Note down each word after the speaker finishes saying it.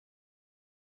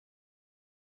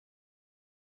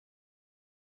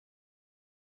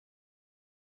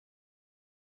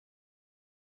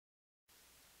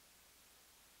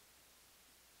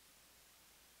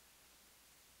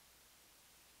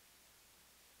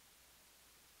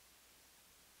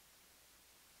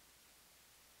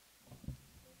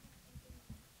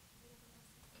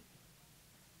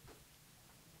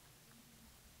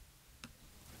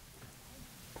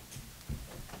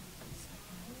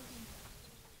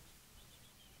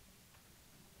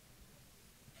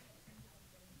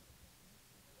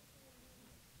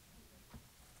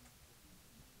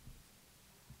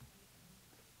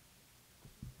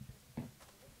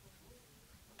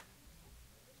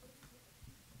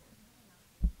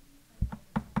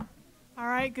All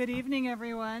right, good evening,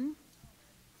 everyone.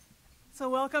 So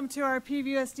welcome to our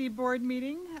PVUSD board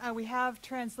meeting. We have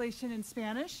translation in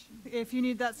Spanish. If you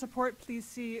need that support, please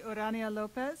see Urania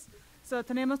Lopez. So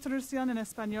tenemos traducción en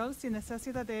español. Si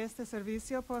necesita de este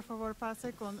servicio, por favor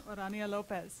pase con Urania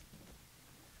Lopez.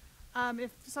 If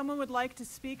someone would like to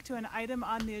speak to an item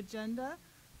on the agenda,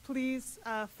 please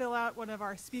fill out one of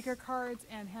our speaker cards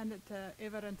and hand it to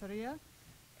Eva Renteria.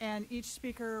 And each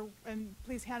speaker, and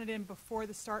please hand it in before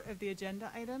the start of the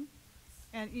agenda item.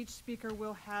 And each speaker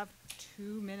will have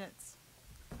 2 minutes.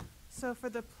 So for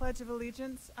the Pledge of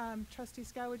Allegiance, Trustee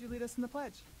Sky, would you lead us in the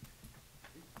pledge?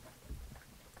 I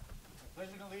pledge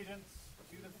allegiance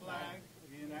to the flag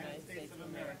of the United States of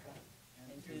America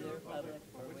and to the republic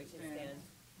for which it stands,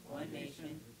 one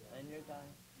nation, under God,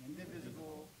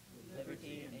 indivisible, with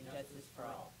liberty and justice for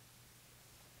all.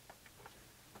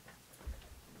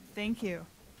 Thank you.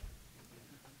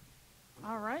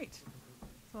 All right. So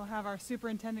we'll have our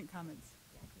superintendent comments.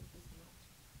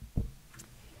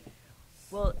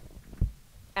 Well,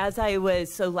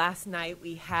 so last night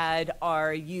we had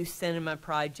our youth cinema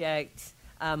project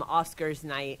Oscars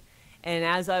night. And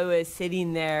as I was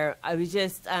sitting there, I was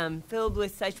just filled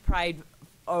with such pride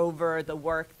over the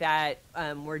work that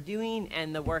we're doing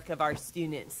and the work of our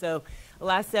students. So the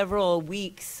last several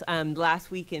weeks,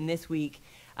 last week and this week,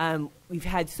 we've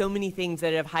had so many things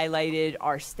that have highlighted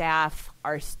our staff,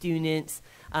 our students,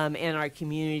 and our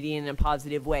community in a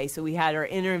positive way. So we had our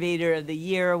Innovator of the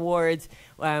Year Awards,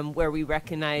 where we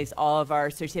recognize all of our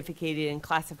certificated and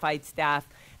classified staff.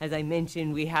 As I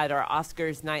mentioned, we had our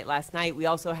Oscars night last night. We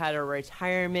also had a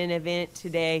retirement event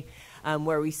today,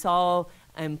 where we saw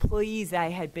employees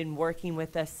that had been working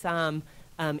with us some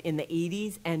in the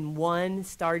 80s, and one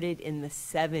started in the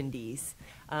 70s.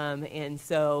 And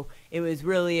so it was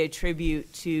really a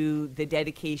tribute to the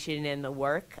dedication and the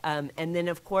work. And then,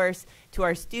 of course, to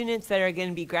our students that are going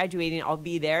to be graduating, I'll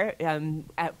be there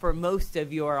for most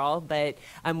of you all, but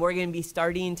we're going to be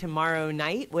starting tomorrow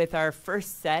night with our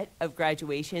first set of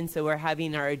graduation. So we're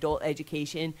having our adult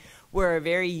education. We're a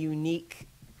very unique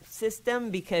system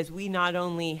because we not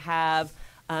only have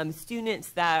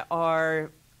students that are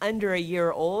under a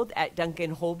year old at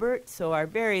Duncan Holbert, so our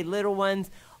very little ones,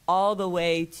 all the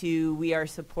way to we are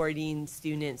supporting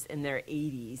students in their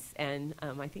 80s and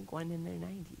I think one in their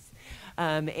 90s.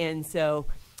 And so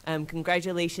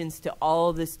congratulations to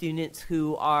all the students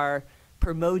who are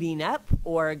promoting up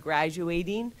or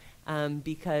graduating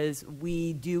because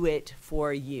we do it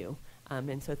for you.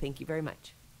 And so thank you very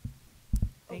much.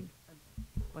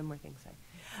 One more thing,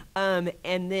 sorry.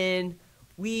 And then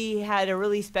we had a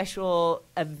really special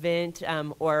event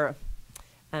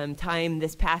time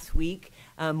this past week.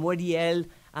 Muriel,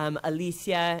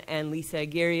 Alicia, and Lisa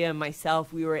Aguirre and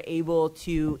myself, we were able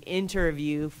to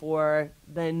interview for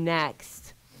the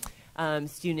next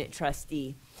student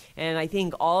trustee. And I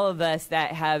think all of us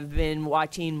that have been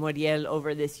watching Muriel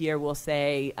over this year will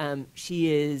say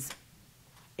she is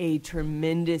a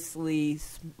tremendously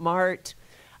smart,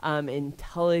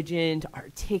 intelligent,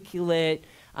 articulate,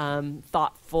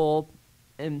 thoughtful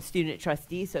student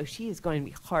trustee, so she is going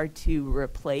to be hard to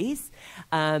replace.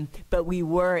 But we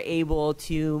were able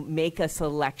to make a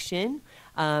selection,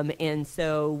 and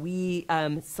so we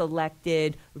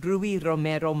selected Ruby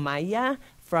Romero Maya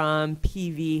from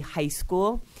PV High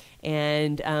School,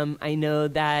 and I know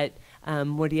that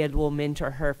Muriel will mentor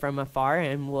her from afar,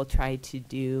 and we'll try to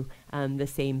do the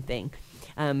same thing.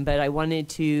 But I wanted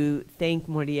to thank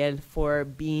Muriel for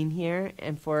being here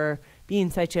and for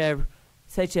being such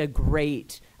a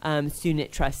great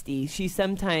student trustee. She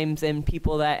sometimes, and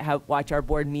people that have watch our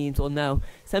board meetings will know,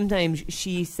 sometimes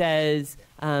she says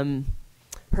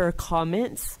her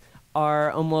comments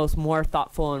are almost more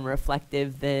thoughtful and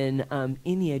reflective than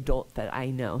any adult that I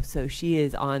know. So she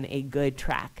is on a good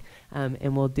track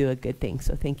and will do a good thing.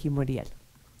 So thank you, Muriel.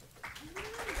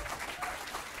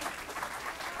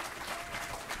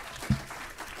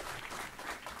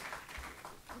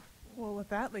 Well, with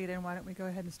that lead-in, why don't we go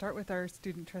ahead and start with our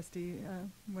student trustee.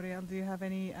 Muriel, do you have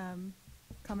any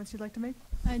comments you'd like to make?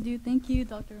 I do. Thank you,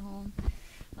 Dr. Holm.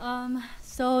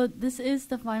 So this is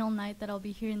the final night that I'll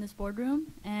be here in this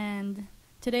boardroom, and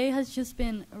today has just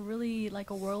been a really like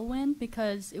a whirlwind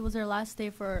because it was our last day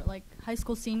for like high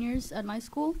school seniors at my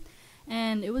school,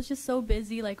 and it was just so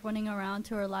busy like running around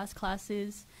to our last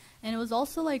classes, and it was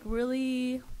also like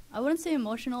really, I wouldn't say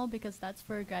emotional because that's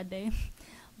for a grad day,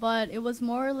 but it was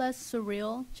more or less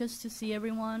surreal just to see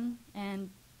everyone and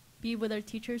be with our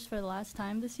teachers for the last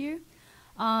time this year.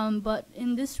 But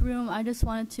in this room, I just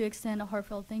wanted to extend a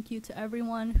heartfelt thank you to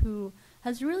everyone who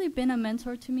has really been a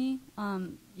mentor to me,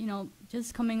 you know,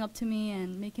 just coming up to me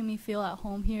and making me feel at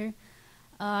home here.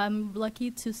 I'm lucky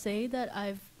to say that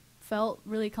I've felt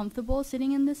really comfortable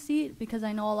sitting in this seat because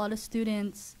I know a lot of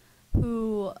students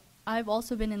who I've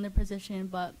also been in their position,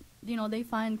 but you know, they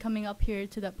find coming up here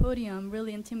to that podium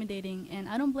really intimidating, and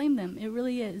I don't blame them. It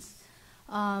really is.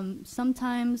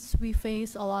 Sometimes we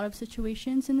face a lot of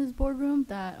situations in this boardroom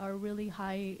that are really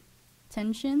high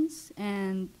tensions,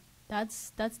 and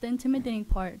that's the intimidating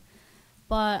part.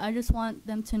 But I just want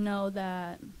them to know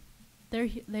that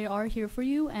they are here for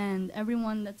you, and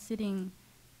everyone that's sitting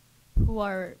who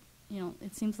are, you know,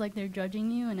 it seems like they're judging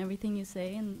you and everything you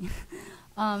say, and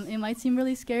it might seem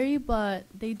really scary, but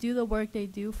they do the work they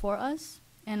do for us,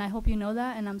 and I hope you know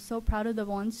that. And I'm so proud of the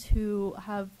ones who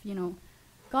have, you know,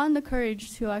 gotten the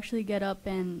courage to actually get up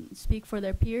and speak for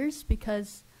their peers,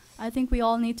 because I think we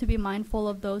all need to be mindful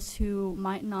of those who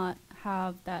might not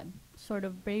have that sort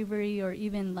of bravery or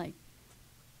even like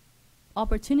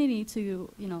opportunity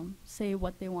to, you know, say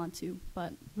what they want to.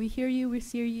 But we hear you, we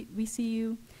see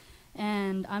you,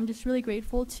 and I'm just really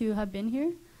grateful to have been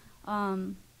here.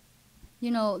 You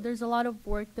know, there's a lot of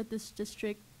work that this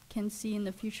district can see in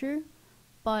the future,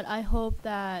 but I hope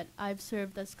that I've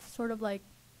served as sort of like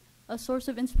a source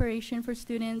of inspiration for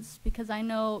students, because I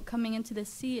know coming into this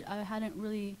seat, I hadn't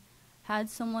really had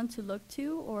someone to look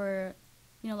to, or,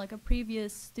 you know, like a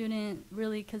previous student,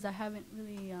 really, because I haven't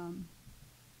really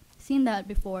seen that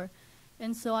before.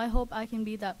 And so I hope I can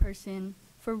be that person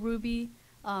for Ruby,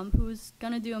 who's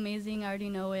going to do amazing. I already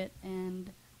know it.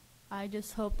 And I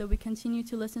just hope that we continue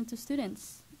to listen to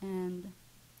students and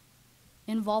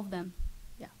involve them.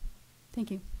 Yeah.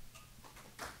 Thank you.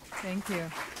 Thank you.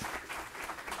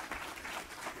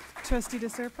 Trustee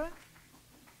DeSerpa?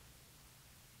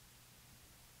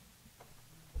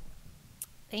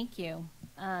 Thank you.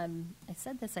 I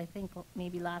said this, I think,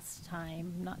 maybe last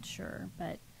time, I'm not sure,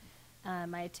 but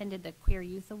I attended the Queer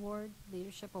Youth Award,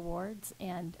 Leadership Awards,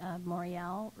 and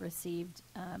Morial received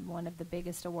one of the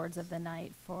biggest awards of the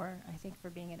night for, I think, for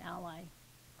being an ally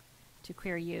to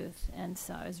queer youth. And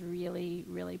so I was really,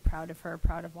 really proud of her,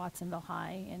 proud of Watsonville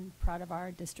High, and proud of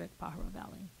our district, Pajaro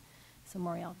Valley. So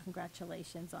Morial,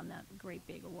 congratulations on that great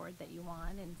big award that you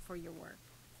won and for your work.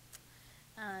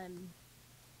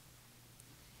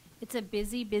 It's a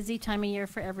busy, busy time of year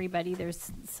for everybody.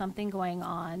 There's something going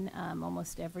on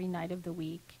almost every night of the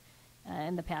week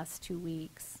in the past 2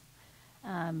 weeks.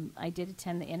 I did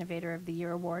attend the Innovator of the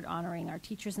Year Award honoring our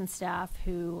teachers and staff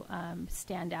who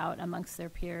stand out amongst their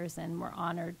peers and were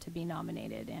honored to be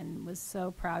nominated, and was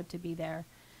so proud to be there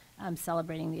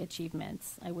celebrating the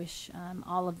achievements. I wish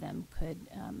all of them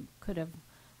could have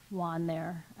won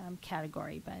their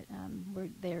category, but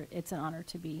it's an honor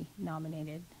to be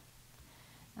nominated.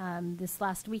 This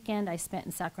last weekend I spent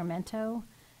in Sacramento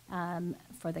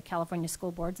for the California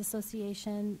School Boards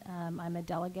Association. I'm a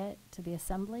delegate to the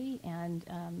assembly, and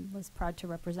was proud to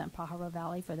represent Pajaro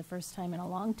Valley for the first time in a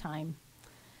long time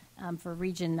for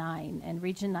Region 9. And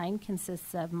Region 9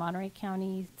 consists of Monterey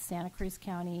County, Santa Cruz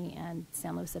County, and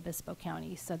San Luis Obispo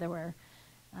County. So there were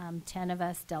 10 of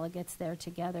us delegates there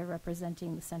together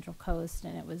representing the Central Coast,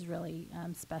 and it was really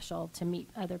special to meet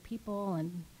other people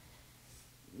and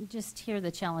just hear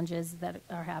the challenges that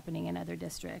are happening in other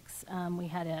districts. We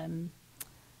had a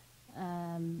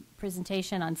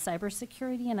presentation on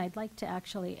cybersecurity, and I'd like to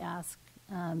actually ask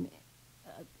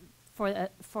for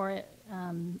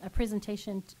a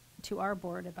presentation to our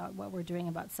board about what we're doing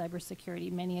about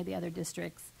cybersecurity. Many of the other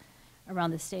districts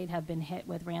around the state have been hit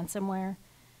with ransomware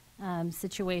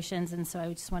situations, and so I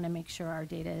just want to make sure our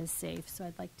data is safe. So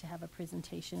I'd like to have a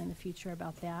presentation in the future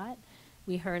about that.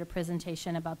 We heard a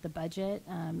presentation about the budget.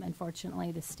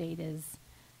 Unfortunately, the state is,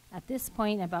 at this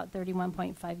point, about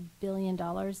 $31.5 billion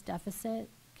deficit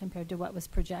compared to what was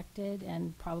projected,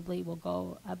 and probably will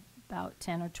go about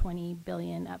 10 or 20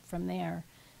 billion up from there.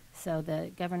 So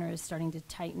the governor is starting to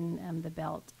tighten the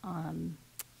belt,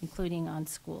 including on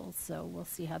schools. So we'll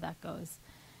see how that goes.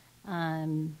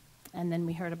 And then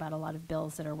we heard about a lot of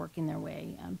bills that are working their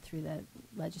way through the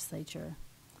legislature.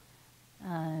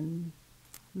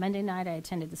 Monday night, I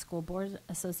attended the School Board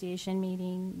Association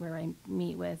meeting where I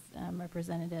meet with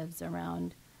representatives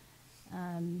around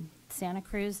Santa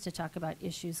Cruz to talk about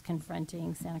issues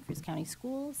confronting Santa Cruz County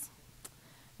schools.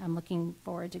 I'm looking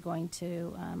forward to going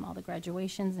to all the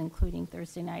graduations, including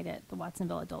Thursday night at the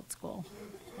Watsonville Adult School,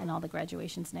 and all the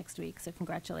graduations next week. So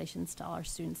congratulations to all our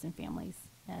students and families.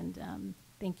 And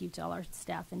thank you to all our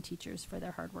staff and teachers for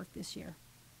their hard work this year.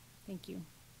 Thank you.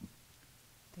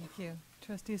 Thank you.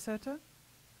 Trustee Soto?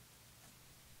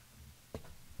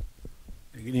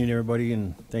 Good evening, everybody,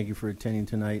 and thank you for attending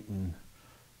tonight. And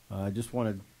I just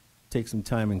want to take some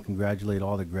time and congratulate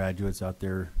all the graduates out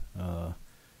there.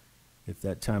 it's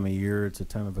that time of year. It's a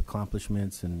time of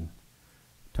accomplishments and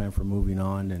time for moving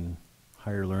on and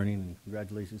higher learning. And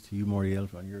congratulations to you,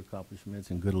 Moriel, on your accomplishments,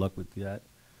 and good luck with that.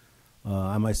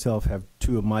 I myself have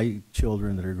 2 of my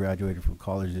children that are graduating from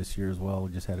college this year as well.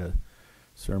 We just had a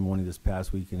ceremony this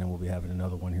past weekend, and we'll be having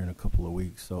another one here in a couple of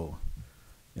weeks. So,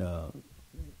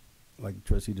 like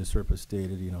Trustee DeSerpa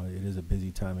stated, you know, it is a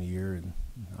busy time of year, and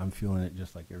I'm feeling it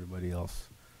just like everybody else.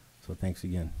 So thanks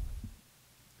again.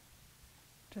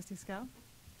 Trustee Scow?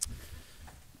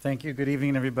 Thank you. Good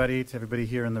evening, everybody, to everybody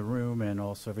here in the room and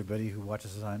also everybody who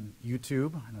watches us on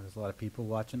YouTube. I know there's a lot of people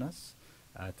watching us.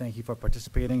 Thank you for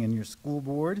participating in your school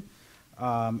board.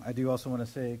 I do also want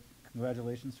to say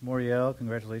congratulations to Moriel.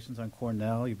 Congratulations on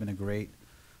Cornell. You've been a great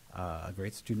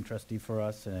student trustee for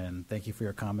us, and thank you for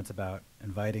your comments about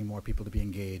inviting more people to be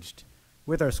engaged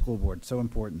with our school board. So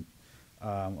important.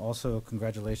 Also,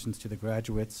 congratulations to the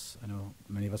graduates. I know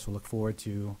many of us will look forward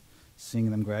to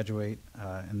seeing them graduate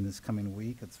in this coming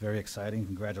week. It's very exciting.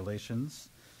 Congratulations.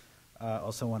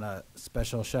 Also want a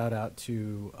special shout out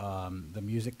to the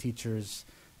music teachers,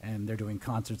 and they're doing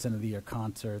concerts, end of the year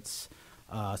concerts.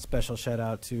 Special shout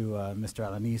out to Mr.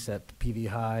 Alanis at PV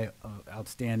High,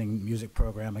 outstanding music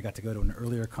program. I got to go to an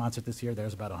earlier concert this year.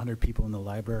 There's about 100 people in the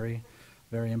library.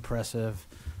 Very impressive.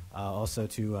 Also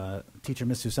to teacher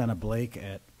Miss Susanna Blake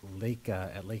at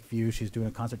Lakeview. She's doing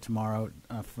a concert tomorrow.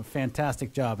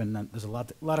 Fantastic job, and there's a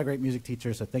lot of great music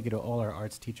teachers. So thank you to all our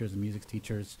arts teachers and music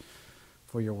teachers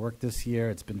for your work this year.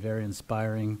 It's been very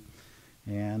inspiring.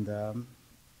 And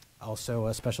also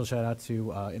a special shout out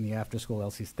to in the after school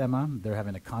El Sistema. They're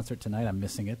having a concert tonight. I'm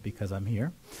missing it because I'm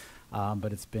here.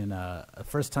 But it's been a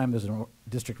first time there's a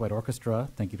district-wide orchestra.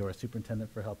 Thank you to our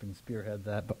superintendent for helping spearhead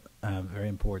that. Very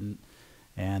important.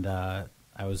 And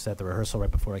I was at the rehearsal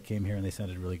right before I came here, and they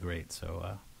sounded really great.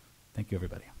 So thank you,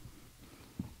 everybody.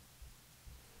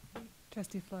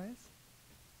 Trustee Flores?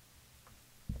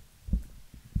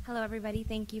 Hello, everybody.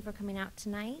 Thank you for coming out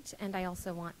tonight. And I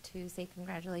also want to say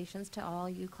congratulations to all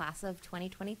you class of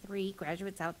 2023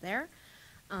 graduates out there.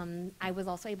 I was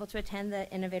also able to attend the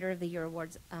Innovator of the Year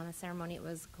Awards ceremony. It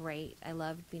was great. I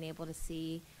loved being able to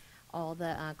see all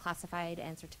the classified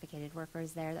and certificated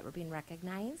workers there that were being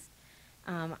recognized.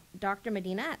 Dr.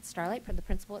 Medina at Starlight, the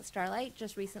principal at Starlight,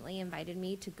 just recently invited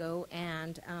me to go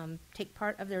and take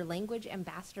part of their Language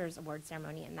Ambassadors Award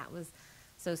ceremony, and that was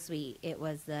so sweet. It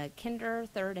was the kinder,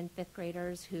 3rd, and 5th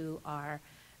graders who are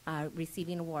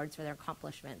receiving awards for their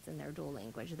accomplishments in their dual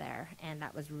language there, and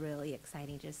that was really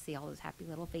exciting to see all those happy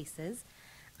little faces.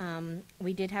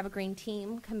 We did have a green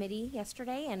team committee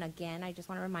yesterday, and again, I just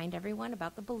want to remind everyone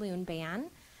about the balloon ban.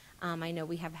 I know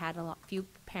we have had few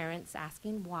parents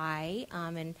asking why,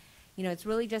 and you know, it's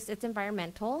really just, it's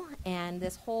environmental, and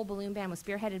this whole balloon ban was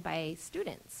spearheaded by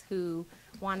students who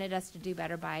wanted us to do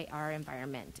better by our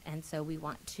environment, and so we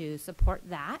want to support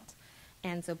that.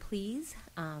 And so please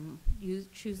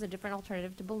choose a different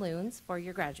alternative to balloons for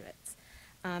your graduates.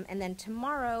 And then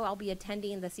tomorrow I'll be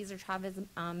attending the Cesar Chavez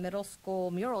Middle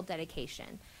School mural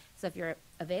dedication. So if you're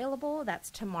available, that's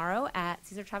tomorrow at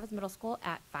Cesar Chavez Middle School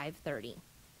at 5:30.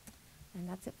 And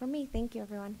that's it for me. Thank you,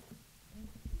 everyone.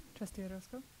 Trustee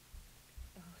Orozco?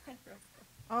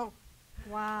 Oh,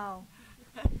 wow.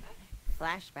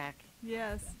 Flashback.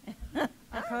 Yes.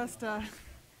 Acosta.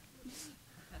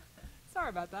 Sorry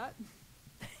about that.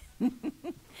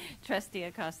 Trustee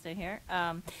Acosta here.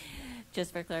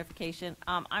 Just for clarification,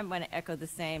 I'm going to echo the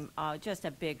same. Just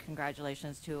a big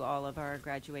congratulations to all of our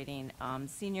graduating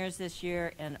seniors this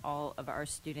year and all of our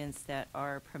students that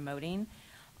are promoting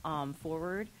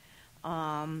forward.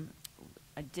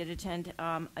 I did attend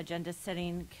agenda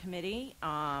setting committee.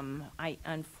 I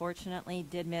unfortunately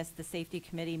did miss the safety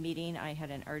committee meeting. I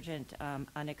had an urgent,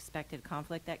 unexpected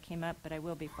conflict that came up, but I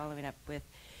will be following up with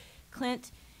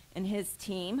Clint and his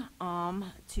team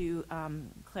to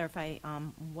clarify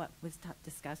what was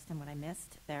discussed and what I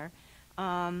missed there.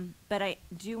 But I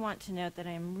do want to note that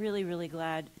I am really, really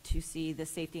glad to see the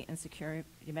safety and security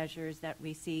measures that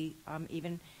we see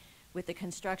even with the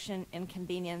construction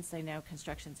inconvenience. I know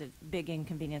construction's a big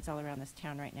inconvenience all around this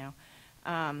town right now.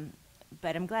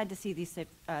 But I'm glad to see these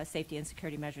safety and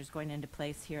security measures going into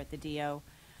place here at the DO.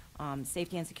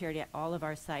 Safety and security at all of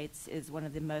our sites is one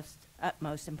of the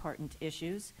utmost important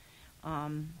issues.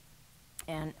 You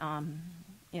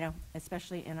know,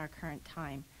 especially in our current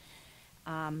time.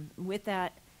 With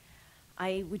that,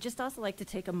 I would just also like to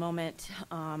take a moment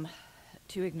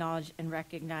to acknowledge and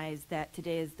recognize that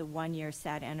today is the 1-year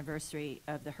sad anniversary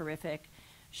of the horrific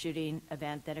shooting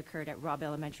event that occurred at Robb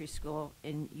Elementary School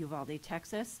in Uvalde,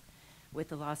 Texas, with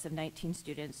the loss of 19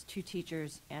 students, 2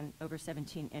 teachers, and over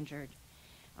 17 injured.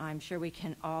 I'm sure we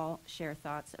can all share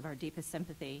thoughts of our deepest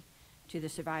sympathy to the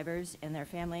survivors and their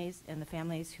families, and the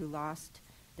families who lost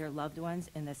their loved ones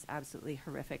in this absolutely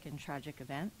horrific and tragic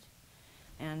event.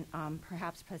 And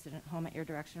perhaps, President Holm, at your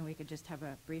direction, we could just have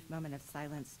a brief moment of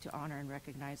silence to honor and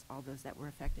recognize all those that were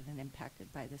affected and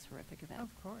impacted by this horrific event.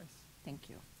 Of course. Thank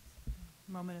you.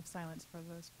 Moment of silence for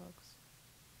those folks.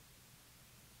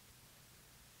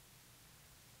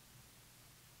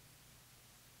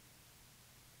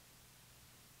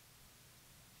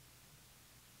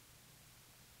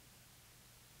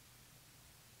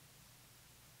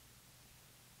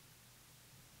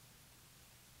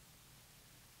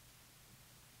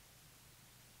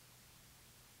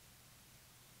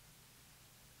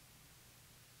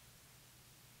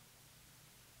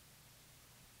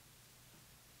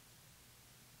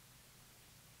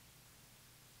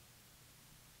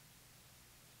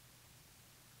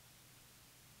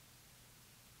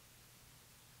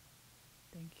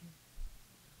 Thank you.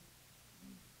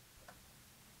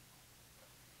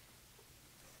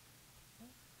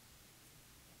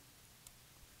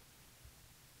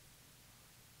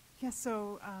 Yes,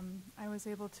 so I was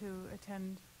able to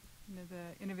attend,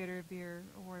 the Innovator of the Year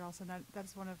award also. And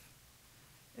that's one of,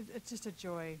 it's just a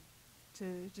joy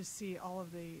to just see all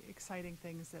of the exciting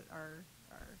things that our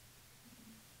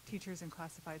teachers and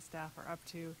classified staff are up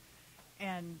to,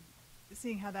 and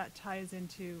seeing how that ties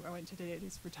into, I went to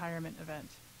today's retirement event,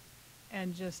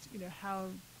 and just, how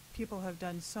people have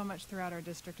done so much throughout our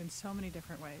district in so many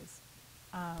different ways.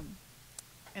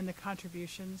 And the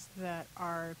contributions that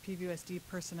our PVUSD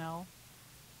personnel,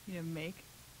 make,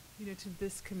 to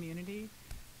this community,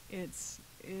 it's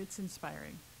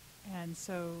inspiring. And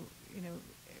so,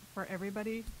 for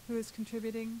everybody who is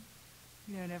contributing,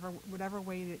 in whatever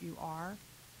way that you are,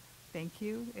 thank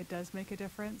you. It does make a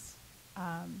difference.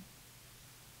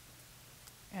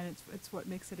 And it's what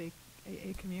makes it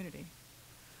a community.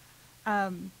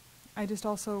 I just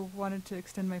also wanted to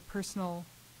extend my personal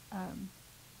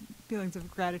feelings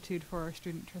of gratitude for our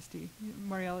student trustee.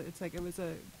 Moriel, it's like it was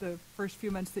the first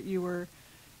few months that you were,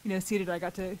 seated,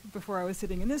 before I was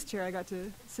sitting in this chair, I got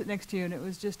to sit next to you, and it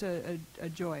was just a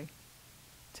joy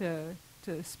to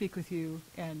speak with you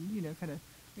and, kind of,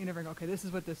 you never go, okay, this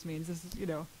is what this means, this is,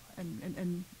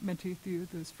 and mentor you through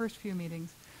those first few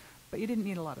meetings, but you didn't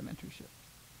need a lot of mentorship.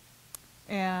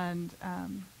 And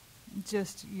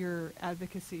just your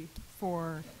advocacy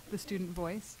for the student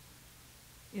voice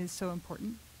is so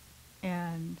important,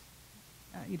 and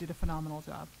you did a phenomenal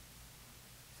job.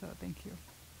 So thank you.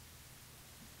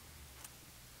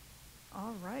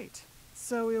 All right.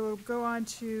 So we will go on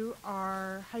to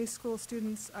our high school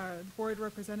students board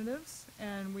representatives,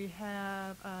 and we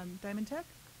have Diamond Tech.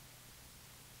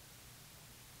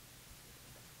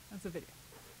 That's a video.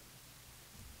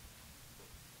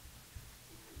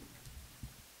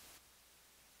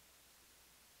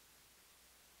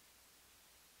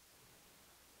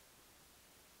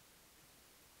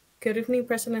 Good evening,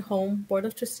 President Holm, Board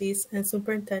of Trustees, and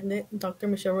Superintendent Dr.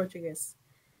 Michelle Rodriguez.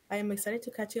 I am excited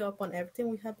to catch you up on everything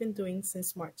we have been doing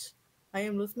since March. I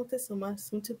am Luz Moctezuma,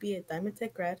 soon to be a Diamond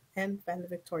Tech grad and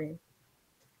valedictorian.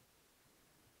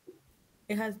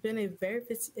 It has been very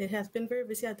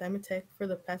busy at Diamond Tech for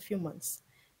the past few months,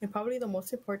 and probably the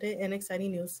most important and exciting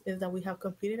news is that we have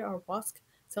completed our WASC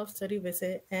self-study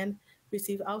visit and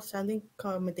received outstanding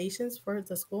commendations for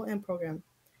the school and program.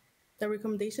 The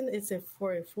recommendation is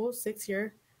for a full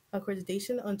 6-year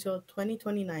accreditation until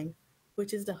 2029,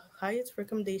 which is the highest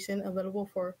recommendation available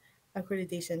for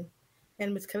accreditation.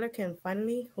 And Ms. Keller can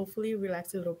finally, hopefully,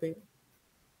 relax a little bit.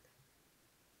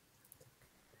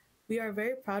 We are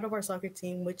very proud of our soccer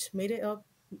team, which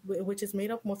is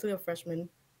made up mostly of freshmen.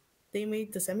 They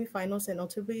made the semifinals and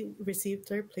ultimately received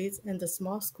 3rd place in the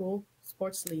Small School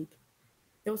Sports League.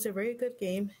 It was a very good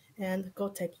game, and go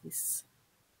Techies.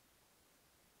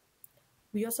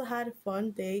 We also had a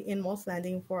fun day in Moss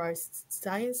Landing for our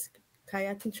science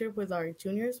kayaking trip with our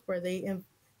juniors, where they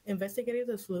investigated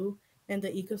the flu and the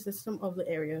ecosystem of the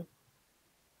area.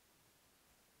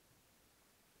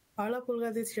 Our La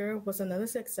Pulga this year was another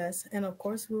success, and of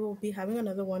course we will be having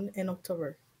another one in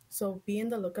October, so be in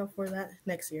the lookout for that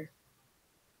next year.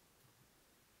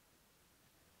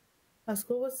 Our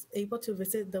school was able to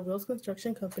visit the Wills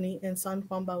Construction Company in San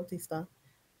Juan Bautista.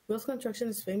 Wills Construction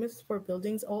is famous for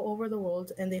buildings all over the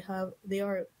world, and they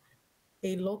are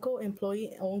a local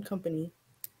employee-owned company.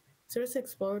 Students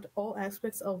explored all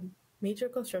aspects of major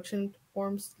construction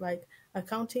forms like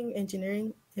accounting,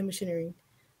 engineering, and machinery.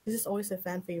 This is always a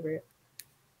fan favorite.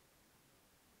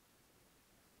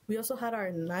 We also had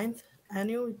our 9th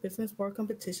annual business board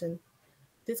competition.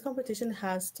 This competition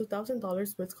has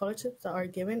 $2,000 with scholarships that are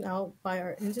given out by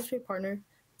our industry partner,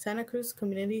 Santa Cruz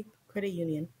Community Credit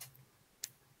Union.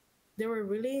 There were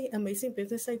really amazing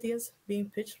business ideas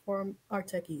being pitched from our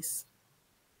techies.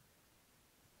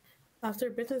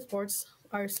 After business boards,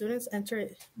 our students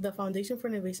entered the Foundation for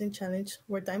Innovation Challenge,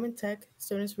 where Diamond Tech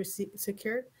students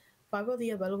secured 5 of the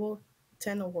available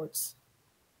 10 awards.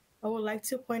 I would like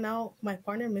to point out my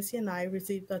partner Missy and I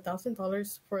received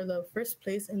 $1,000 for the first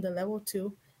place in the Level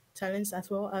 2 challenge, as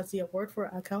well as the award for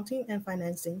accounting and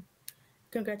financing.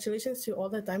 Congratulations to all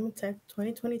the Diamond Tech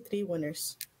 2023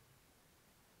 winners.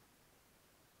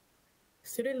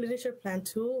 Student Leadership Plan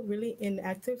 2 really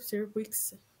inactive 0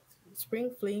 weeks spring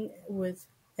fling with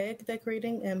egg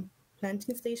decorating and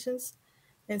planting stations,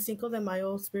 and Cinco de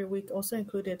Mayo Spirit Week also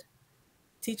included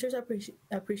Teachers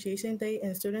Appreciation Day,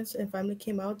 and students and family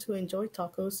came out to enjoy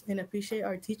tacos and appreciate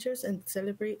our teachers and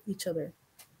celebrate each other.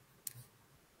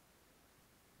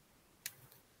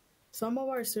 Some of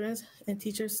our students and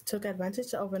teachers took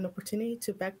advantage of an opportunity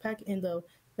to backpack in the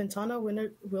Ventana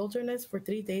Wilderness for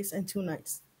 3 days and 2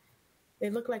 nights.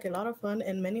 It looked like a lot of fun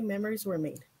and many memories were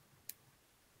made.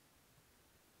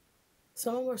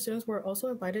 Some of our students were also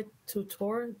invited to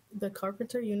tour the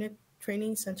Carpenter Unit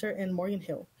Training Center in Morgan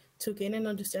Hill to gain an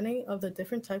understanding of the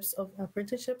different types of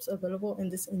apprenticeships available in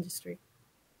this industry.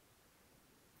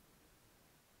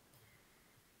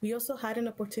 We also had an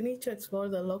opportunity to explore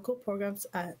the local programs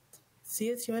at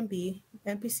CSUMB,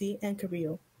 MPC, and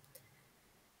Carrillo,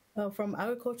 from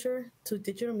agriculture to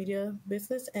digital media,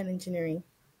 business, and engineering.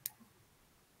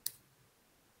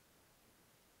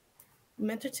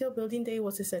 Mentor Till Building Day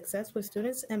was a success, with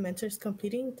students and mentors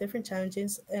completing different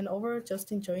challenges and overall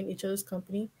just enjoying each other's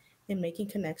company and making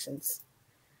connections.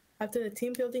 After the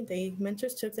team building day,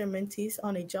 mentors took their mentees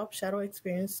on a job shadow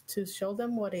experience to show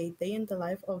them what a day in the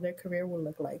life of their career will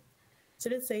look like.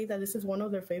 Students say that this is one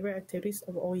of their favorite activities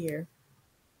of all year.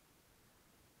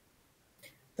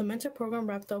 The mentor program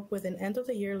wrapped up with an end of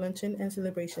the year luncheon and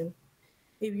celebration.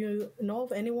 If you know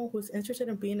of anyone who's interested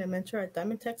in being a mentor at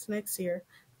Diamond Tech next year,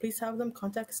 please have them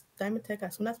contact Diamond Tech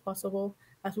as soon as possible,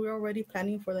 as we're already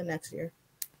planning for the next year.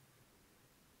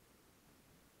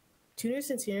 Juniors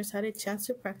and seniors had a chance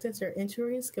to practice their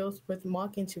interviewing skills with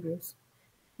mock interviews.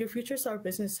 Your Future is Our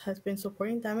Business has been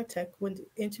supporting Diamond Tech with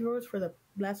interviews for the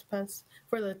last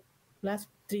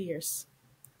 3 years.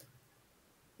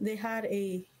 They had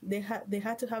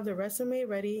to have the resume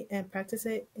ready and practice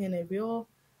it in a real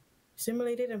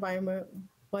simulated environment,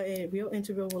 what a real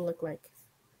interview will look like.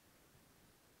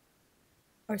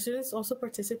 Our students also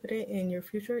participated in Your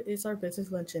Future is Our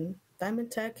Business luncheon.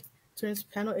 Diamond Tech students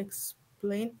panel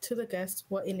explained to the guests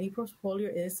what an e-portfolio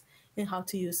is and how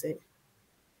to use it.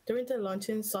 During the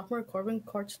luncheon, sophomore Corbin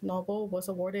Koch Noble was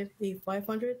awarded a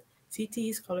 500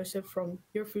 CTE scholarship from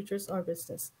Your Future is Our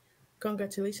Business.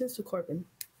 Congratulations to Corbin.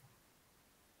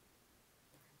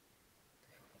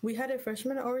 We had a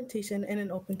freshman orientation and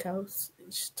an open house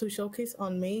to showcase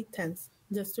on May 10th.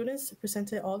 The students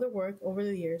presented all their work over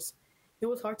the years. It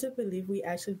was hard to believe we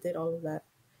actually did all of that.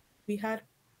 We had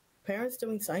parents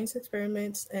doing science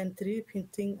experiments and 3D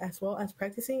printing, as well as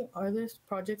practicing other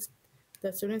projects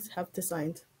that students have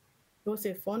designed. It was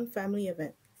a fun family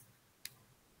event.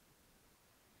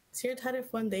 Seniors had a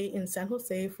fun day in San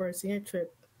Jose for a senior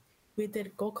trip. We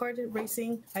did go-kart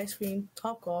racing, ice cream,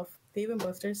 Top Golf, Dave &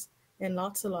 Buster's, and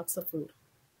lots and lots of food.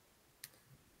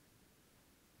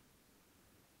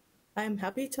 I am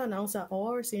happy to announce that all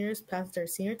our seniors passed their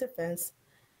senior defense.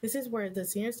 This is where the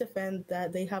seniors defend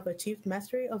that they have achieved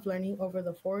mastery of learning over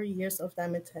the 4 years of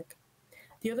Diamond Tech.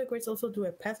 The other grades also do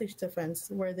a passage defense,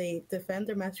 where they defend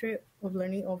their mastery of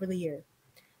learning over the year.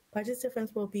 Passage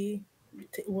defense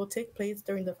will take place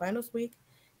during the finals week,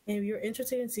 and if you're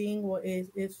interested in seeing what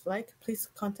it's like, please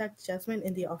contact Jasmine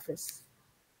in the office.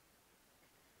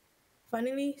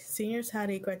 Finally, seniors had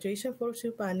a graduation photo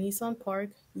shoot at Nissan Park.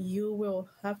 You will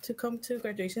have to come to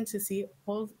graduation to see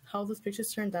how those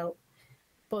pictures turned out.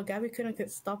 But Gabby couldn't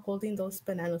stop holding those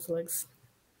banana slugs.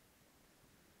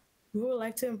 We would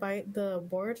like to invite the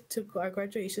board to our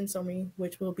graduation ceremony,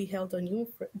 which will be held on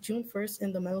June 1st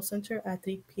in the Mellon Center at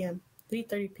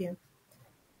 3:30 p.m.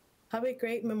 Have a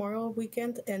great Memorial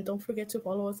weekend, and don't forget to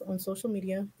follow us on social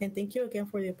media. And thank you again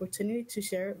for the opportunity to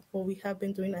share what we have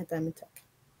been doing at Diamond Tech.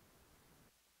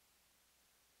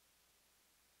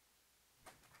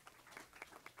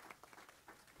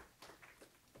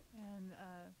 And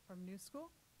from New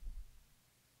School?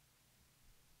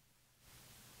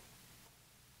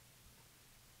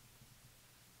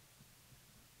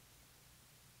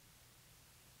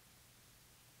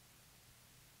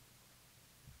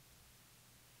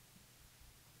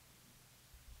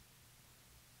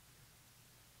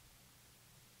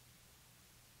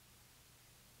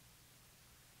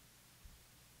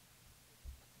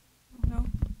 No?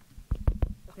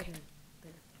 Okay.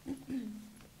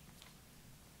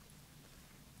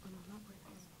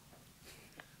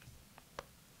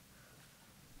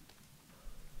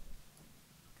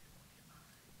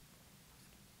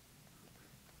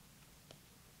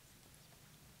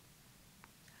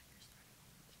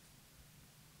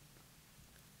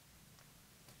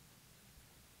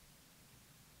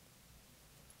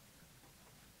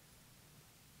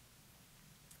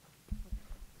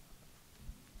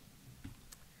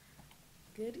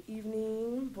 Good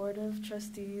evening, Board of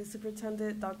Trustees,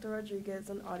 Superintendent Dr.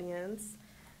 Rodriguez, and audience.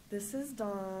 This is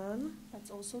Dawn. That's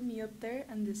also me up there,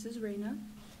 and this is Reina.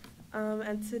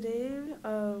 And today,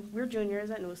 we're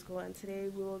juniors at New School, and today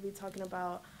we will be talking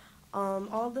about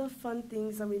all the fun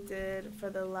things that we did for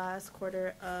the last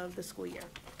quarter of the school year.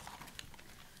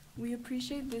 We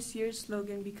appreciate this year's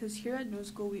slogan because here at New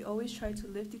School, we always try to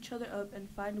lift each other up and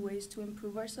find ways to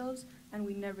improve ourselves, and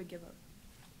we never give up.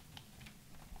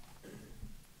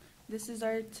 This is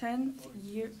our 10th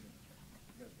year.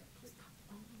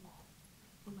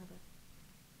 Oh, my bad.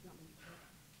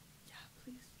 Yeah,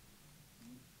 please.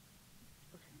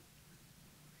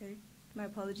 Okay, my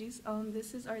apologies.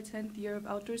 This is our 10th year of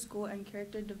outdoor school and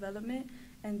character development,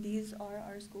 and these are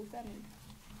our school family.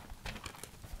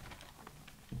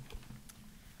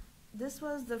 This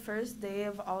was the first day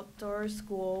of outdoor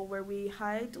school where we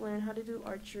hiked, learned how to do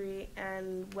archery,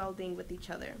 and welding with each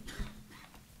other.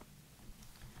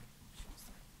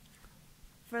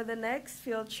 For the next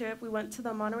field trip, we went to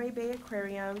the Monterey Bay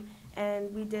Aquarium, and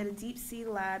we did a deep sea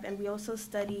lab, and we also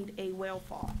studied a whale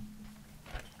fall.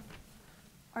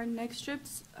 Our next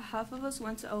trips, half of us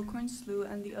went to Elkhorn Slough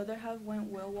and the other half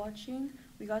went whale watching.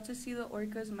 We got to see the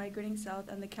orcas migrating south,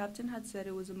 and the captain had said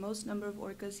it was the most number of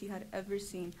orcas he had ever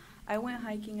seen. I went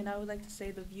hiking, and I would like to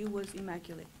say the view was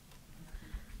immaculate.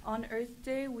 On Earth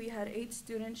Day, we had 8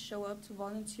 students show up to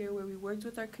volunteer where we worked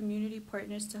with our community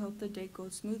partners to help the day go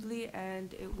smoothly,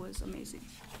 and it was amazing.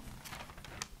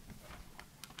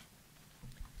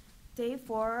 Day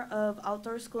 4 of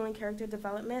outdoor school and character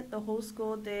development, the whole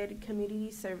school did community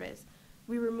service.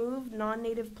 We removed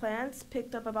non-native plants,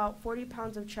 picked up about 40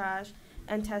 pounds of trash,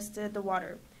 and tested the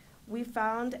water. We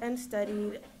found and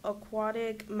studied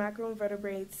aquatic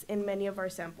macroinvertebrates in many of our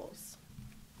samples.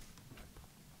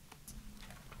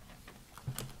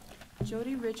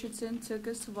 Jody Richardson took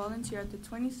us to volunteer at the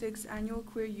 26th Annual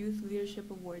Queer Youth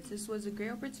Leadership Awards. This was a great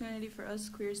opportunity for us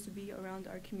queers to be around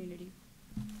our community.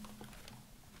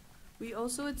 We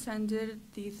also attended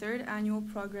the 3rd Annual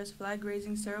Progress Flag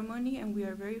Raising Ceremony, and we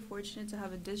are very fortunate to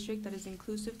have a district that is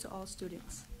inclusive to all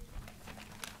students.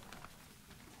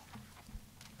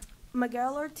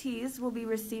 Miguel Ortiz will be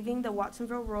receiving the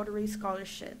Watsonville Rotary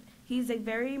Scholarship. He's a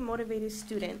very motivated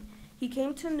student. He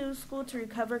came to New School to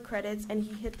recover credits, and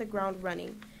he hit the ground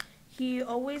running. He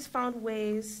always found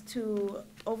ways to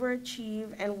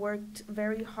overachieve and worked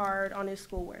very hard on his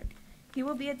schoolwork. He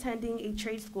will be attending a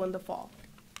trade school in the fall.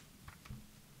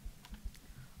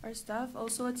 Our staff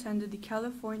also attended the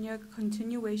California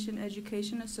Continuation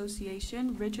Education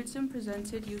Association. Richardson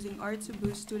presented using art to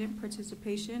boost student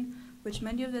participation, which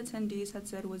many of the attendees had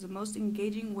said was the most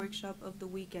engaging workshop of the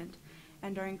weekend.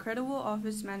 And our incredible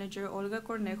office manager, Olga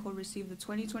Cornejo, received the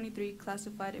 2023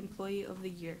 Classified Employee of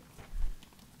the Year.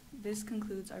 This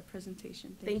concludes our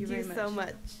presentation. Thank you very much. Thank you so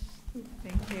much.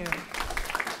 Thank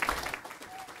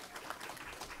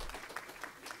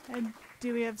you. And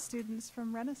do we have students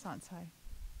from Renaissance High?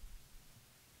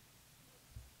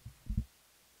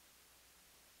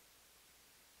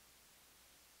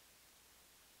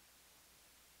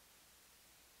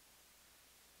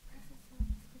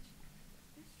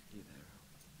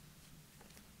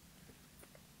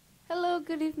 Hello,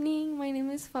 good evening. My name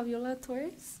is Fabiola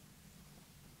Torres.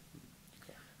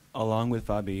 Along with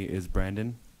Fabi is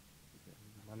Brandon.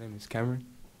 My name is Cameron.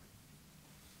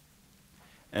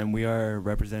 And we are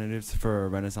representatives for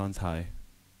Renaissance High.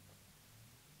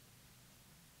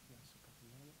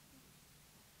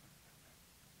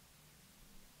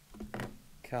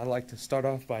 Okay, I'd like to start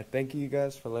off by thanking you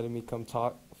guys for letting me come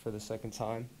talk for the second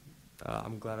time.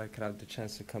 I'm glad I could have the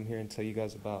chance to come here and tell you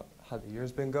guys about how the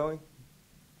year's been going.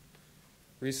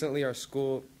 Recently, our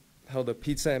school held a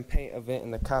pizza and paint event in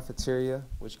the cafeteria,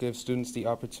 which gave students the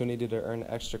opportunity to earn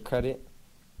extra credit.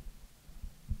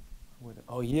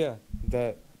 Oh yeah,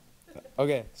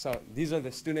 okay. So these are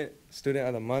the student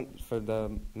of the month for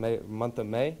the month of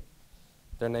May.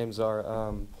 Their names are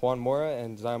Juan Mora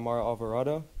and Zayamara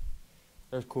Alvarado.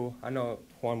 They're cool. I know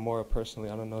Juan Mora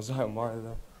personally. I don't know Zayamara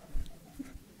though.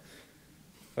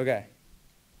 Okay,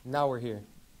 now we're here.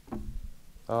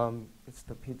 It's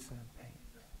the pizza and paint.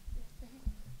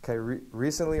 Okay,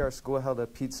 recently our school held a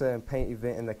pizza and paint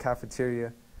event in the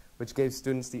cafeteria, which gave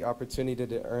students the opportunity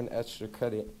to earn extra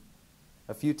credit.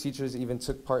 A few teachers even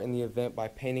took part in the event by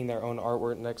painting their own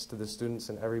artwork next to the students,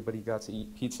 and everybody got to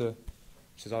eat pizza,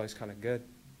 which is always kind of good.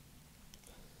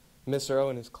 Mr. O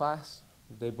and his class,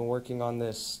 they've been working on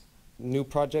this new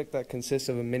project that consists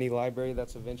of a mini library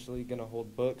that's eventually going to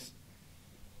hold books.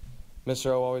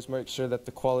 Mr. O always makes sure that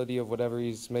the quality of whatever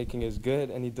he's making is good,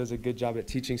 and he does a good job at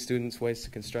teaching students ways to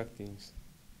construct things.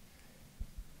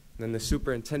 Then the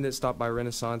superintendent stopped by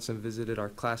Renaissance and visited our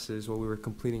classes while we were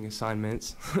completing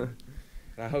assignments. And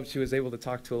I hope she was able to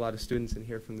talk to a lot of students and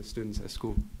hear from the students at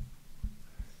school.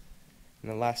 And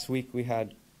then last week we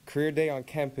had career day on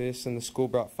campus, and the school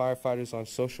brought firefighters on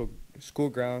social school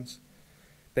grounds.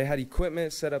 They had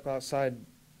equipment set up outside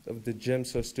of the gym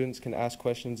so students can ask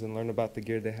questions and learn about the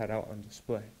gear they had out on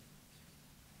display.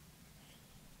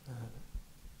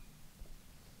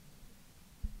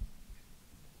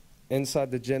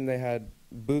 Inside the gym, they had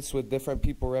booths with different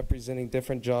people representing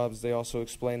different jobs. They also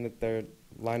explained that their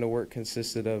line of work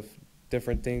consisted of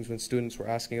different things when students were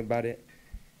asking about it.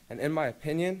 And in my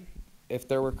opinion, if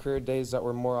there were career days that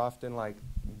were more often like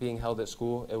being held at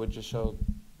school, it would just show,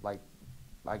 like,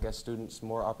 I guess, students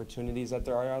more opportunities that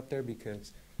there are out there,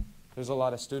 because there's a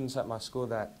lot of students at my school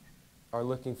that are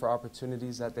looking for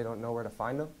opportunities that they don't know where to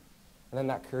find them. And then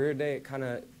that career day, it kind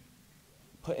of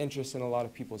put interest in a lot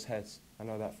of people's heads. I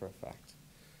know that for a fact.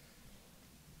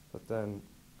 But then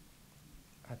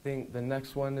I think the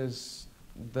next one is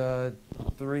the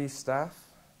 3 staff.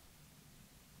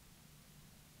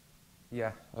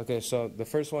 Yeah, okay, so the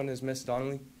first one is Miss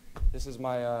Donnelly. This is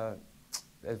my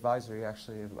advisory,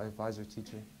 actually, my advisor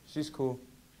teacher. She's cool.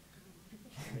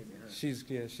 She's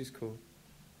cool.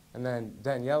 And then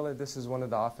Daniela, this is one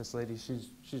of the office ladies.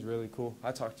 She's really cool.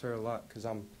 I talk to her a lot because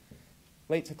I'm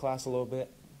late to class a little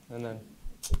bit, and then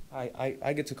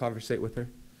I get to conversate with her.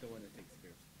 The one that takes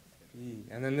care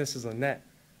of. And then this is Lynette.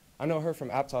 I know her from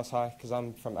Aptos High because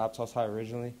I'm from Aptos High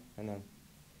originally, and then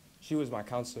she was my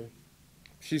counselor.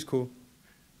 She's cool.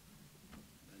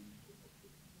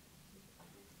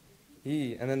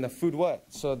 And then the Food What.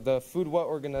 So the Food What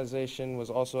organization was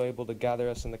also able to gather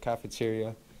us in the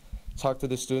cafeteria, talk to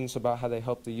the students about how they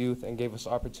helped the youth, and gave us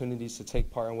opportunities to take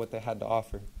part in what they had to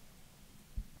offer.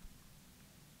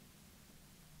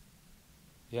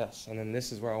 Yes, and then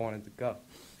this is where I wanted to go.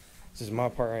 This is my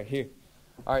part right here.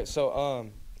 All right, so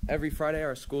every Friday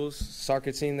our school's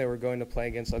soccer team, they were going to play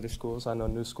against other schools. I know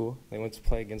New School. They went to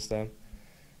play against them.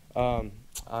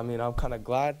 I mean, I'm kind of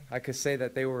glad I could say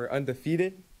that they were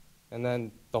undefeated, and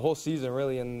then the whole season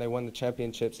really, and they won the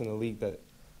championships in the league that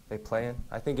they play in.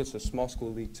 I think it's a small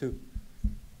school league too,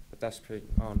 but that's pretty,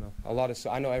 I don't know.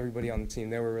 I know everybody on the team,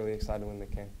 they were really excited when they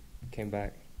came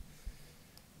back.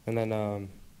 And then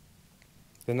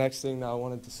the next thing that I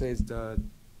wanted to say is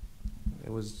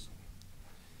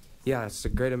it's the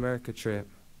Great America trip.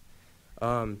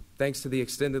 Thanks to the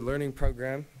extended learning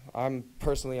program, I'm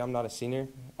not a senior,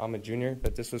 I'm a junior,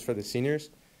 but this was for the seniors.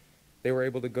 They were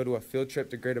able to go to a field trip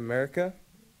to Great America,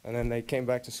 and then they came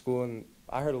back to school, and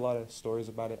I heard a lot of stories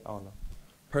about it. I don't know.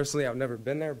 Personally, I've never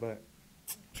been there, but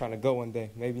I'm trying to go one day,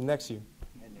 maybe next year.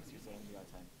 And next year's you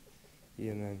got time.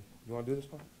 Yeah, and then, you want to do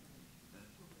this one?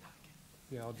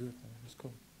 Yeah, I'll do it then. That's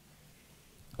cool.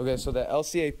 Okay, so the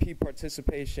LCAP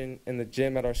participation in the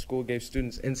gym at our school gave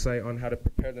students insight on how to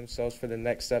prepare themselves for the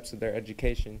next steps of their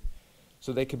education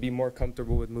so they could be more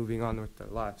comfortable with moving on with their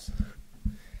lives.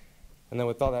 And then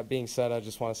with all that being said, I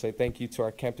just want to say thank you to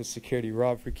our campus security,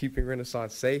 Rob, for keeping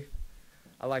Renaissance safe.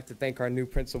 I'd like to thank our new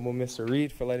principal, Mr.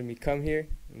 Reed, for letting me come here.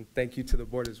 And thank you to the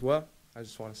board as well. I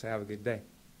just want to say have a good day.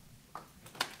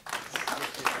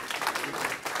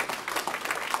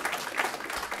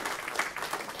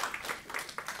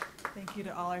 Thank you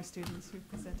to all our students who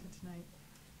presented tonight.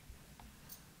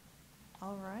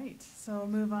 All right, so we'll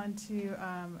move on to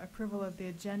approval of the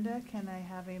agenda. Can I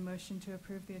have a motion to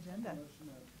approve the agenda?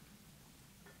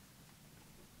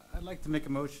 I'd like to make a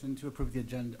motion to approve the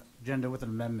agenda with an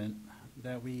amendment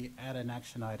that we add an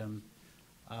action item.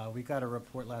 We got a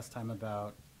report last time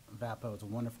about VAPA. It's a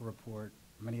wonderful report.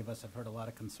 Many of us have heard a lot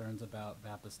of concerns about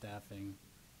VAPA staffing.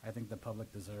 I think the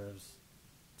public deserves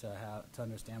to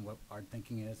understand what our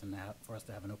thinking is and for us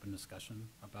to have an open discussion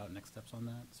about next steps on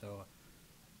that. So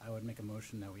I would make a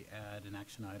motion that we add an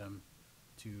action item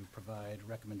to provide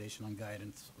recommendation on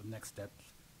guidance with next steps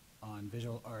on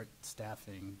visual art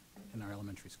staffing in our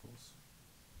elementary schools.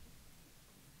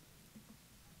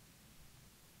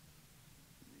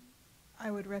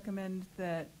 I would recommend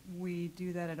that we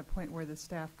do that at a point where the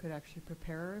staff could actually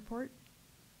prepare a report.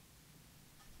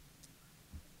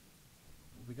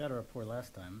 We got a report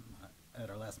last time at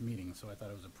our last meeting, so I thought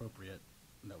it was appropriate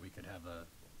that we could have a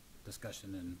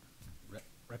discussion and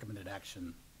recommended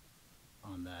action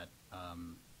on that.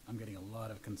 I'm getting a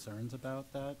lot of concerns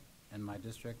about that in my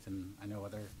district, and I know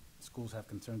other schools have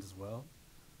concerns as well.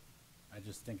 I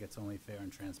just think it's only fair and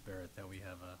transparent that we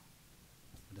have a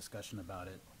discussion about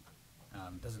it.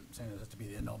 Doesn't say it has to be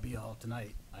the end-all be-all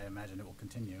tonight. I imagine it will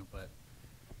continue, but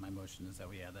my motion is that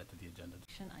we add that to the agenda.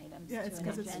 Action items Yeah, to it's an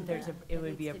 'cause it's- agenda. It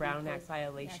would be a needs to Brown Act posted.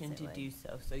 violation Yes, to it would. do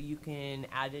so. So you can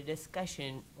add a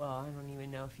discussion, well, I don't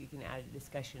even know if you can add a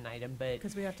discussion item, but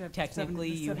Because we have to have technically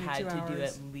you had 72 to do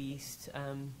hours. at least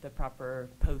the proper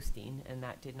posting, and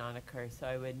that did not occur. So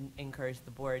I would encourage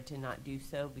the board to not do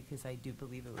so, because I do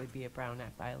believe it would be a Brown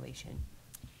Act violation.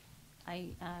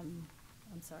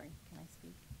 I'm sorry, can I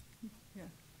speak?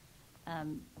 Yeah.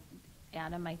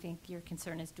 Adam, I think your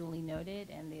concern is duly noted,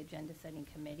 and the agenda setting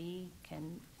committee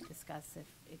can discuss if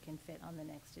it can fit on the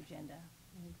next agenda.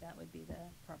 I think that would be the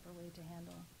proper way to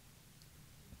handle.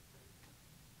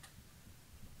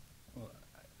 Well,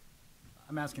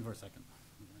 I'm asking for a second.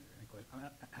 I'm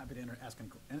happy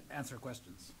to answer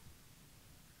questions.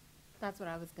 That's what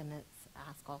I was gonna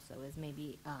ask also, is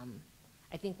maybe,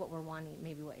 I think what we're wanting,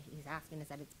 maybe what he's asking is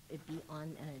that it be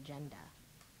on an agenda.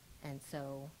 And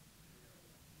so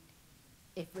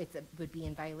if would be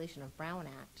in violation of Brown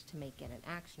Act to make it an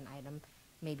action item,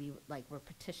 maybe like we're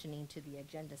petitioning to the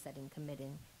agenda setting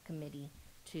committee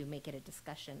to make it a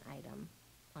discussion item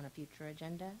on a future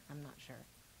agenda. I'm not sure.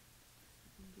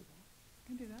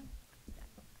 Can do that.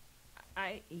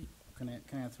 Can I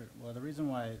answer? Well, the reason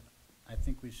why I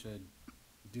think we should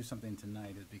do something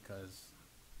tonight is because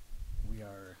we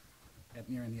are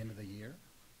nearing the end of the year,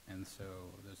 and so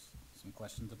there's some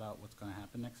questions about what's going to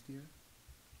happen next year.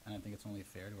 And I think it's only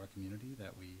fair to our community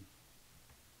that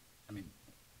I mean,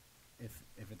 if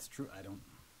it's true,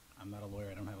 I'm not a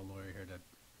lawyer, I don't have a lawyer here to,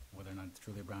 whether or not it's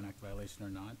truly a Brown Act violation or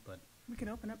not, but. We can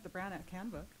open up the Brown Act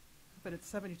handbook, but it's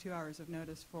 72 hours of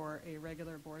notice for a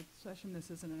regular board session. This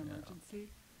isn't an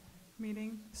emergency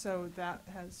meeting, so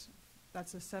that's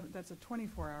a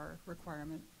 24-hour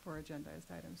requirement for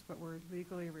agendized items, but we're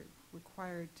legally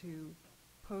required to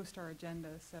post our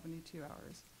agenda 72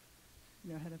 hours,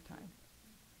 ahead of time.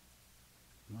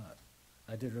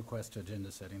 I did request agenda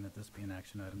setting that this be an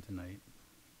action item tonight.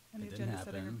 And the It didn't agenda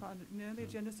setting happen. responded, no, the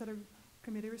agenda setter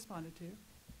committee responded to.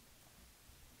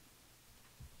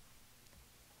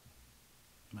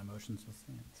 My motion still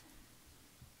stands.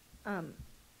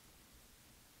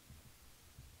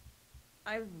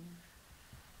 I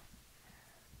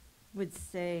would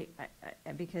say,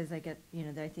 because I get,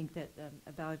 I think that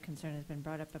a valid concern has been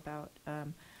brought up about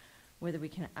whether we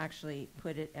can actually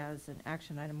put it as an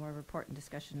action item or a report and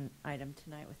discussion item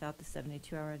tonight without the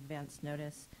 72-hour advance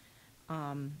notice.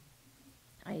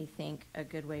 I think a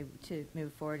good way to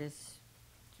move forward is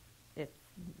if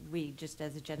we just,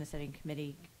 as agenda setting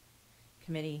committee,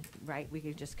 right, we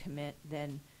could just commit,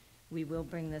 then we will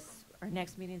bring this, our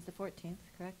next meeting is the 14th,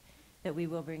 correct? That we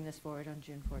will bring this forward on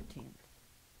June 14th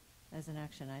as an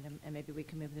action item, and maybe we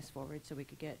can move this forward so we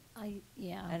could get an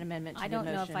amendment to the motion.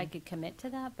 I don't know if I could commit to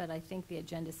that, but I think the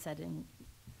agenda setting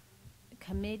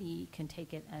committee can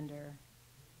take it under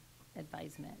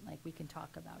advisement, like we can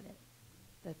talk about it,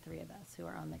 the three of us who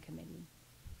are on the committee.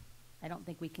 I don't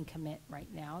think we can commit right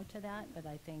now to that, but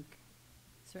I think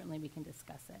certainly we can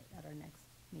discuss it at our next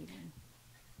meeting.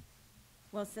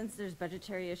 Well, since there's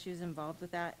budgetary issues involved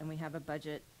with that, and we have a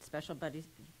special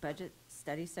budget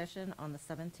study session on the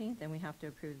 17th, and we have to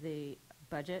approve the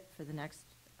budget for the next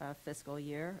fiscal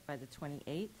year by the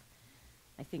 28th,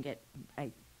 I think it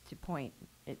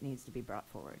needs to be brought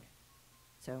forward.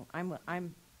 So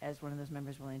I'm, as one of those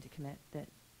members, willing to commit that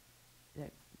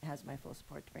has my full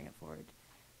support to bring it forward.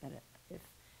 That if,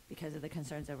 because of the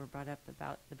concerns that were brought up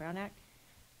about the Brown Act,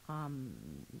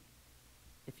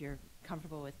 if you're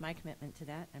comfortable with my commitment to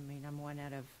that, I mean, I'm 1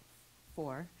 out of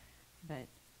 4, but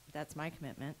that's my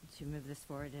commitment to move this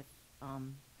forward if,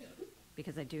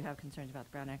 because I do have concerns about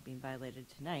the Brown Act being violated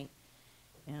tonight,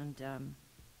 and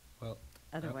Well,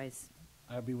 otherwise.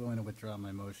 I'd be willing to withdraw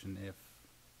my motion if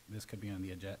this could be on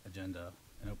the agenda,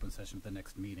 an open session at the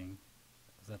next meeting,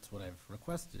 because that's what I've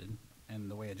requested. And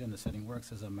the way agenda setting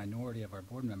works is a minority of our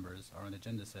board members are on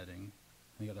agenda setting,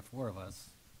 and the other 4 of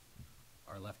us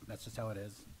are left. That's just how it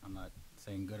is. I'm not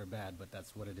saying good or bad, but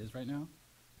that's what it is right now.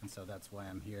 And so that's why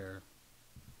I'm here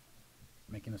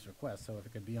making this request. So if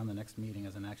it could be on the next meeting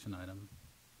as an action item,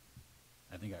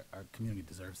 I think our community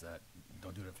deserves that.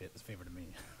 Don't do it as a favor to me.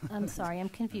 I'm sorry, I'm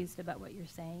confused about what you're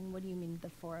saying. What do you mean, the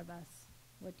 4 of us?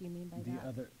 What do you mean by The that?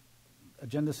 other,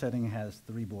 agenda setting has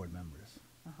 3 board members,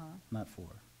 Uh-huh. not 4.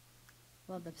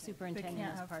 Well, the superintendent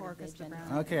can't is have part 4 of the 'cause the agenda.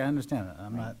 Brown Act. Okay, I understand that.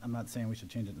 Right. I'm not saying we should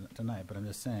change it tonight, but I'm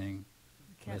just saying.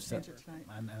 Can't change it tonight.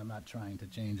 I'm not trying to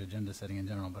change agenda setting in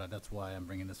general, but that's why I'm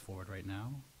bringing this forward right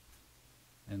now.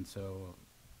 And so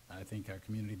I think our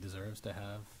community deserves to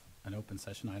have an open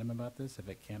session item about this. If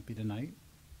it can't be tonight,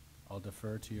 I'll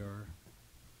defer to your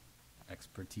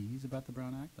expertise about the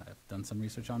Brown Act. I've done some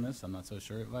research on this. I'm not so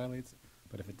sure it violates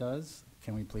But if it does,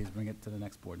 can we please bring it to the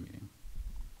next board meeting?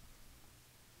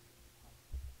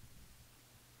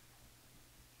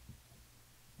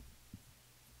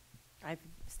 I've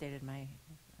stated my,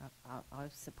 I'll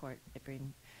support it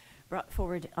being brought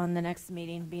forward on the next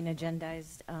meeting, being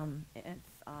agendized. If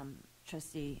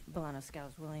Trustee Bolano-Scow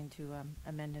is willing to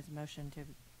amend his motion to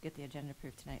get the agenda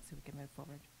approved tonight so we can move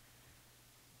forward.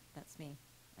 That's me.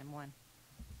 I'm one.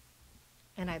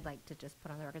 And I'd like to just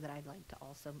put on the record that I'd like to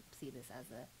also see this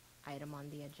as a item on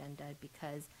the agenda,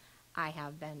 because I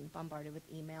have been bombarded with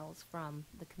emails from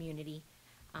the community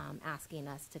asking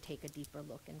us to take a deeper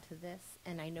look into this.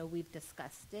 And I know we've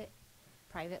discussed it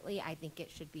privately. I think it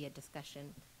should be a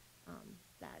discussion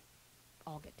that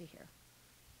all get to hear.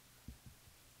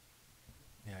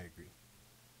 Yeah, I agree.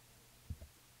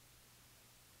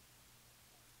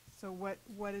 So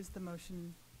what is the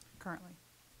motion currently?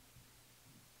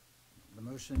 The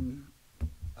motion,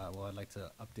 well, I'd like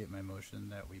to update my motion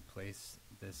that we place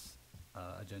this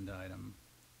agenda item,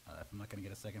 if I'm not going to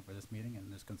get a second for this meeting, and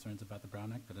there's concerns about the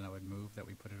Brown Act, but then I would move that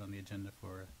we put it on the agenda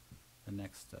for the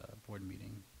next board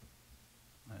meeting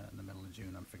in the middle of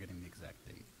June. I'm forgetting the exact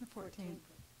date. The 14th.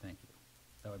 Thank you.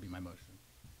 That would be my motion.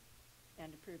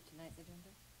 And approve tonight's agenda?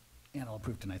 And I'll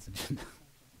approve tonight's agenda.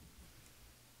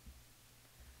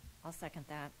 I'll second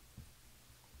that.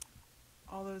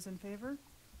 All those in favor?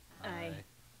 Aye.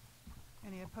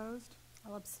 Any opposed?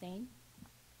 I'll abstain.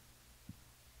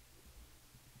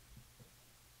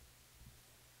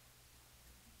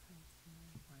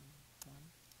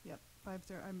 Yep,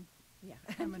 5-0. Yeah.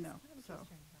 I'm a no, so,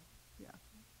 yeah.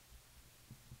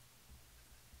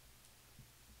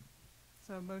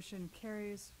 So motion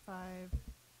carries 5.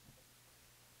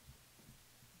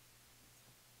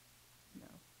 No.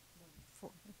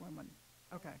 4, 1.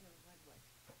 Okay.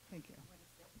 Thank you.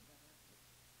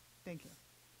 Thank you.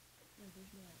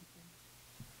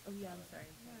 Oh, yeah, I'm sorry.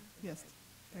 Yes,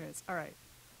 there is. All right.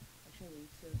 Actually,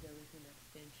 so there was an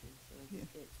extension, so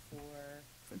Yeah. it's 4.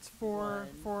 It's 4,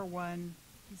 4, 1. 1,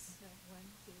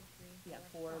 2, 3. Yeah,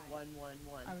 4, 1, 1,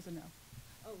 1. I was a no.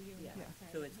 Oh, you were Yeah.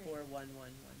 So it's 4, 1, 1,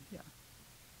 1. Yeah.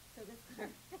 So this.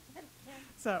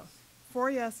 So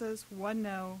 4 yeses, 1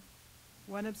 no,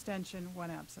 1 abstention, 1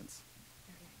 absence.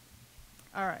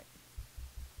 All right.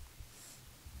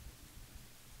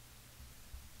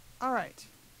 All right.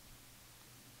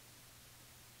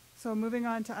 So moving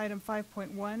on to item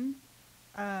 5.1,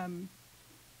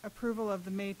 approval of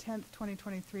the May 10th,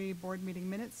 2023 board meeting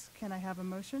minutes. Can I have a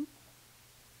motion?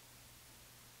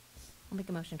 I'll make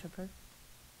a motion to approve.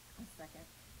 A second.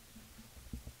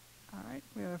 All right,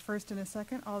 we have a first and a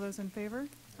second. All those in favor?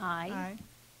 Aye. Aye.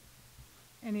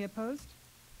 Any opposed?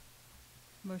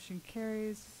 Motion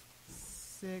carries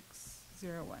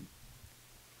 6-0-1.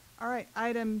 All right,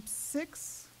 item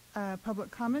 6,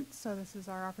 public comment. So this is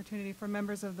our opportunity for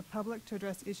members of the public to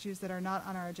address issues that are not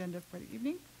on our agenda for the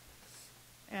evening.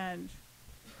 And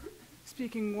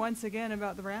speaking once again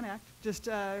about the Brown Act, just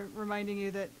reminding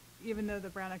you that even though the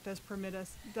Brown Act does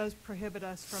prohibit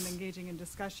us from engaging in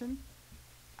discussion,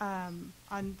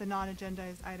 on the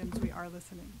non-agendized items, we are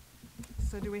listening.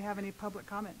 So do we have any public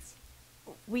comments?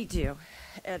 We do.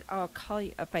 And I'll call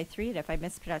you up by 3, and if I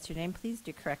mispronounce your name, please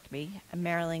do correct me.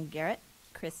 Marilyn Garrett,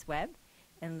 Chris Webb,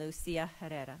 and Lucia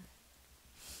Herrera.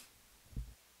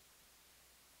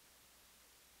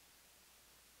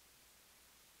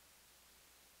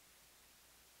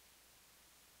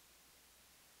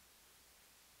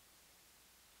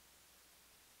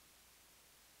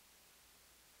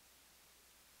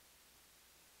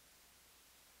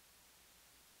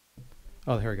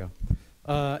 Oh, here we go.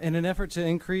 In an effort to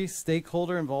increase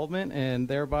stakeholder involvement and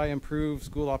thereby improve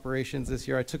school operations this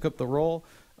year, I took up the role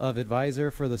of advisor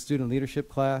for the student leadership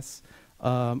class.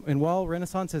 And while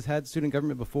Renaissance has had student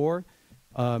government before,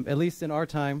 at least in our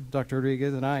time, Dr.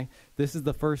 Rodriguez and I, this is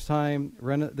the first time,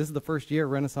 this is the first year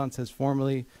Renaissance has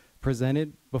formally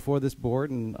presented before this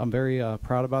board, and I'm very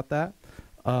proud about that.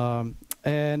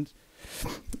 And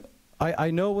I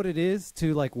know what it is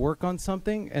to like work on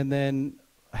something and then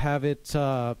have it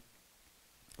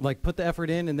like put the effort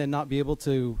in and then not be able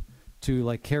to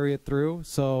like carry it through.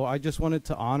 So I just wanted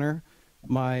to honor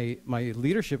my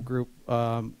leadership group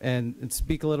and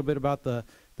speak a little bit about the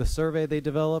survey they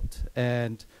developed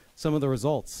and some of the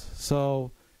results.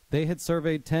 So they had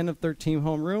surveyed 10 of 13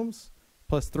 homerooms,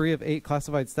 plus 3 of 8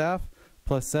 classified staff,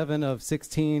 plus 7 of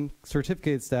 16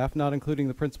 certificated staff, not including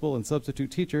the principal and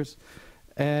substitute teachers.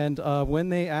 And when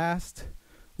they asked,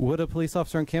 would a police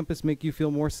officer on campus make you feel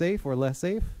more safe or less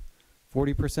safe?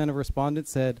 40% of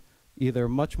respondents said either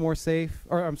much more safe,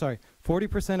 or I'm sorry,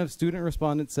 40% of student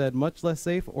respondents said much less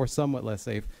safe or somewhat less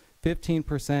safe.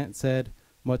 15% said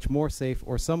much more safe,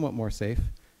 or somewhat more safe,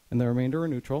 and the remainder were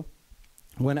neutral.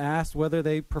 When asked whether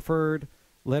they preferred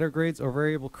letter grades or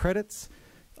variable credits,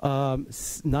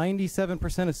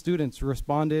 97% of students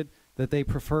responded that they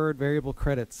preferred variable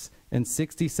credits, and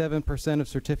 67% of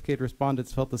certificated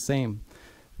respondents felt the same.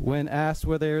 When asked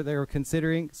whether they were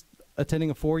considering attending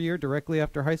a 4-year directly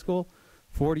after high school,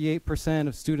 48%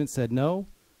 of students said no,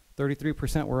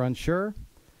 33% were unsure.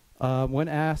 When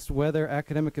asked whether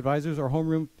academic advisors or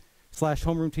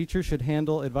homeroom teachers should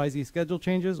handle advisee schedule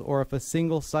changes, or if a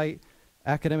single site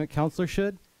academic counselor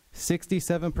should,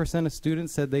 67% of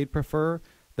students said they'd prefer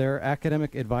their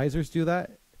academic advisors do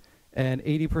that, and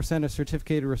 80% of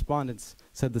certificated respondents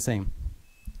said the same.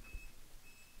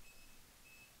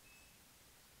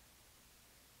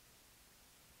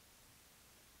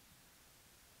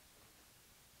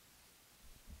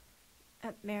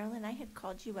 Marilyn, I had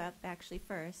called you up actually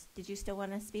first. Did you still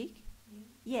want to speak?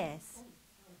 Yes.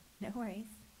 No worries.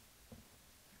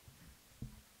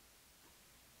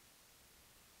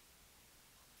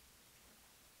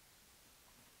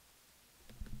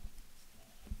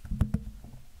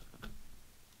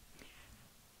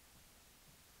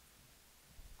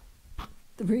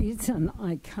 The reason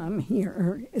I come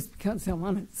here is because I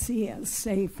want to see a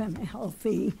safe and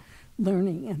healthy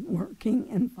learning and working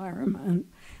environment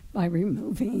by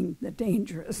removing the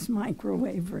dangerous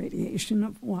microwave radiation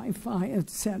of Wi-Fi,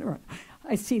 etc.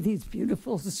 I see these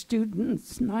beautiful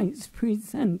students, nice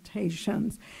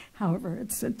presentations. However,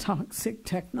 it's a toxic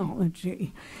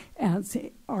technology, as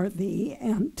are the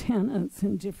antennas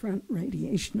and different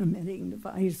radiation-emitting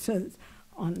devices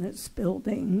on this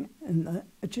building and the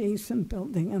adjacent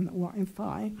building and the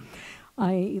Wi-Fi.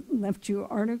 I left you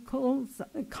articles,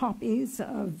 copies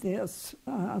of this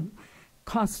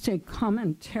caustic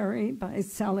commentary by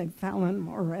Sally Fallon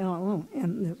Morell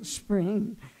in the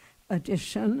spring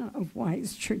edition of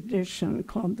Wise Tradition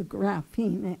called The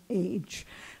Graphene Age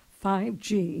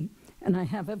 5G. And I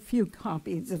have a few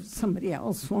copies if somebody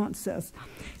else wants this.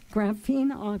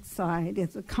 Graphene oxide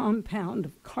is a compound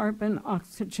of carbon,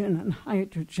 oxygen, and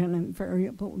hydrogen in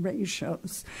variable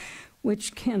ratios,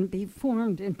 which can be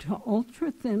formed into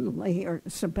ultra-thin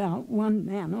layers about 1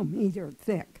 nanometer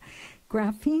thick.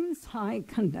 Graphene's high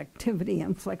conductivity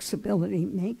and flexibility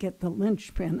make it the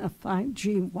linchpin of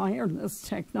 5G wireless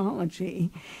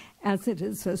technology, as it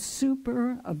is a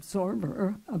super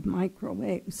absorber of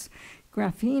microwaves.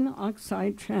 Graphene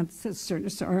oxide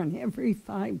transistors are in every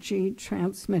 5G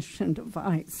transmission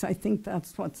device. I think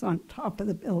that's what's on top of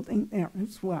the building there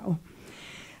as well.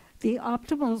 The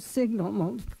optimal signal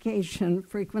multiplication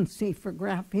frequency for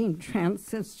graphene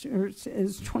transistors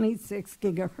is 26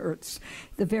 gigahertz,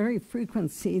 the very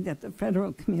frequency that the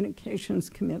Federal Communications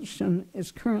Commission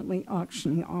is currently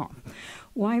auctioning off.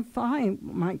 Wi-Fi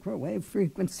microwave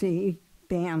frequency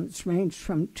bands range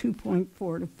from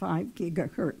 2.4 to 5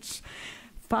 gigahertz.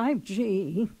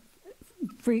 5G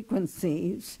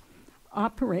frequencies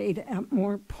operate at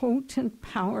more potent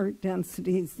power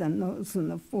densities than those in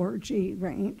the 4G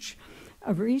range.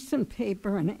 A recent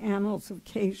paper in Annals of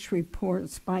Case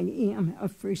Reports by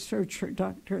EMF researcher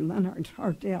Dr. Leonard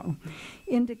Hardell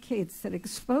indicates that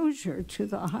exposure to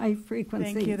the high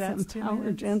frequencies and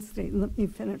power density, let me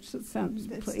finish the sentence,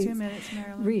 please, 2 minutes,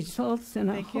 Marilyn. results in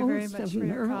a host of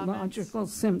neurological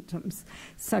symptoms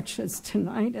such as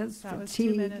tinnitus,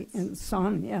 fatigue,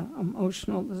 insomnia,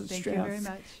 emotional distress,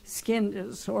 skin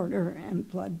disorder, and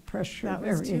blood pressure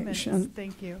variation. 2 minutes.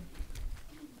 Thank you.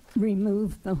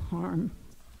 Remove the harm.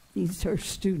 These are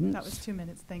students. That was 2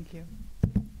 minutes. Thank you.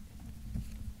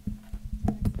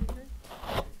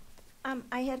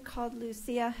 I had called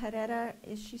Lucia Herrera.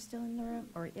 Is she still in the room,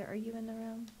 or are you in the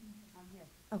room? I'm here.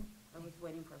 Oh, I was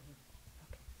waiting for her.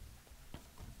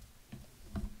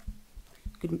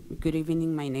 Good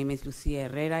evening. My name is Lucia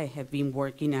Herrera. I have been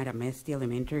working at Amesti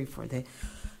Elementary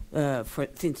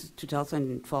since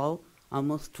 2012,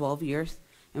 almost 12 years,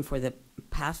 and for the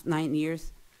past 9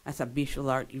 years as a visual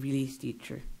art release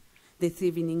teacher. This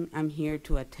evening, I'm here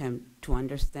to attempt to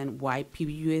understand why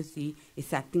PBUSD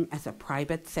is acting as a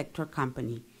private sector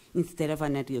company instead of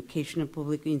an educational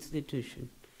public institution.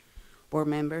 Board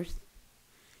members,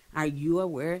 are you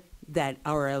aware that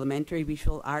our elementary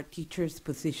visual art teachers'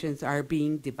 positions are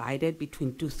being divided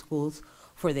between 2 schools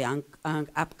for the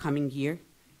upcoming year?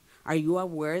 Are you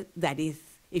aware that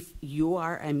if you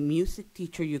are a music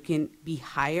teacher, you can be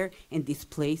hired and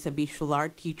displace a visual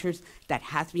art teachers that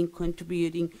has been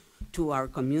contributing to our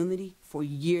community for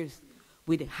years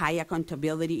with high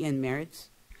accountability and merits?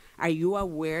 Are you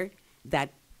aware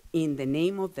that in the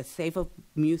name of the Safe of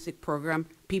Music program,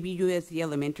 PBUSD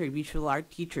elementary visual art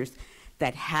teachers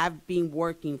that have been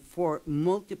working for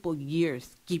multiple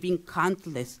years, giving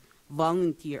countless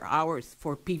volunteer hours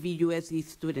for PVUSD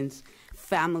students,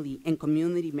 family, and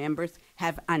community members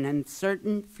have an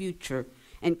uncertain future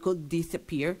and could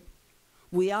disappear.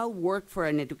 We all work for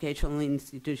an educational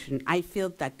institution. I feel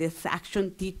that this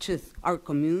action teaches our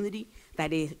community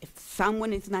that if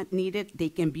someone is not needed, they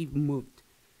can be moved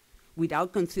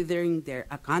without considering their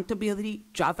accountability,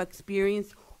 job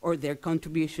experience, or their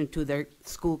contribution to their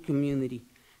school community.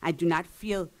 I do not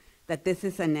feel that this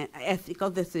is an ethical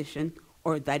decision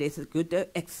or that is a good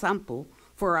example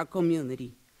for our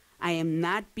community. I am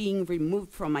not being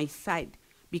removed from my site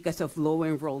because of low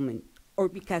enrollment or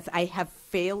because I have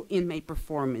failed in my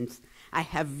performance. I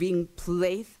have been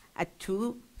placed at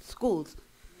 2 schools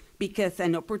because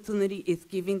an opportunity is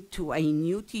given to a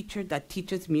new teacher that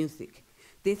teaches music.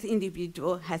 This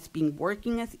individual has been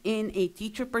working as in a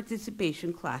teacher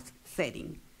participation class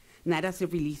setting, not as a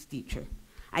release teacher.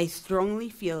 I strongly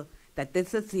feel that this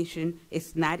decision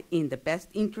is not in the best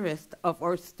interest of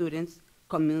our students,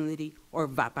 community, or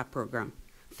VAPA program.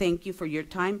 Thank you for your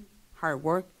time, hard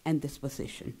work, and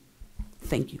disposition.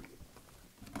 Thank you.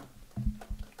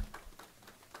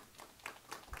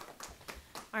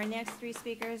 Our next 3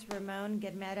 speakers, Ramon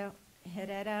Guerrero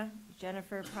Herrera,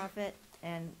 Jennifer Prophet,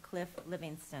 and Cliff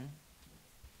Livingston.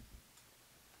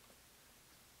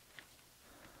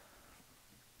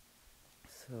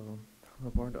 So,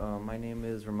 hello board. My name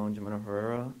is Ramon Guerrero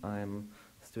Herrera. I'm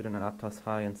a student at Aptos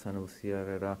High in Santa Lucia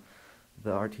Herrera,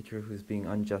 the art teacher who's being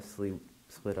unjustly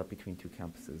split up between 2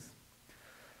 campuses.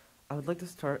 I would like to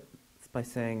start by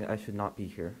saying I should not be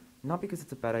here. Not because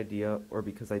it's a bad idea or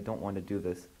because I don't want to do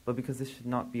this, but because this should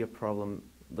not be a problem,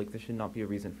 like this should not be a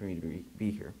reason for me to be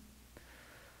here.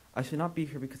 I should not be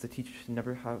here because a teacher should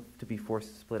never have to be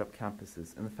forced to split up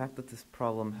campuses, and the fact that this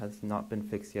problem has not been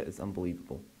fixed yet is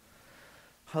unbelievable.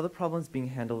 How the problem is being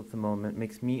handled at the moment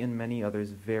makes me and many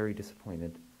others very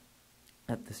disappointed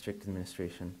at district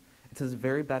administration. It's a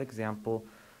very bad example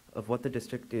of what the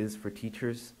district is for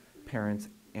teachers, parents,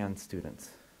 and students.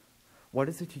 Why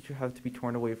does a teacher have to be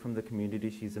torn away from the community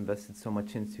she's invested so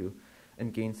much into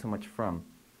and gained so much from?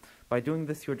 By doing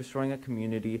this, you're destroying a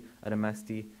community at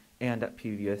MSD and at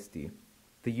PVUSD.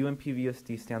 The U in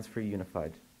PVUSD stands for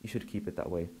unified. You should keep it that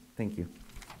way. Thank you.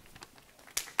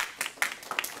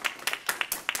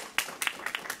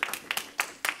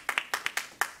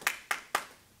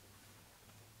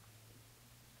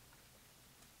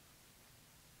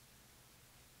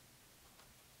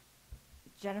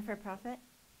 Jennifer Prophet.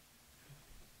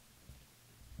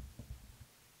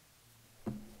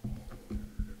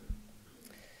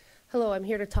 Hello, I'm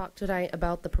here to talk tonight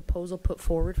about the proposal put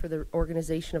forward for the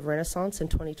organization of Renaissance in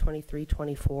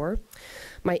 2023-24.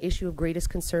 My issue of greatest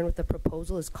concern with the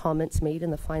proposal is comments made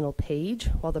in the final page.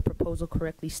 While the proposal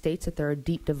correctly states that there are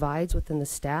deep divides within the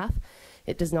staff,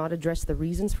 it does not address the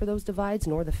reasons for those divides,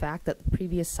 nor the fact that the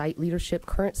previous site leadership,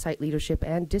 current site leadership,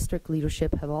 and district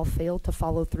leadership have all failed to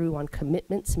follow through on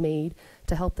commitments made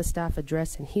to help the staff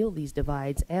address and heal these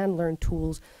divides and learn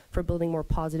tools for building more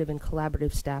positive and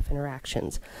collaborative staff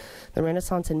interactions. The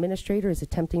Renaissance administrator is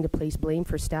attempting to place blame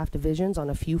for staff divisions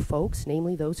on a few folks,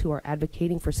 namely those who are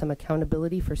advocating for some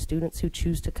accountability for students who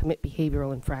choose to commit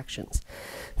behavioral infractions.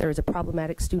 There is a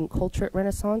problematic student culture at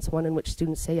Renaissance, one in which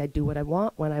students say, I do what I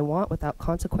want, when I want, without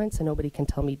consequence, and nobody can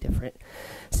tell me different.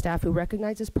 Staff who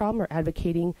recognize this problem are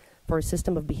advocating for a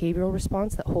system of behavioral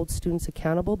response that holds students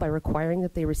accountable by requiring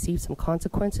that they receive some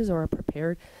consequences or are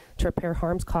prepared to repair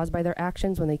harms caused by their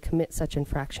actions when they commit such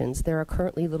infractions. There are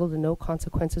currently little to no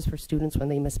consequences for students when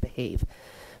they misbehave.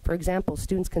 For example,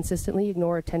 students consistently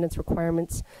ignore attendance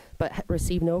requirements but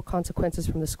receive no consequences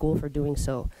from the school for doing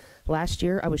so. Last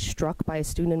year, I was struck by a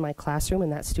student in my classroom,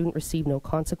 and that student received no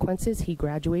consequences. He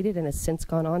graduated and has since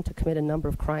gone on to commit a number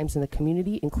of crimes in the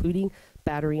community, including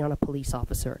battery on a police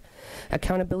officer.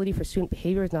 Accountability for student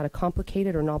behavior is not a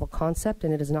complicated or novel concept,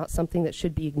 and it is not something that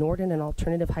should be ignored in an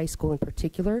alternative high school in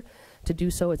particular. To do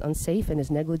so is unsafe and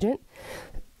is negligent.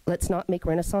 Let's not make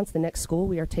Renaissance the next school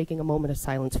we are taking a moment of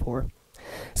silence for.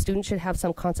 Students should have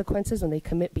some consequences when they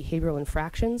commit behavioral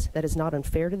infractions. That is not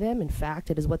unfair to them. In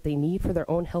fact, it is what they need for their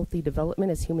own healthy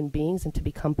development as human beings and to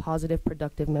become positive,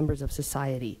 productive members of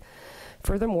society.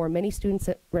 Furthermore, many students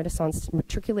at Renaissance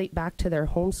matriculate back to their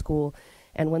home school,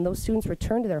 and when those students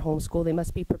return to their home school, they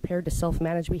must be prepared to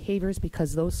self-manage behaviors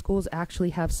because those schools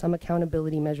actually have some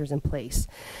accountability measures in place.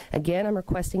 Again, I'm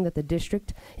requesting that the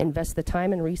district invest the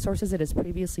time and resources it has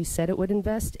previously said it would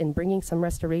invest in bringing some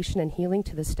restoration and healing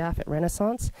to the staff at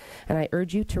Renaissance, and I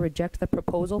urge you to reject the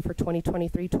proposal for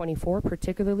 2023-24,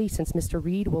 particularly since Mr.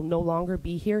 Reed will no longer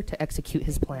be here to execute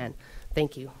his plan.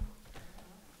 Thank you.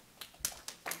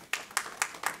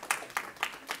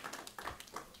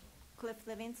 Cliff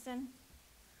Livingston.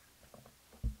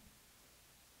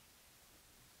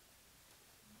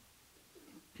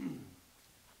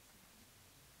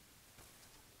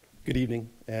 Good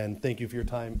evening, and thank you for your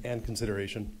time and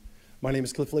consideration. My name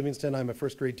is Cliff Livingston. I'm a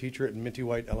first grade teacher at Minty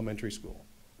White Elementary School.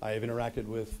 I have interacted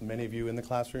with many of you in the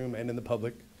classroom and in the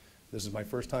public. This is my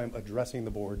first time addressing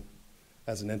the board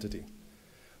as an entity.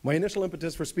 My initial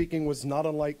impetus for speaking was not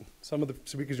unlike some of the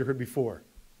speakers you heard before.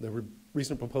 The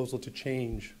recent proposal to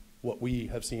change what we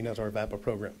have seen as our VAPA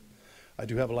program. I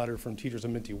do have a letter from teachers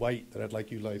of Minty White that I'd like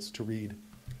you guys to read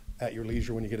at your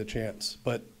leisure when you get a chance.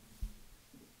 But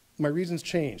my reasons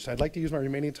changed. I'd like to use my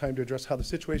remaining time to address how the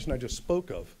situation I just spoke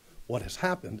of, what has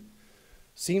happened,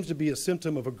 seems to be a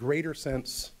symptom of a greater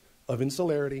sense of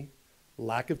insularity,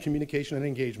 lack of communication and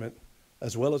engagement,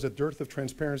 as well as a dearth of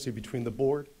transparency between the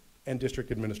board and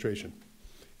district administration.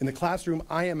 In the classroom,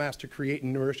 I am asked to create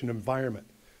and nourish an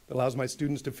environment that allows my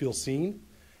students to feel seen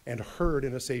and heard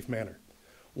in a safe manner,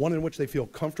 one in which they feel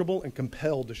comfortable and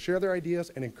compelled to share their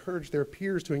ideas and encourage their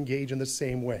peers to engage in the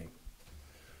same way.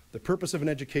 The purpose of an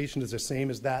education is the same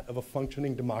as that of a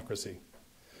functioning democracy.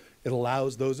 It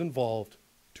allows those involved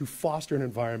to foster an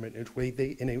environment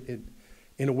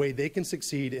in a way they can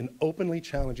succeed in openly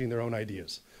challenging their own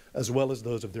ideas, as well as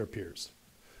those of their peers,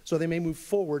 so they may move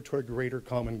forward toward a greater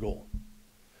common goal.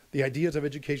 The ideas of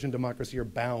education and democracy are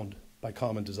bound by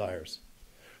common desires.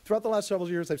 Throughout the last several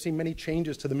years, I've seen many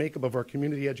changes to the makeup of our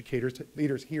community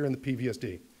leaders here in the PVSD.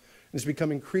 And it's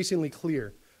become increasingly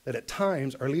clear that at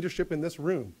times our leadership in this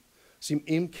room seem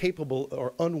incapable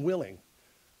or unwilling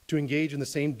to engage in the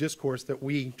same discourse that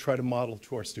we try to model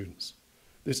to our students.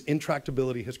 This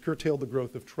intractability has curtailed the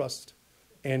growth of trust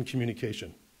and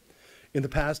communication. In the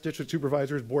past, district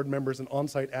supervisors, board members, and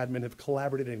on-site admin have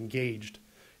collaborated and engaged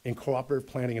in cooperative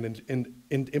planning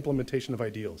and implementation of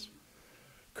ideals.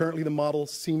 Currently, the model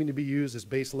seeming to be used is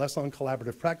based less on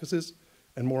collaborative practices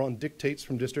and more on dictates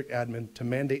from district admin to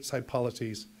mandate side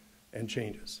policies and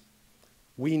changes.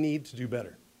 We need to do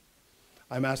better.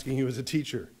 I'm asking you as a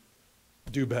teacher,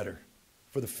 do better.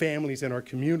 For the families in our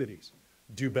communities,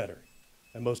 do better.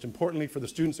 And most importantly, for the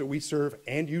students that we serve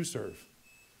and you serve,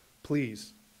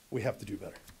 please, we have to do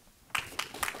better.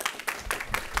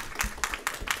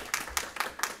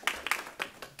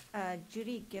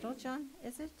 Judy Gittlejohn,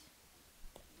 is it?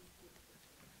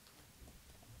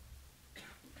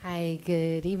 Hi,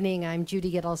 good evening. I'm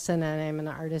Judy Gittleson, and I'm an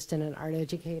artist and an art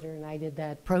educator, and I did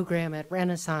that program at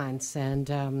Renaissance.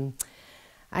 And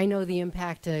I know the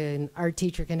impact an art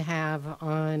teacher can have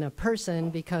on a person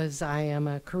because I am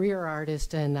a career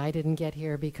artist, and I didn't get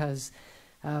here because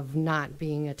of not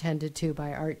being attended to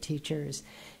by art teachers.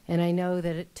 And I know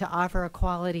that to offer a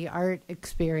quality art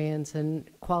experience and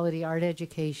quality art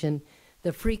education,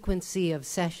 the frequency of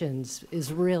sessions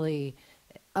is really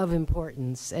of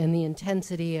importance, and the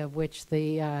intensity of which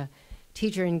the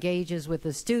teacher engages with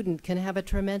the student can have a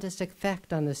tremendous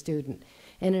effect on the student.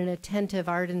 And an attentive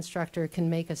art instructor can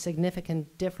make a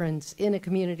significant difference in a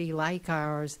community like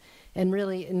ours and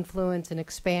really influence and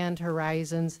expand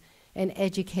horizons and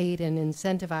educate and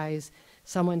incentivize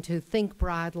someone to think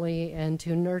broadly and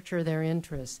to nurture their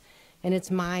interests. And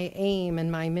it's my aim and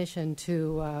my mission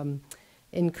to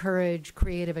encourage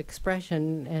creative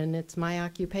expression, and it's my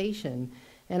occupation.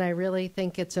 And I really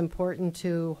think it's important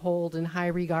to hold in high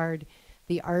regard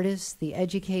the artists, the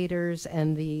educators,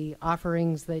 and the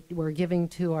offerings that we're giving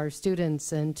to our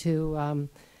students, and to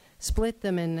split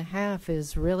them in half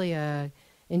is really a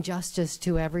injustice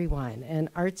to everyone. And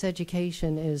arts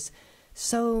education is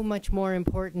so much more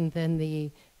important than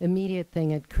the immediate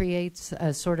thing. It creates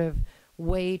a sort of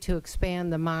way to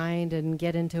expand the mind and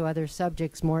get into other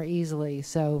subjects more easily.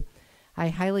 So I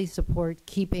highly support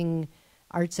keeping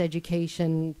arts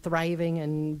education thriving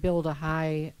and build a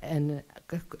high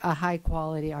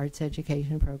quality arts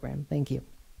education program. Thank you.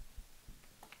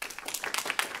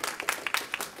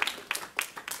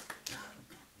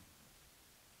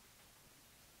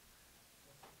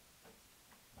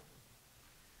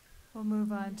 We'll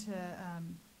move on to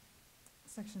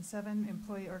Section 7,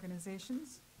 employee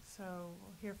organizations. So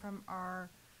we'll hear from our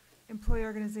employee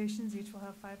organizations. Each will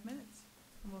have 5 minutes.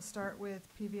 And we'll start with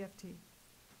PVFT.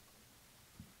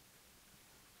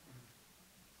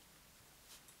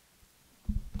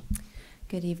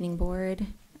 Good evening, board.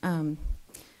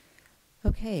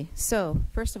 Okay, so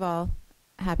first of all,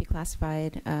 happy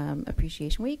Classified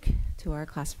Appreciation Week to our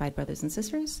classified brothers and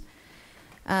sisters.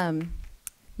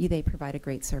 They provide a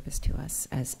great service to us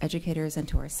as educators and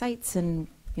to our sites, and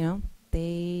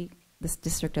this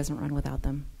district doesn't run without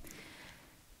them.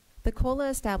 The COLA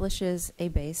establishes a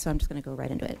base, so I'm just going to go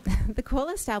right into it. The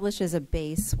COLA establishes a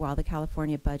base while the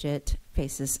California budget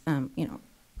faces,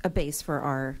 a base for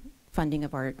our funding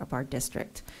of our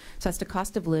district. So that's the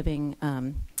cost of living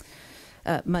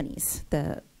monies,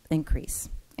 the increase.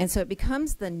 And so it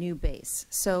becomes the new base.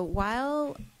 So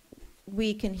while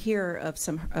we can hear of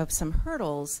some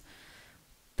hurdles,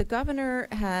 the governor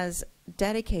has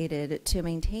dedicated to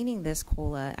maintaining this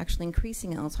COLA, actually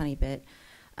increasing it a tiny bit,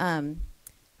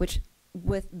 which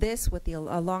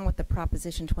along with the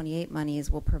Proposition 28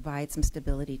 monies will provide some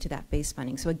stability to that base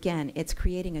funding. So again, it's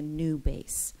creating a new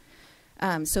base.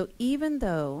 So even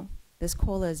though this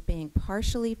COLA is being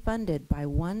partially funded by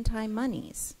one-time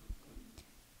monies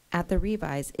at the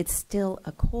revise, it's still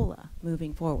a COLA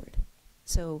moving forward.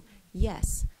 So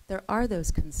yes, there are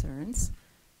those concerns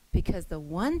because the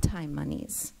one-time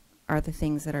monies are the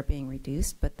things that are being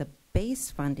reduced, but the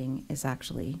base funding is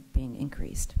actually being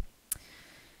increased.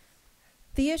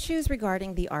 The issues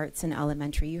regarding the arts in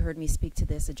elementary, you heard me speak to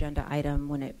this agenda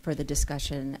item for the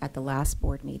discussion at the last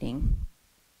board meeting.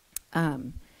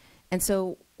 And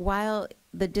so while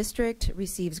the district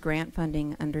receives grant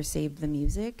funding under Save the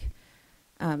Music,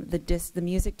 the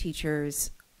music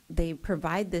teachers, they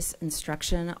provide this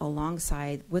instruction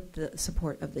alongside with the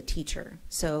support of the teacher.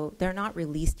 So they're not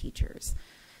release teachers.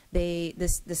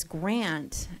 This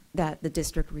grant that the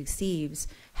district receives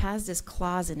has this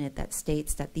clause in it that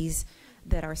states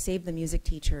that our Save the Music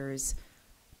teachers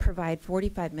provide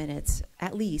 45 minutes,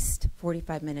 at least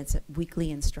 45 minutes of weekly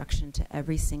instruction to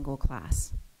every single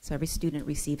class. So every student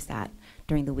receives that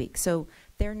during the week. So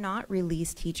they're not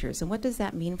release teachers. And what does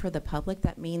that mean for the public?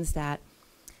 That means that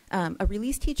a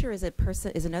release teacher is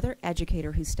another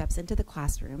educator who steps into the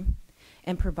classroom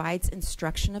and provides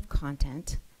instruction of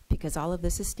content, because all of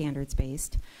this is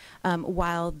standards-based,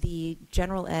 while the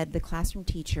general ed, the classroom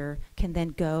teacher, can then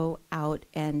go out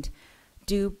and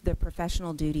do the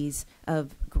professional duties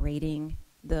of grading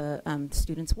the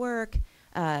students' work,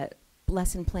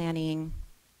 lesson planning,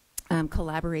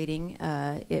 collaborating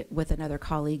with another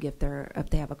colleague if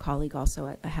they have a colleague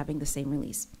also having the same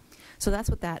release. So that's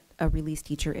what a release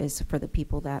teacher is for the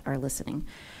people that are listening.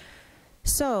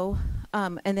 So,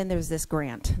 and then there's this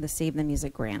grant, the Save the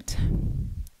Music grant.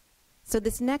 So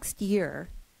this next year,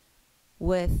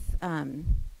 with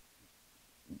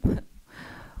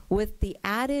the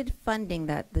added funding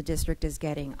that the district is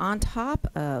getting on top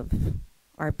of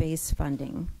our base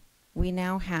funding, we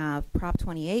now have Prop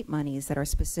 28 monies that are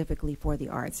specifically for the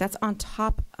arts. That's on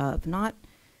top of, not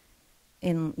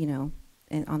in,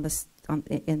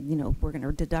 we're going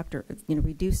to deduct or,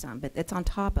 reduce some, but it's on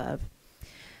top of.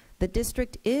 The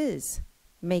district is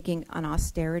making an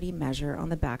austerity measure on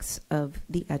the backs of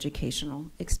the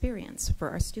educational experience for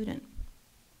our student.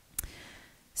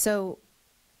 So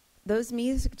those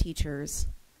music teachers,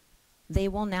 they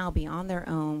will now be on their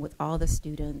own with all the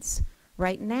students.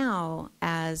 Right now,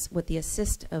 as with the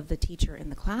assist of the teacher in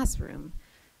the classroom,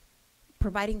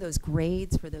 providing those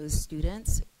grades for those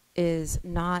students is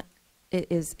not,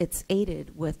 it's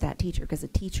aided with that teacher because the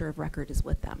teacher of record is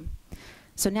with them.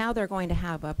 So now they're going to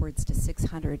have upwards to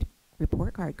 600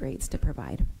 report card grades to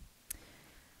provide.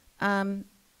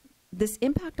 This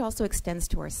impact also extends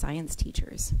to our science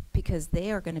teachers because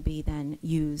they are going to be then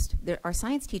used. Our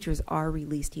science teachers are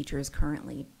release teachers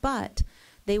currently, but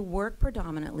they work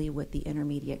predominantly with the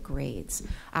intermediate grades.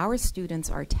 Our students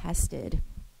are tested.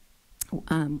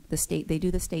 They do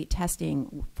the state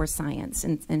testing for science,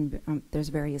 and there's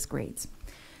various grades.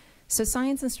 So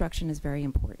science instruction is very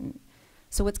important.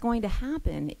 So what's going to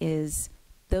happen is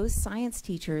those science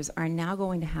teachers are now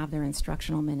going to have their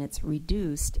instructional minutes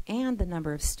reduced and the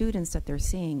number of students that they're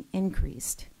seeing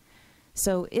increased.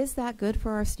 So is that good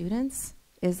for our students?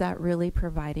 Is that really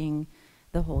providing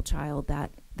the whole child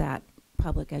that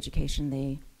public education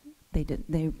they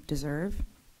deserve?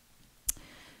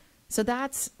 So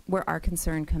that's where our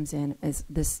concern comes in, is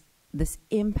this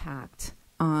impact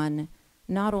on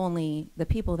not only the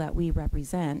people that we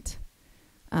represent,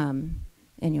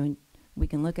 and we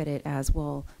can look at it as,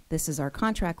 well, this is our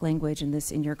contract language and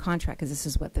this in your contract, because this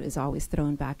is what is always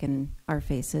thrown back in our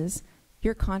faces.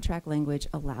 Your contract language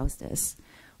allows this.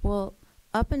 Well,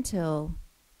 up to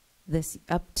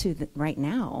right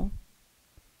now,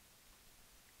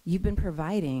 you've been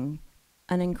providing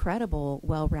an incredible,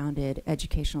 well-rounded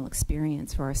educational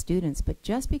experience for our students, but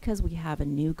just because we have a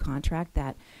new contract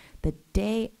that the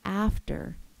day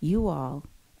after you all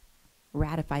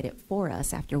ratified it for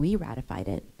us, after we ratified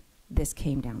it, this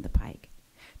came down the pike.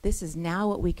 This is now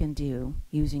what we can do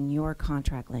using your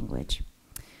contract language.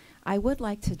 I would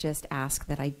like to just ask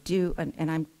that I do,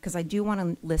 because I do want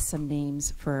to list some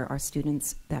names for our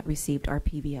students that received our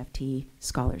PBFT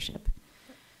scholarship.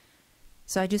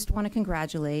 So I just want to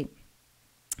congratulate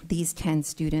these 10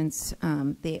 students.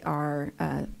 They are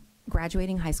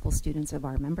graduating high school students of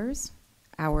our members.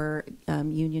 Our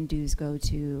union dues go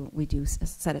to, we do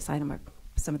set aside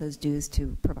some of those dues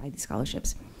to provide these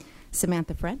scholarships.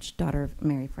 Samantha French, daughter of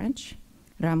Mary French.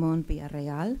 Ramon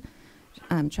Villarreal,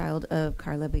 child of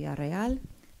Carla Villarreal.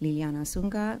 Liliana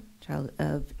Sunga, child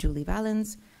of Julie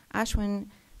Valens. Ashwin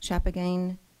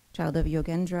Chapagain, child of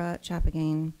Yogendra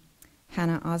Chapagain.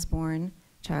 Hannah Osborne,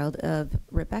 child of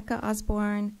Rebecca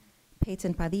Osborne.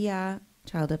 Peyton Padilla,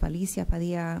 child of Alicia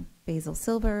Padilla. Basil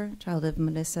Silver, child of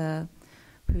Melissa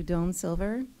Prudhomme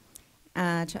Silver.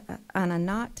 Anna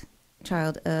Knott,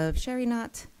 child of Sherry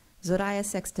Knott. Zoraya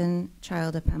Sexton,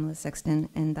 child of Pamela Sexton.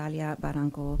 And Dalia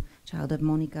Barranco, child of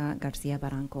Monica Garcia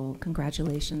Barranco.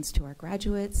 Congratulations to our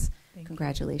graduates.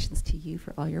 Congratulations to you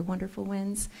for all your wonderful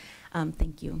wins.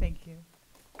 Thank you. Thank you.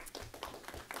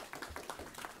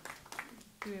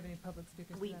 Do we have any public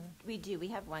speakers? We do. We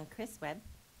have one. Chris Webb.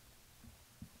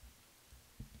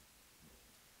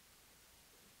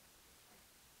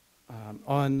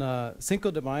 On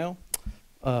Cinco de Mayo,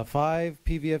 5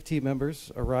 PVFT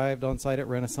members arrived on site at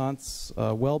Renaissance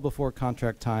well before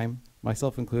contract time,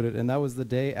 myself included, and that was the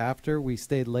day after we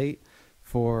stayed late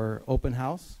for open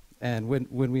house. And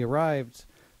when we arrived,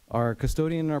 our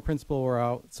custodian and our principal were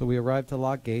out, so we arrived to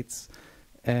lock gates.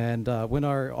 And when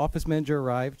our office manager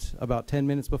arrived about 10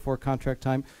 minutes before contract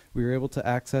time, we were able to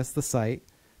access the site.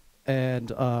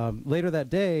 And later that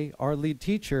day, our lead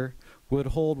teacher would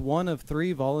hold one of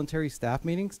 3 voluntary staff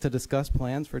meetings to discuss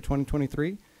plans for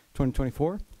 2023,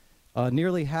 2024.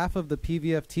 Nearly half of the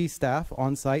PVFT staff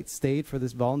on site stayed for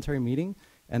this voluntary meeting,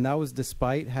 and that was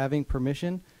despite having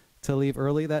permission to leave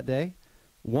early that day.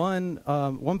 One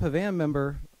PAVAM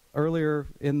member earlier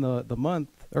in the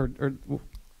month, or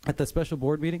at the special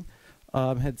board meeting,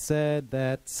 had said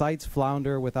that sites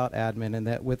flounder without admin, and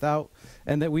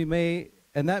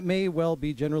that may well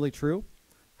be generally true.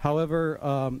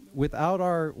 However, without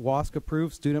our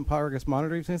WASC-approved student progress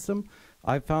monitoring system,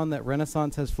 I've found that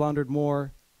Renaissance has floundered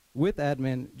more with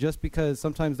admin just because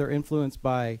sometimes they're influenced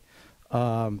by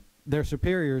their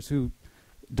superiors who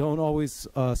don't always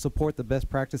support the best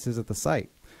practices at the site.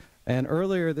 And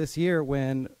earlier this year,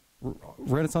 when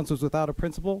Renaissance was without a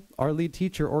principal, our lead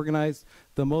teacher organized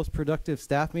the most productive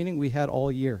staff meeting we had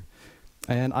all year.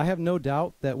 And I have no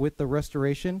doubt that with the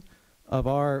restoration of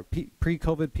our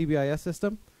pre-COVID PBIS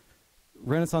system,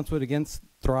 Renaissance would again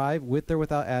thrive with or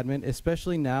without admin,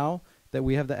 especially now that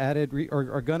we have the added,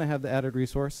 are going to have the added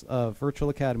resource of Virtual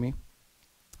Academy.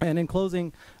 And in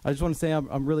closing, I just want to say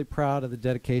I'm really proud of the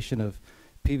dedication of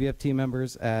PVFT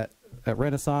members at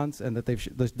Renaissance, and that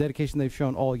the dedication they've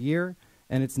shown all year.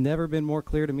 And it's never been more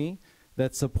clear to me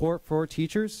that support for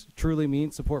teachers truly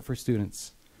means support for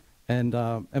students. And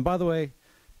by the way,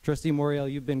 Trustee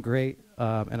Moriel, you've been great,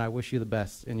 and I wish you the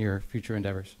best in your future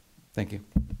endeavors. Thank you.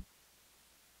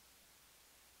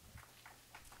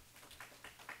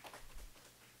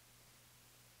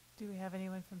 Do we have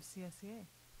anyone from CSEA?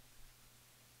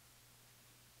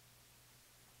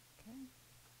 Okay.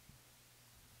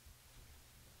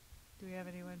 Do we have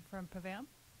anyone from PAVAM?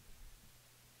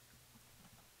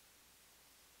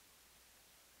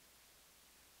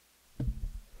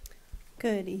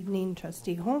 Good evening,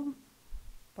 Trustee Holm,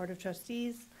 Board of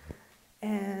Trustees,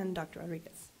 and Dr.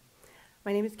 Rodriguez.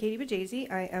 My name is Katie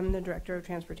Bajazi. I am the Director of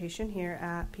Transportation here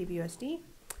at PBUSD,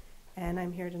 and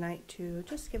I'm here tonight to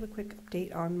just give a quick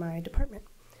update on my department.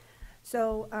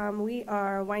 So we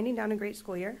are winding down a great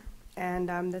school year, and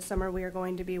this summer we are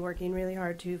going to be working really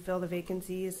hard to fill the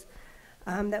vacancies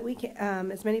that we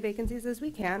can, as many vacancies as we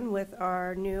can with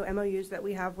our new MOUs that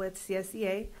we have with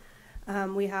CSEA.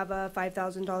 We have a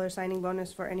 $5,000 signing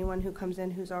bonus for anyone who comes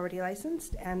in who's already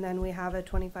licensed, and then we have a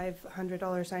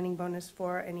 $2,500 signing bonus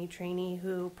for any trainee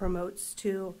who promotes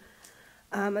to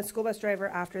a school bus driver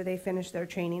after they finish their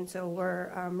training. So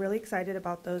we're really excited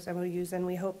about those MOUs, and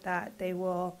we hope that they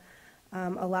will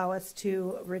allow us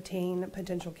to retain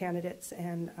potential candidates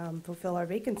and fulfill our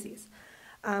vacancies.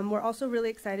 We're also really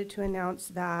excited to announce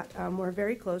that we're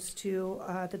very close to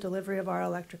the delivery of our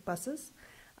electric buses.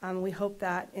 We hope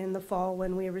that in the fall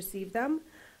when we receive them,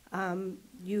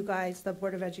 you guys, the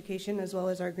Board of Education, as well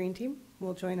as our green team,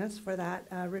 will join us for that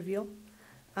reveal.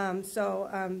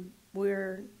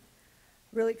 We're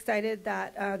really excited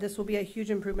that this will be a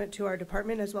huge improvement to our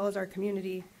department as well as our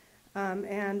community.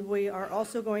 And we are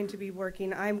also going to be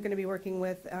working, I'm going to be working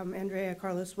with Andrea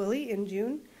Carlos Willie in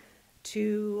June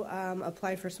to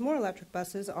apply for some more electric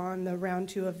buses on the round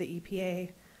 2 of the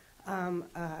EPA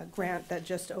grant that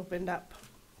just opened up.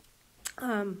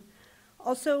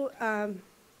 It's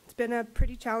been a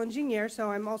pretty challenging year,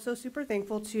 so I'm also super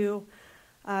thankful to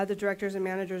the directors and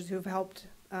managers who've helped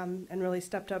and really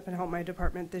stepped up and helped my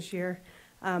department this year.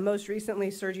 Most recently,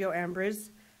 Sergio Ambriz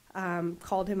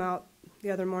called him out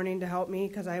the other morning to help me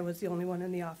because I was the only one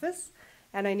in the office,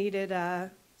 and I needed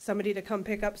somebody to come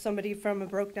pick up somebody from a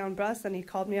broke down bus, and he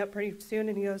called me up pretty soon,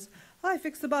 and he goes, "Oh, I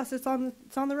fixed the bus. It's on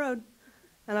the road."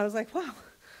 And I was like, "Wow,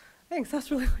 thanks.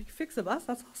 That's really, you fix the bus?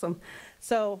 That's awesome."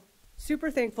 So super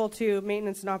thankful to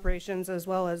maintenance and operations, as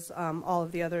well as all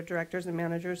of the other directors and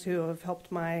managers who have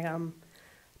helped my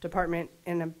department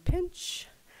in a pinch.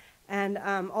 And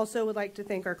also would like to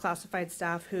thank our classified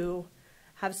staff who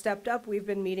have stepped up. We've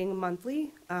been meeting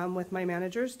monthly with my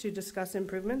managers to discuss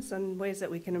improvements and ways that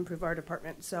we can improve our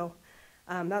department. So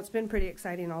that's been pretty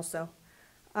exciting also.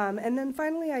 And then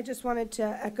finally, I just wanted to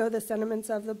echo the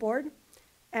sentiments of the board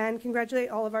and congratulate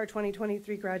all of our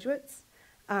 2023 graduates.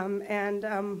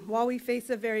 While we face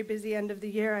a very busy end of the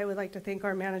year, I would like to thank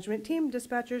our management team,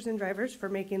 dispatchers, and drivers for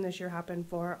making this year happen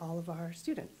for all of our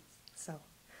students. So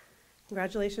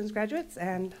congratulations, graduates,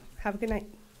 and have a good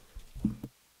night.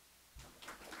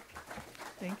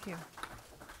 Thank you.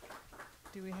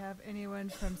 Do we have anyone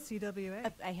from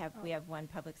CWA? We have one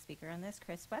public speaker on this,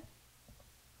 Chris Webb.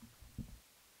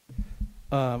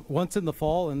 Once in the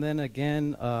fall and then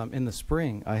again in the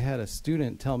spring, I had a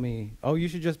student tell me, "Oh, you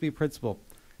should just be principal."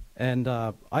 And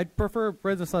I'd prefer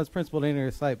Renaissance principal to any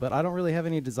other site, but I don't really have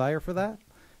any desire for that.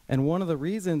 And one of the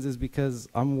reasons is because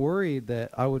I'm worried that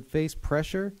I would face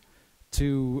pressure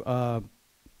to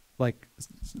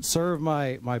serve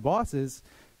my bosses,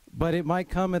 but it might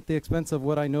come at the expense of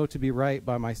what I know to be right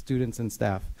by my students and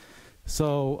staff.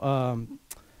 So,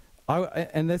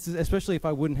 and this is especially if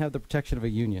I wouldn't have the protection of a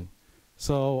union.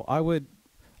 So I would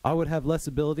have less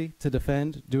ability to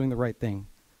defend doing the right thing.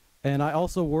 And I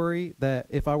also worry that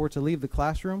if I were to leave the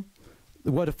classroom,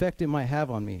 what effect it might have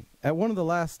on me. At one of the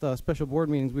last special board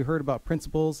meetings, we heard about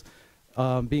principals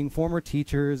being former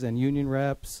teachers and union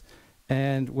reps.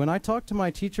 And when I talk to my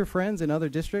teacher friends in other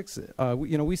districts,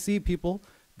 we see people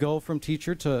go from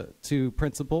teacher to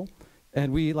principal,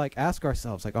 and we ask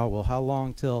ourselves oh, well, how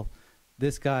long till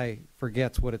this guy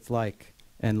forgets what it's like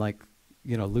and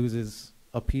loses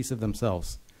a piece of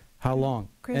themselves? How long?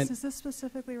 Chris, and is this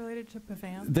specifically related to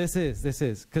PAVAM? This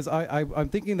is, because I'm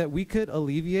thinking that we could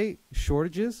alleviate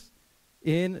shortages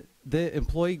in the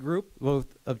employee group,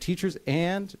 both of teachers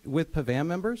and with PAVAM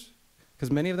members, because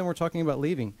many of them were talking about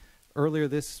leaving earlier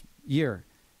this year.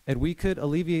 And we could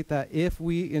alleviate that if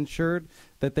we ensured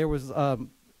that there was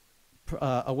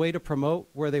a way to promote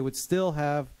where they would still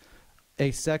have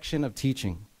a section of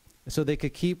teaching, so they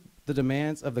could keep the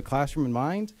demands of the classroom in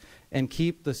mind and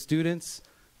keep the students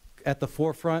at the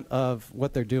forefront of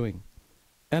what they're doing.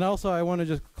 And also, I want to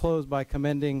just close by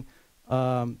commending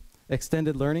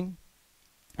extended learning,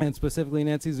 and specifically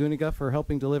Nancy Zuniga for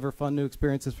helping deliver fun new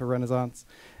experiences for Renaissance,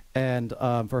 and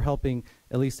for helping,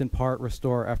 at least in part,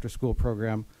 restore our after-school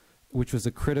program, which was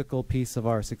a critical piece of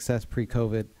our success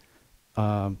pre-COVID.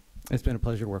 It's been a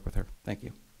pleasure to work with her. Thank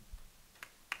you.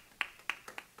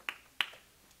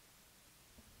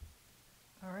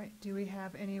 All right. Do we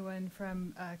have anyone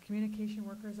from Communication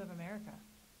Workers of America?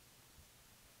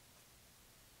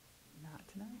 Not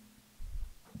tonight.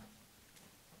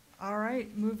 All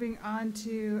right. Moving on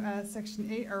to Section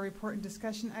 8, our report and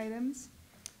discussion items.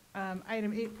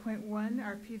 Item 8.1,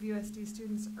 our PVUSD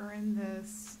students earn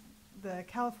the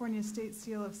California State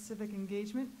Seal of Civic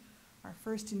Engagement, our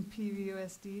first in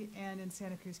PVUSD and in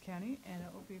Santa Cruz County, and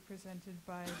it will be presented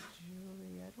by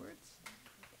Julie Edwards.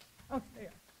 Oh, there you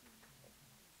are.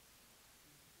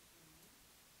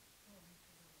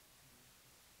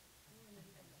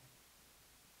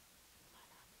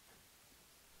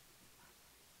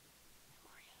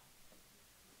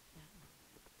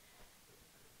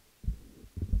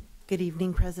 Good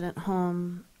evening, President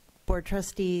Holm, Board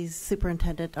Trustees,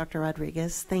 Superintendent Dr.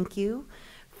 Rodriguez. Thank you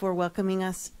for welcoming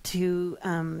us to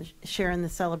share in the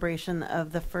celebration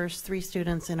of the first 3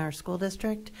 students in our school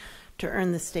district to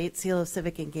earn the State Seal of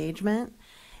Civic Engagement,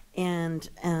 and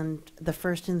the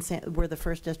first we're the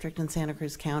first district in Santa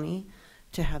Cruz County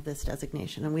to have this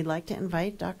designation. And we'd like to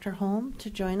invite Dr. Holm to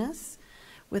join us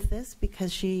with this,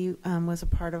 because she was a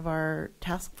part of our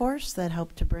task force that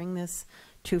helped to bring this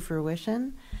to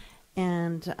fruition.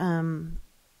 And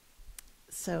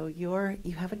so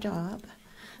you have a job.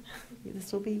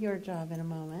 This will be your job in a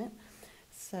moment.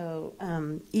 So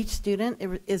each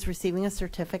student is receiving a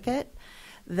certificate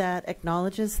that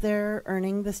acknowledges their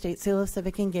earning the State Seal of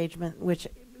Civic Engagement, which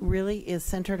really is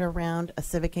centered around a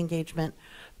civic engagement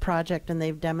project, and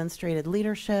they've demonstrated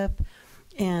leadership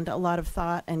and a lot of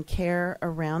thought and care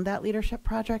around that leadership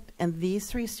project. And these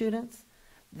 3 students,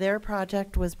 their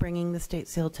project was bringing the State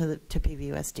Seal to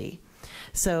PVUSD.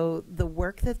 So the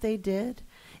work that they did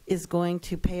is going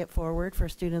to pay it forward for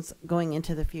students going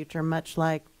into the future, much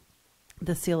like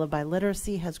the seal of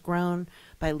biliteracy has grown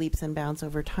by leaps and bounds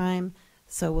over time.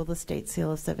 So will the state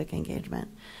seal of civic engagement.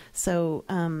 So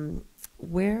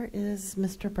where is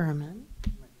Mr. Berman?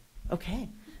 Okay,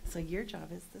 so your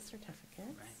job is the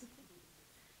certificates.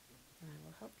 And I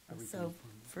will help you. So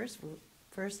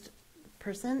first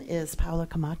person is Paula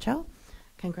Camacho.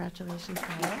 Congratulations,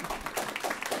 Paula.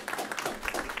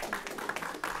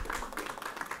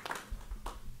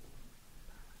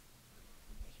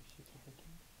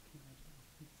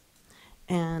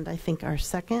 And I think our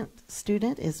second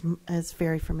student is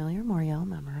very familiar, Moriel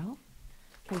Memero.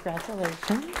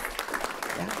 Congratulations.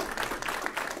 Yeah.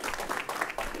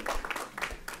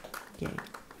 Yay.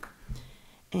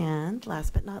 And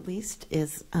last but not least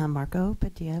is Marco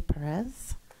Padilla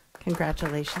Perez.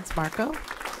 Congratulations, Marco.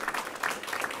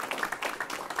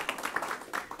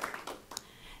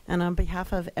 And on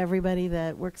behalf of everybody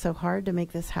that worked so hard to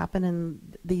make this happen,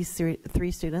 and these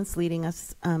three students leading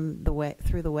us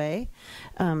through the way,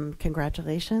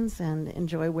 congratulations, and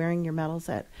enjoy wearing your medals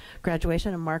at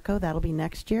graduation. And Marco, that'll be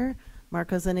next year.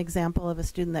 Marco's an example of a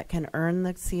student that can earn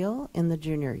the seal in the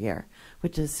junior year,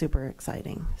 which is super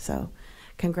exciting. So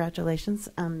congratulations.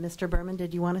 Mr. Berman,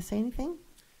 did you want to say anything?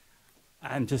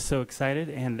 I'm just so excited,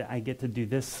 and I get to do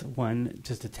this one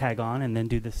just to tag on and then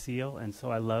do the seal, and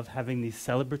so I love having these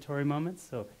celebratory moments.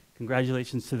 So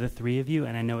congratulations to the three of you,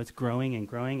 and I know it's growing and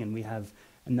growing, and we have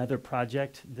another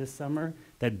project this summer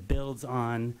that builds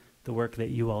on the work that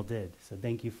you all did. So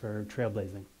thank you for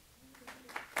trailblazing.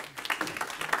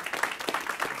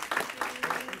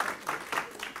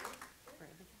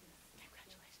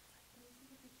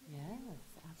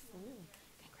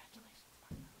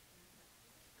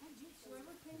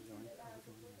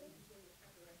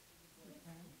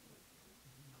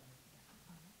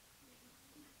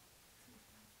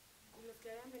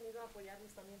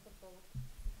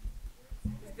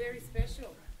 It's very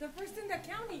special. The first in the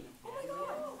county. Oh my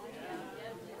God.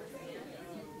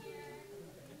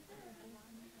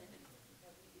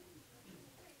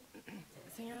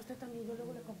 Señora, usted también, yo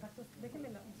luego le comparto.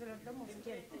 Déjemelo, se lo damos si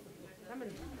quiere.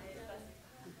 Dámelo.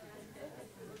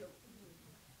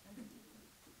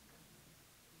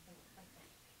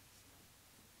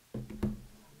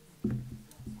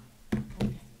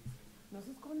 No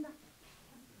se esconda.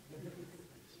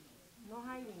 No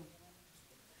hiding.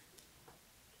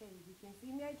 Okay, you can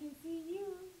see me, I can see you.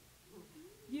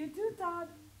 You too, Todd.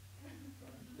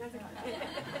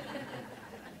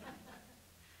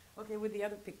 Okay, with the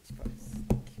other picture first.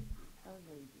 That was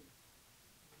very good.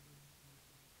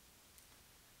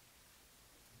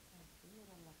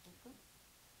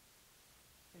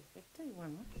 Perfecto, y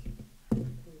one more.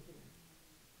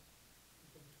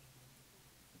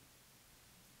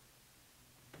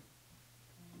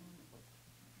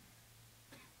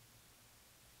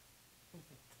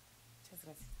 Perfecto. Muchas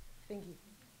gracias. Thank you.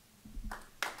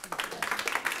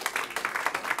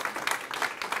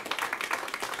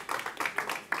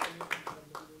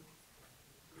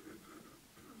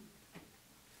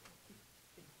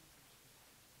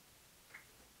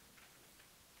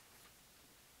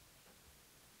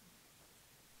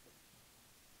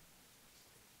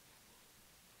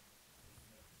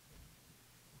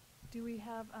 Do we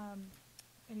have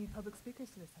any public speakers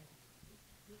to this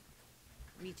item?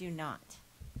 We do not.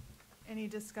 Any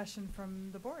discussion from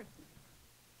the board?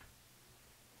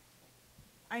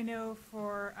 I know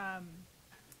for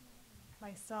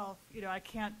myself, I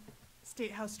can't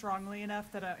state how strongly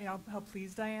enough that how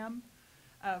pleased I am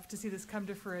to see this come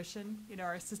to fruition.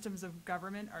 Our systems of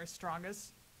government are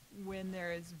strongest when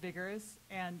there is vigorous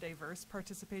and diverse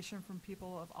participation from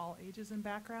people of all ages and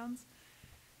backgrounds.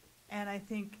 And I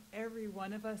think every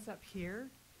one of us up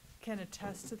here can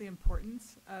attest to the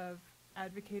importance of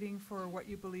advocating for what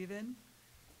you believe in,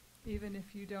 even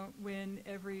if you don't win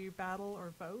every battle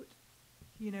or vote.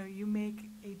 You make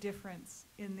a difference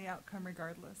in the outcome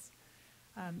regardless,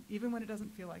 even when it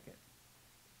doesn't feel like it.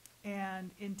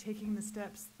 And in taking the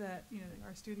steps that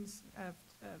our students have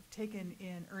taken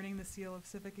in earning the seal of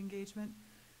civic engagement,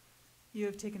 you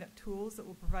have taken up tools that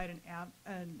will provide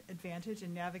an advantage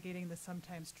in navigating the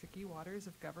sometimes tricky waters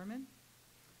of government.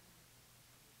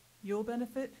 You'll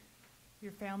benefit,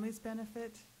 your families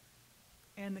benefit,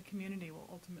 and the community will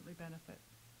ultimately benefit.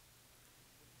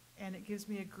 And it gives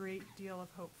me a great deal of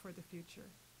hope for the future.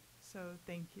 So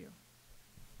thank you.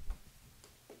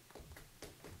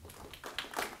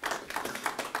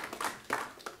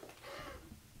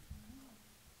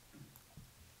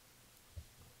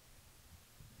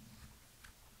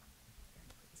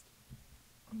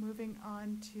 Moving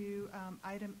on to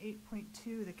item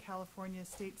 8.2, the California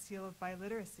State Seal of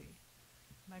Biliteracy.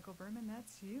 Michael Berman,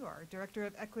 that's you, our Director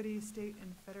of Equity, State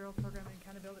and Federal Program and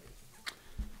Accountability.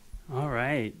 All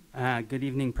right. Good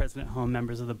evening, President Holm,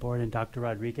 members of the board, and Dr.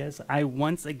 Rodriguez. I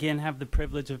once again have the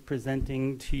privilege of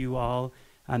presenting to you all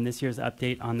this year's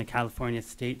update on the California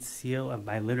State Seal of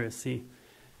Biliteracy.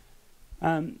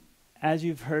 As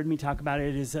you've heard me talk about,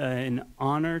 it is an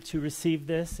honor to receive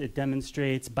this. It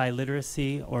demonstrates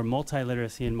biliteracy or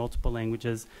multiliteracy in multiple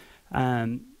languages,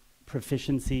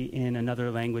 proficiency in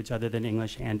another language other than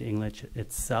English and English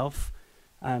itself,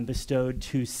 bestowed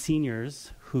to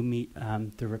seniors who meet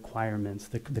the requirements,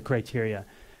 the criteria.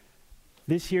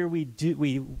 This year we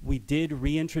did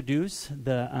reintroduce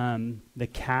the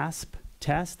CASP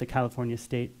test, the California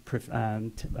State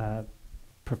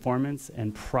Performance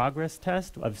and Progress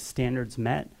Test of standards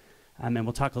met, and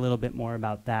we'll talk a little bit more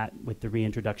about that with the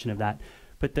reintroduction of that.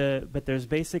 But there's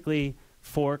basically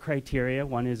 4 criteria.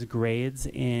 One is grades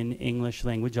in English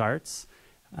language arts,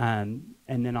 and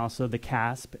then also the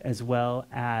CASP, as well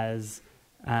as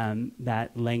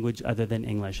that language other than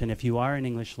English. And if you are an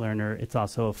English learner, it's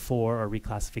also a 4 or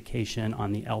reclassification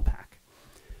on the LPAC.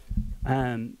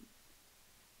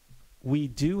 We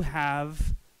do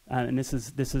have, and this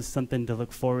is something to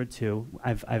look forward to.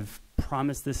 I've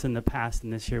promised this in the past,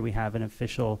 and this year we have an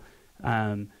official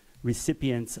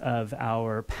recipients of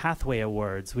our Pathway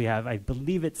Awards. We have, I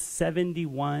believe it's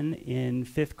 71 in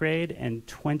 5th grade and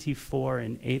 24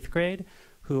 in 8th grade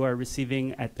who are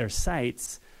receiving at their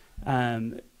sites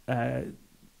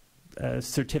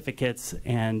certificates,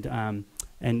 and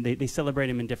they celebrate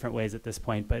them in different ways at this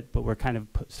point, but we're kind of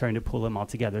starting to pull them all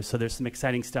together. So there's some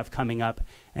exciting stuff coming up,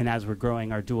 and as we're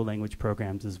growing our dual language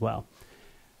programs as well.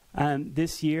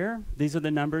 This year, these are the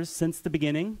numbers since the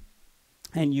beginning,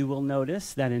 and you will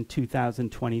notice that in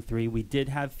 2023 we did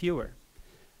have fewer.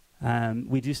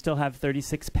 We do still have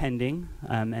 36 pending,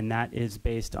 and that is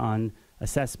based on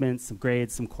assessments, some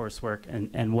grades, some coursework,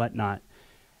 and whatnot.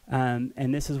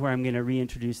 And this is where I'm going to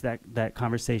reintroduce that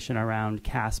conversation around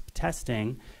CASP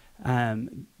testing.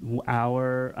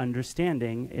 Our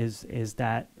understanding is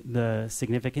that the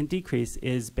significant decrease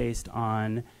is based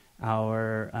on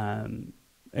our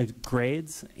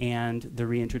grades and the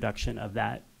reintroduction of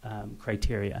that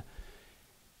criteria.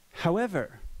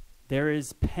 However, there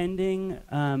is pending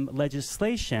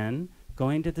legislation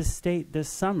going to the state this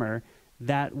summer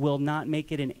that will not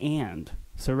make it an and.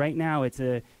 So right now it's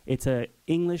a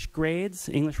English grades,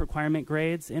 English requirement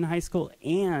grades in high school,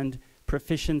 and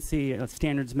proficiency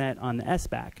standards met on the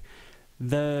SBAC.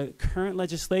 The current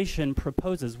legislation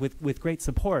proposes, with great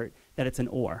support, that it's an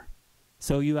or.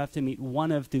 So you have to meet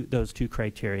one of those 2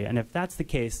 criteria. And if that's the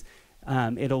case,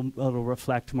 it'll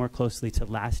reflect more closely to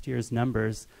last year's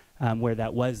numbers where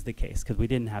that was the case, because we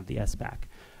didn't have the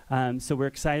SBAC. So we're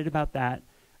excited about that.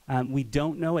 We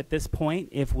don't know at this point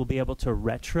if we'll be able to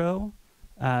retro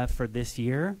for this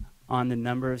year on the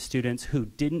number of students who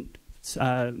didn't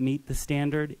meet the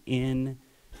standard in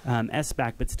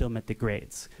SBAC but still met the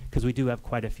grades, because we do have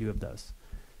quite a few of those.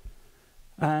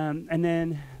 And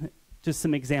then just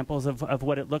some examples of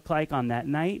what it looked like on that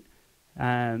night.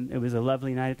 It was a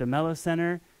lovely night at the Mello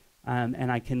Center,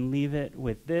 and I can leave it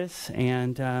with this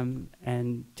and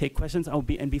take questions. Oh,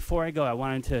 and before I go, I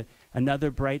wanted another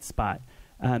bright spot.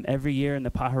 Every year in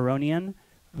the Pajaronian,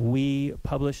 we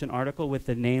publish an article with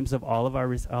the names of all of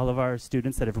our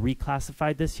students that have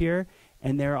reclassified this year,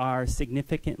 and there are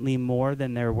significantly more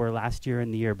than there were last year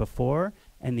and the year before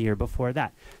and the year before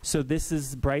that. So this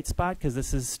is bright spot because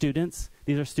this is students.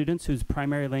 These are students whose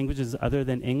primary language is other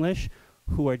than English,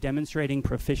 who are demonstrating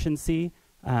proficiency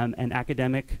and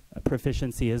academic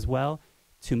proficiency as well,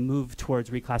 to move towards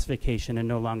reclassification and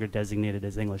no longer designated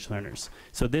as English learners.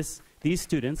 So these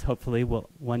students hopefully will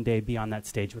one day be on that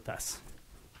stage with us.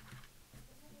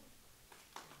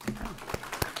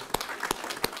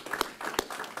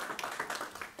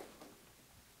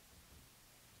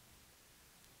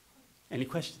 Any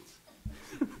questions?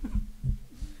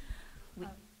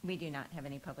 We do not have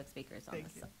any public speakers on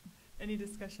this. Thank you. Any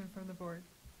discussion from the board?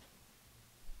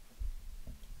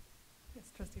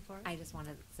 Yes, Trustee Flores. I just want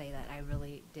to say that I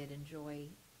really did enjoy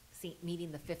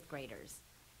meeting the 5th graders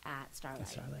at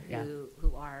Starlight,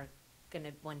 who are going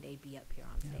to one day be up here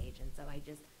on stage. And so I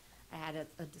had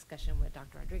a discussion with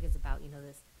Dr. Rodriguez about,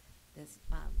 this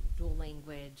dual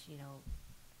language,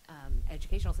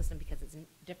 educational system, because it's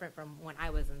different from when I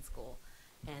was in school.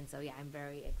 And so, yeah, I'm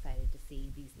very excited to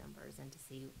see these numbers and to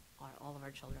see all of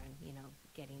our children,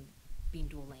 being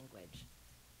dual language.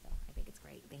 So I think it's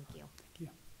great. Thank you. Thank you.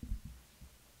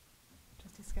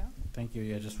 Trustee Scout? Thank you.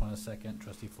 Yeah, I just want to second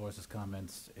Trustee Flores'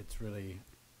 comments. It's really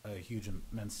a huge,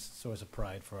 immense source of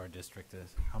pride for our district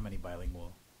is how many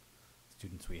bilingual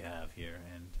students we have here,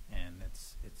 and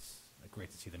it's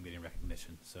great to see them getting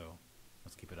recognition. So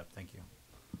let's keep it up. Thank you.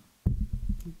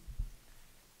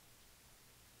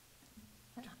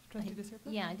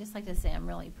 Yeah, I'd just like to say I'm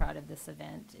really proud of this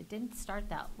event. It didn't start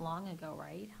that long ago,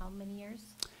 right? How many years?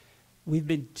 We've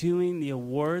been doing the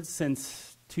awards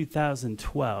since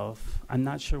 2012. I'm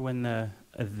not sure when the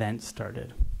event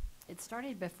started. It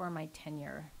started before my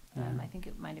tenure. I think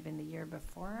it might have been the year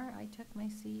before I took my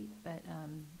seat, but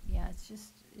yeah,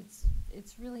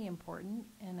 it's really important,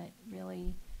 and it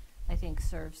really, I think,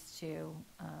 serves to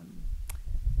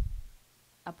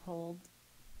uphold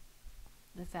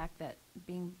the fact that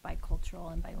being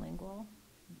bicultural and bilingual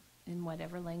in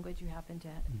whatever language you happen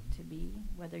to be,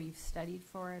 whether you've studied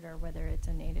for it or whether it's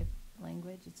a native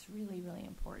language, it's really, really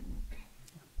important.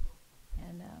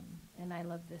 And I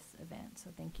love this event, so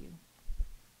thank you.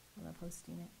 I love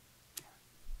hosting it.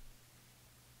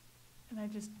 And I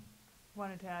just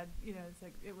wanted to add, it's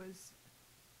like it was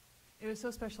so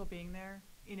special being there,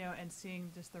 and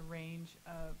seeing just the range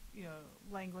of,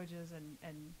 languages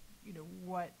and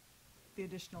what the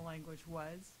additional language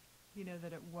was,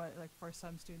 that it was, like, for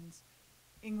some students,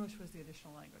 English was the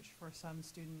additional language. For some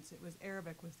students, it was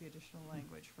Arabic was the additional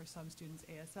language. For some students,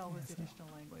 ASL was the additional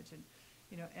language. And,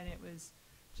 and it was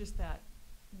just that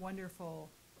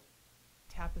wonderful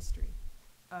tapestry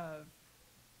of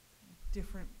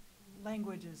different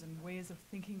languages and ways of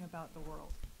thinking about the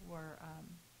world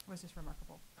was just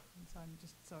remarkable. And so I'm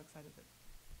just so excited that.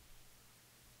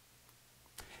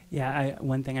 Yeah,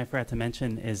 one thing I forgot to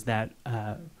mention is that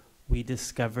we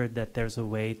discovered that there's a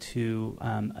way to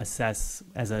assess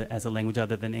as a language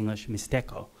other than English,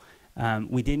 Mixteco.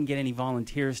 We didn't get any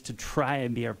volunteers to try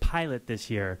and be our pilot this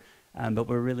year, but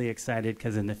we're really excited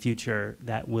because in the future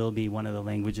that will be one of the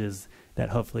languages that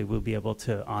hopefully we'll be able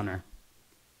to honor.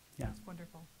 Yeah. That's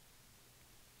wonderful.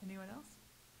 Anyone else?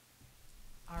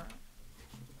 All right.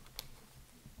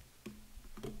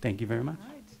 Thank you very much. All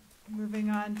right.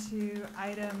 Moving on to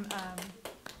item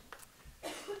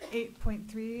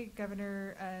 8.3,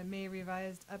 Governor May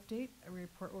revised update. A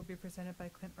report will be presented by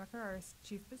Clint Rucker, our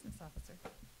Chief Business Officer.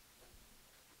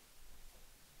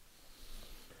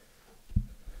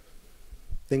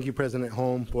 Thank you, President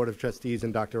Holm, Board of Trustees,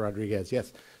 and Dr. Rodriguez.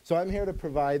 Yes, so I'm here to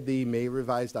provide the May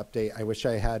revised update. I wish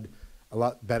I had a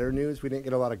lot better news. We didn't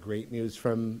get a lot of great news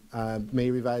from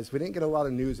May revised. We didn't get a lot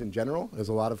of news in general. There's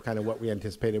a lot of kind of what we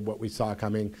anticipated, what we saw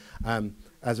coming.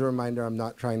 As a reminder, I'm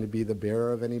not trying to be the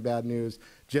bearer of any bad news,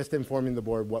 just informing the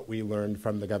board what we learned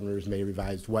from the governor's May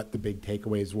revised, what the big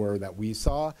takeaways were that we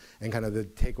saw, and kind of the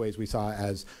takeaways we saw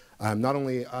as not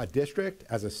only a district,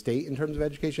 as a state in terms of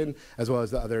education, as well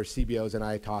as the other CBOs and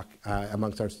I talk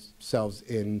amongst ourselves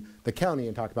in the county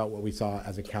and talk about what we saw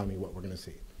as a county, what we're going to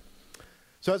see.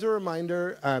 So as a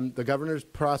reminder, the governor's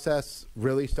process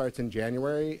really starts in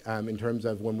January in terms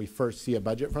of when we first see a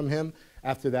budget from him.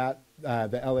 After that,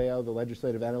 the LAO, the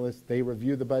legislative analysts, they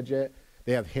review the budget.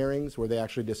 They have hearings where they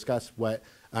actually discuss what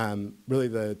really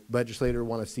the legislator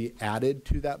want to see added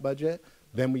to that budget.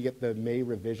 Then we get the May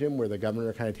revision where the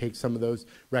governor kind of takes some of those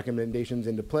recommendations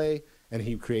into play and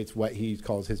he creates what he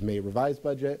calls his May revised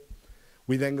budget.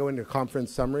 We then go into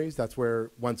conference summaries. That's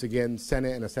where, once again,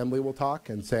 Senate and Assembly will talk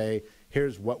and say,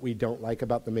 here's what we don't like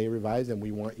about the May revised and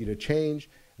we want you to change.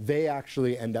 They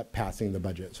actually end up passing the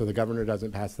budget. So the governor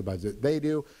doesn't pass the budget, they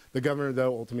do. The governor,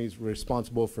 though, ultimately is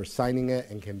responsible for signing it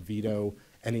and can veto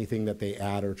anything that they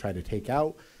add or try to take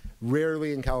out.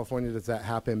 Rarely in California does that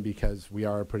happen because we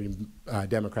are a pretty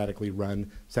democratically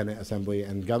run Senate, Assembly,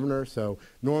 and governor. So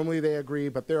normally they agree,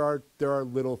 but there are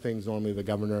little things normally the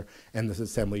governor and the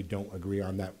Assembly don't agree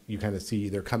on that you kind of see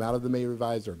either come out of the May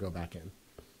revised or go back in.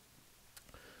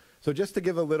 So just to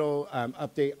give a little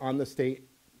update on the state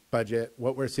budget,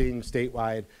 what we're seeing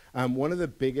statewide, one of the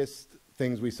biggest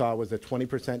things we saw was a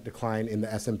 20% decline in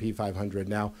the S&P 500.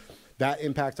 Now, that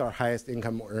impacts our highest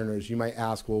income earners. You might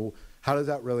ask, well, how does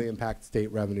that really impact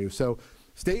state revenue? So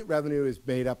state revenue is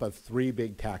made up of three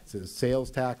big taxes: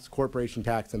 sales tax, corporation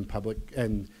tax, and public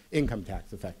and income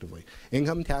tax, effectively.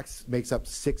 Income tax makes up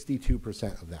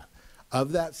 62% of that.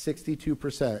 Of that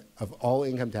 62% of all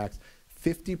income tax,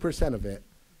 50% of it,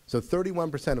 so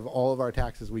 31% of all of our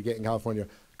taxes we get in California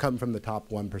come from the top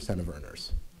 1% of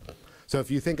earners. So if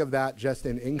you think of that just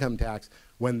in income tax,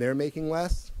 when they're making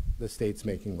less, the state's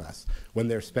making less. When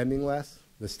they're spending less,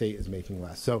 the state is making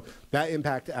less. So that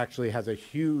impact actually has a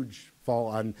huge fall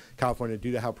on California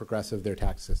due to how progressive their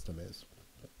tax system is.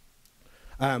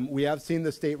 We have seen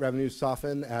the state revenues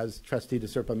soften, as Trustee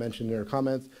DeSerpa mentioned in her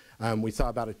comments. we saw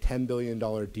about a $10 billion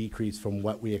decrease from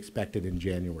what we expected in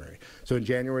January. So in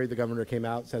January, the governor came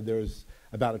out, said there was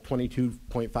about a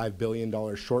 $22.5 billion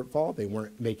shortfall. They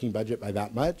weren't making budget by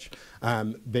that much.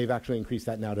 They've actually increased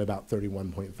that now to about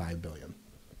 $31.5 billion.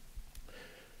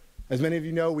 As many of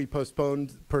you know, we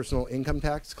postponed personal income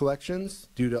tax collections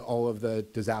due to all of the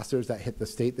disasters that hit the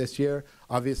state this year.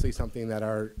 Obviously something that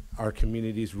our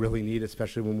communities really need,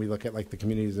 especially when we look at like the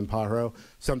communities in Pajaro,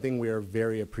 something we are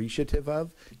very appreciative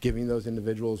of, giving those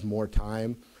individuals more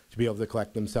time to be able to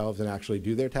collect themselves and actually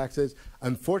do their taxes.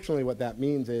 Unfortunately, what that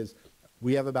means is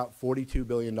we have about $42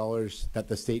 billion that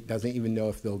the state doesn't even know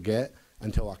if they'll get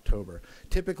until October.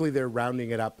 Typically, they're rounding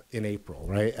it up in April,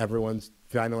 right? Everyone's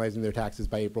finalizing their taxes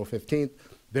by April 15th.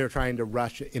 They're trying to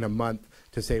rush in a month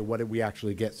to say, what did we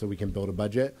actually get so we can build a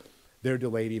budget? They're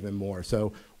delayed even more.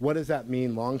 So what does that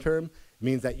mean long term? It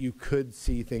means that you could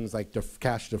see things like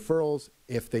cash deferrals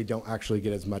if they don't actually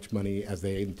get as much money as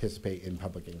they anticipate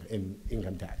in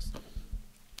income tax.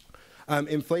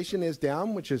 Inflation is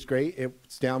down, which is great.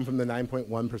 It's down from the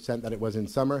 9.1% that it was in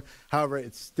summer. However,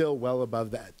 it's still well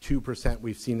above that 2%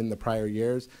 we've seen in the prior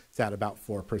years. It's at about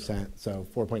 4%, so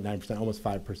 4.9%, almost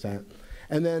 5%.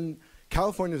 And then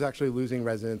California is actually losing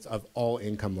residents of all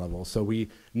income levels. So we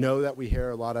know that we hear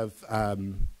a lot of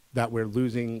that we're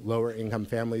losing lower income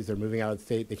families. They're moving out of the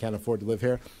state. They can't afford to live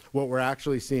here. What we're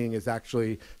actually seeing is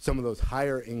actually some of those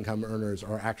higher income earners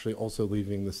are actually also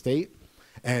leaving the state,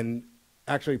 and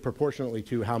actually proportionately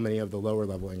to how many of the lower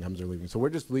level incomes are leaving. So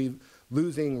we're just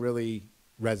losing really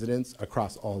residents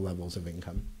across all levels of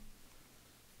income.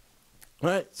 All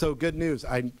right, so good news.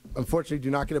 I unfortunately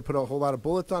do not get to put a whole lot of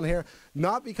bullets on here,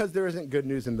 not because there isn't good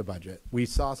news in the budget. We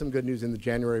saw some good news in the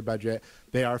January budget.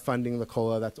 They are funding the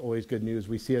COLA. That's always good news.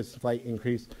 We see a slight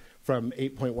increase from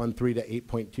 8.13 to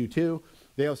 8.22.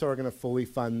 They also are going to fully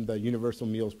fund the Universal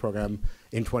Meals Program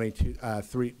in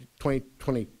 2022,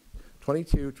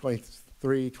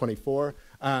 23, 24.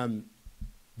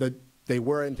 They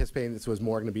were anticipating this was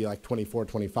more going to be like 24,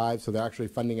 25, so they're actually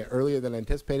funding it earlier than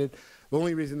anticipated. The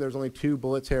only reason there's only 2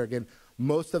 bullets here, again,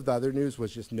 most of the other news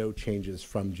was just no changes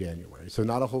from January, so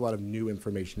not a whole lot of new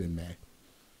information in May.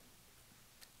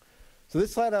 So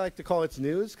this slide I like to call its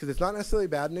news because it's not necessarily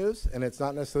bad news and it's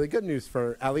not necessarily good news,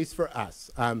 for at least for us.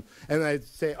 And I'd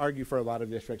say argue for a lot of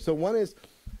districts. So one is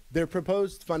their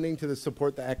proposed funding to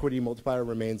support the equity multiplier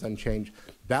remains unchanged.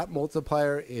 That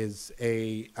multiplier is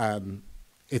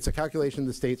it's a calculation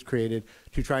the state's created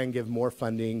to try and give more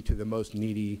funding to the most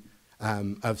needy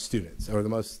of students, or the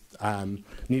most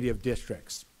needy of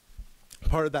districts.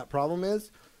 Part of that problem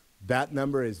is that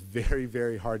number is very,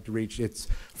 very hard to reach. It's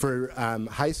for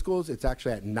high schools, it's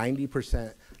actually at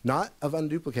 90%, not of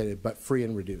unduplicated, but free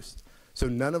and reduced. So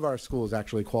none of our schools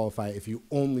actually qualify if you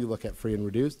only look at free and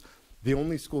reduced. The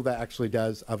only school that actually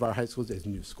does of our high schools is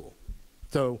New School.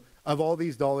 So of all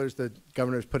these dollars the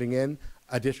governor's putting in,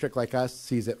 a district like us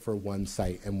sees it for one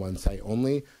site and one site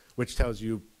only, which tells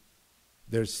you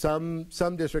there's some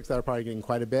districts that are probably getting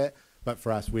quite a bit, but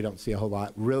for us, we don't see a whole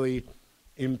lot. Really,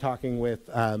 in talking with,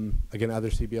 again, other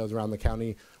CBOs around the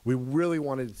county, we really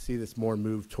wanted to see this more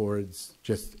move towards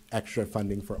just extra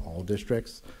funding for all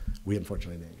districts. We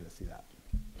unfortunately didn't get to see that.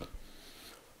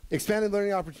 Expanded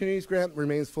Learning Opportunities Grant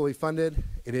remains fully funded.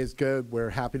 It is good. We're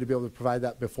happy to be able to provide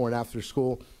that before and after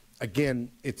school. Again,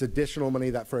 it's additional money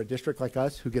that for a district like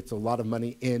us, who gets a lot of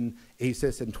money in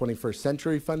ACES and 21st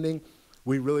century funding,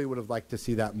 we really would have liked to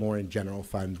see that more in general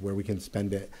fund where we can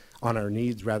spend it on our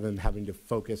needs rather than having to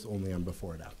focus only on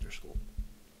before and after school.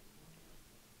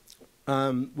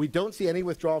 We don't see any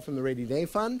withdrawal from the rainy day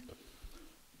fund.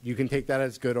 You can take that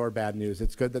as good or bad news.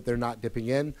 It's good that they're not dipping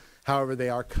in. However, they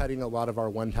are cutting a lot of our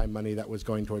one-time money that was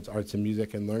going towards arts and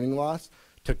music and learning loss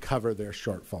to cover their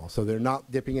shortfall. So they're not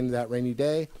dipping into that rainy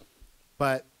day,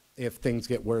 but if things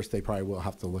get worse, they probably will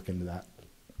have to look into that.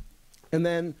 And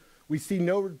then we see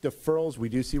no deferrals. We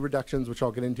do see reductions, which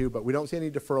I'll get into, but we don't see any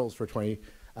deferrals for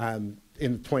in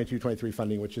 22-23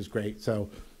 funding, which is great. So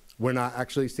we're not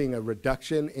actually seeing a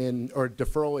reduction in or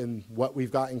deferral in what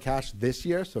we've got in cash this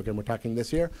year. So again, we're talking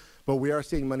this year, but we are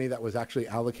seeing money that was actually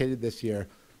allocated this year,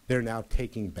 they're now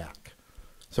taking back.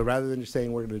 So rather than just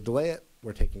saying we're going to delay it,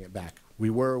 we're taking it back.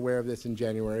 We were aware of this in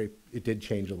January. It did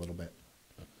change a little bit.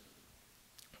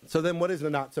 So then what is the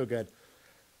not so good?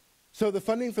 So the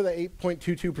funding for the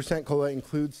 8.22% COLA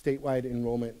includes statewide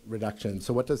enrollment reduction.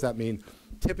 So what does that mean?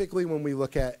 Typically when we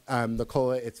look at the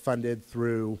COLA, it's funded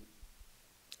through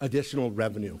additional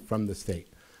revenue from the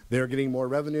state. They're getting more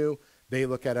revenue. They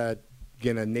look at a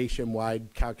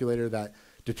nationwide calculator that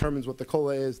determines what the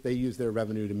COLA is. They use their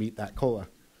revenue to meet that COLA.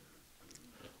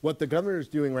 what the governor is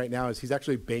doing right now is he's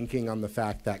actually banking on the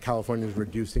fact that California is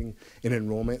reducing in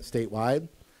enrollment statewide. And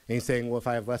he's saying, well, if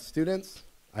I have less students,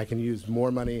 I can use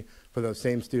more money for those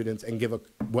same students and give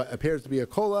what appears to be a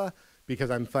COLA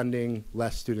because I'm funding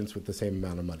less students with the same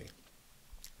amount of money.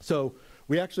 So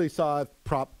we actually saw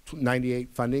Prop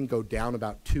 98 funding go down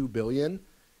about $2 billion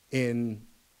in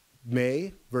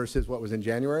May versus what was in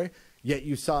January, yet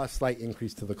you saw a slight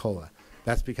increase to the COLA.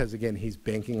 That's because, again, he's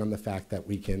banking on the fact that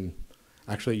we can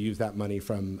actually use that money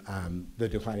from the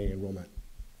declining enrollment.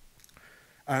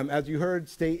 As you heard,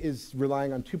 state is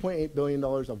relying on $2.8 billion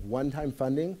of one-time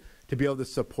funding to be able to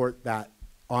support that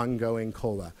ongoing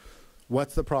COLA.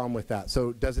 What's the problem with that?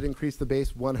 So does it increase the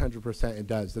base? 100% it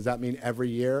does. Does that mean every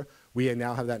year we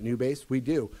now have that new base? We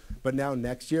do. But now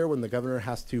next year when the governor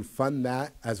has to fund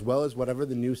that as well as whatever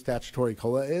the new statutory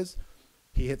COLA is,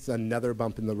 he hits another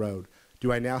bump in the road.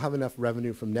 Do I now have enough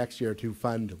revenue from next year to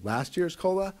fund last year's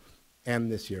COLA and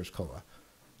this year's COLA?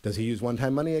 Does he use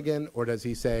one-time money again, or does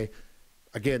he say,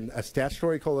 again, a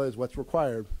statutory COLA is what's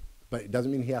required, but it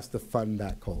doesn't mean he has to fund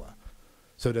that COLA?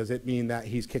 So does it mean that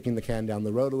he's kicking the can down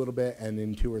the road a little bit, and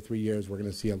in 2 or 3 years we're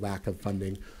going to see a lack of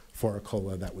funding for a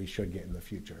COLA that we should get in the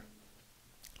future?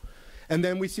 And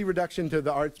then we see reduction to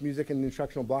the arts, music, and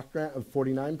instructional block grant of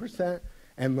 49%,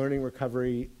 and learning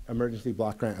recovery emergency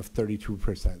block grant of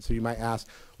 32%. So you might ask,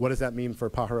 what does that mean for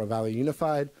Pajaro Valley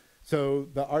Unified? So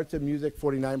the arts and music,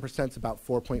 49% is about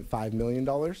 $4.5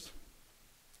 million.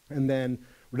 And then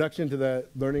reduction to the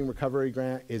learning recovery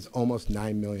grant is almost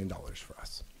 $9 million for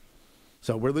us.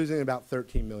 So we're losing about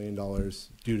 $13 million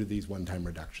due to these one-time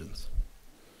reductions.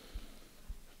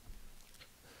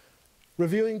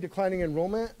 Reviewing declining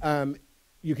enrollment,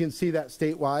 you can see that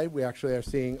statewide, we actually are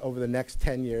seeing over the next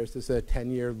 10 years, this is a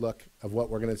 10-year look of what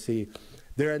we're going to see.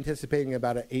 They're anticipating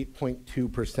about an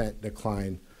 8.2%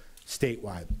 decline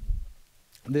statewide.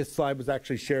 This slide was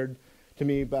actually shared to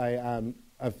me by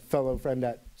a fellow friend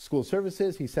at School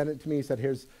Services. He sent it to me. He said,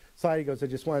 here's a slide. He goes, I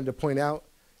just wanted to point out,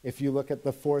 if you look at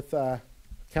the 4th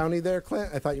county there, Clint,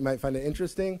 I thought you might find it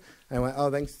interesting. And I went,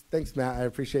 oh, thanks, Matt. I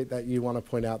appreciate that you want to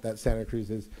point out that Santa Cruz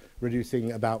is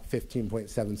reducing about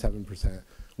 15.77%,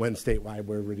 when statewide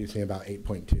we're reducing about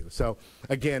 8.2%. So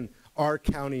again, our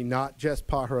county, not just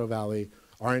Pajaro Valley,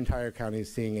 our entire county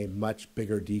is seeing a much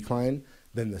bigger decline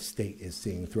than the state is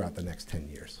seeing throughout the next 10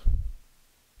 years.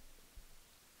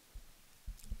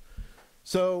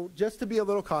 So just to be a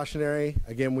little cautionary,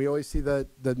 again, we always see the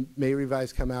May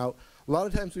revise come out. A lot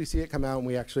of times we see it come out and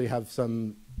we actually have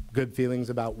some good feelings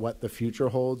about what the future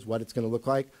holds, what it's going to look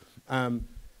like.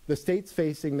 The state's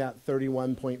facing that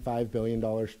 $31.5 billion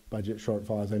budget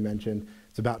shortfall, as I mentioned.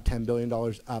 It's about $10 billion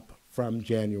up from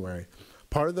January.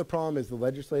 Part of the problem is the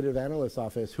Legislative Analyst's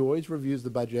Office, who always reviews the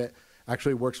budget,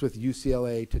 actually works with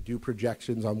UCLA to do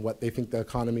projections on what they think the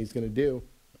economy is going to do,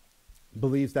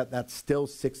 believes that that's still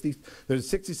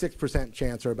there's a 66%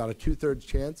 chance, or about a 2/3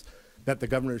 chance, that the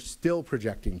governor's still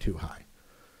projecting too high.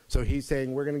 So he's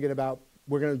saying we're going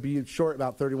to be short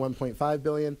about $31.5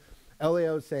 billion.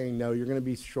 LAO is saying no, you're going to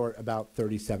be short about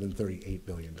 $38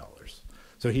 billion.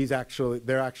 So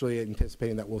they're actually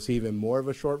anticipating that we'll see even more of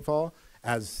a shortfall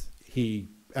as we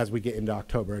get into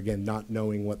October, again, not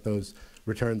knowing what those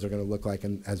returns are going to look like,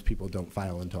 and as people don't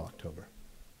file until October.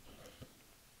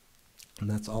 And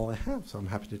that's all I have, so I'm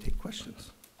happy to take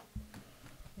questions.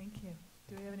 Thank you.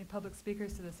 Do we have any public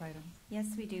speakers to this item? Yes,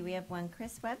 we do. We have one.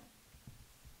 Chris Webb.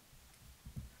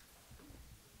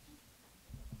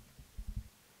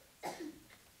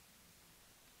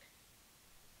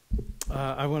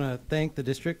 I want to thank the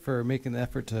district for making the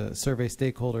effort to survey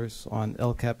stakeholders on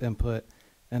LCAP input,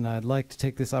 and I'd like to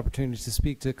take this opportunity to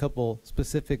speak to a couple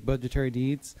specific budgetary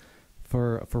needs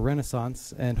for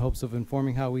Renaissance and hopes of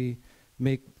informing how we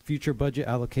make future budget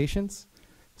allocations.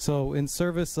 So in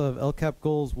service of LCAP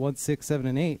goals 1, 6, 7,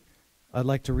 and 8, I'd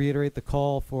like to reiterate the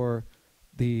call for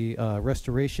the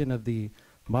restoration of the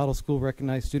Model School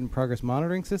Recognized Student Progress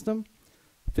Monitoring System.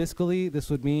 Fiscally, this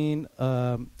would mean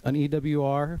an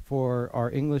EWR for our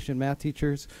English and math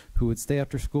teachers who would stay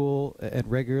after school and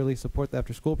regularly support the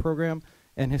after school program.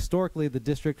 And historically, the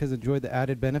district has enjoyed the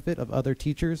added benefit of other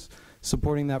teachers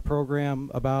supporting that program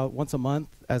about once a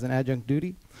month as an adjunct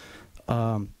duty.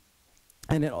 And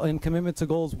in commitment to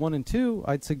goals 1 and 2,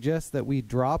 I'd suggest that we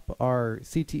drop our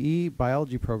CTE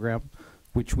biology program,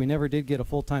 which we never did get a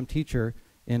full-time teacher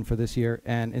in for this year,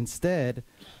 and instead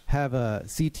have a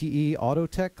CTE auto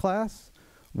tech class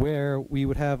where we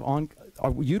would have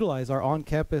utilize our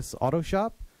on-campus auto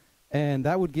shop, and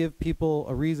that would give people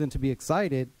a reason to be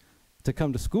excited to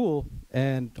come to school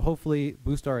and hopefully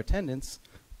boost our attendance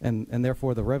and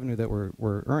therefore the revenue that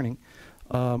we're earning.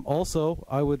 Also,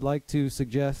 I would like to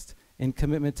suggest in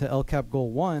commitment to LCAP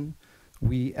Goal 1,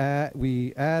 we add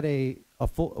a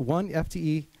full 1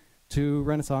 FTE to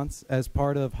Renaissance as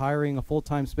part of hiring a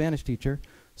full-time Spanish teacher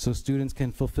so students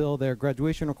can fulfill their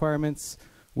graduation requirements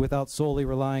without solely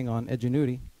relying on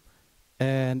Edgenuity.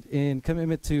 And in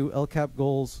commitment to LCAP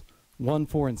Goals 1,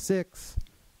 4, and 6,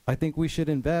 I think we should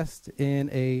invest in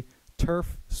a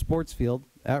turf sports field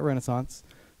at Renaissance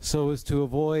so as to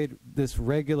avoid this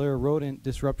regular rodent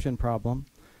disruption problem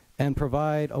and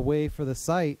provide a way for the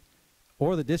site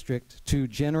or the district to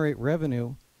generate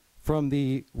revenue from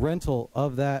the rental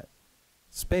of that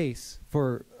space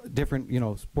for different,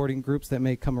 sporting groups that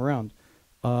may come around.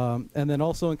 And then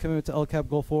also in commitment to LCAP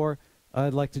Goal 4,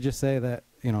 I'd like to just say that,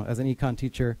 as an econ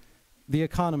teacher, the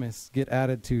economists get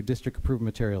added to district approved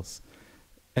materials.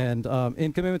 And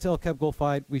in commitment to LCAP Goal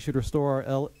 5, we should restore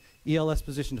our ELS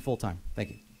position to full-time. Thank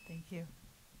you. Thank you.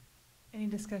 Any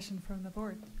discussion from the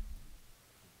board?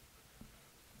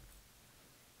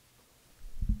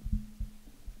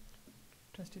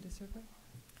 Trustee DeSerpa?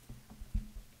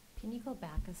 Can you go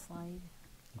back a slide?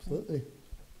 Absolutely.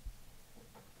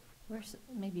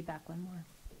 Maybe back one more.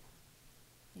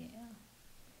 Yeah.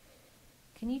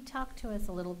 Can you talk to us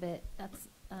a little bit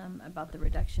about the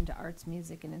reduction to arts,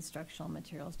 music, and instructional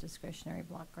materials discretionary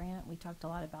block grant? We talked a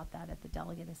lot about that at the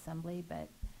delegate assembly, but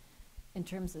in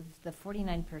terms of the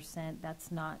 49%,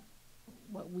 that's not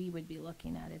what we would be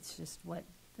looking at. It's just what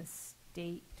the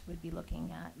state would be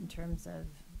looking at in terms of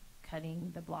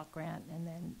cutting the block grant and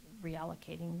then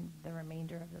reallocating the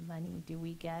remainder of the money.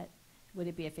 Would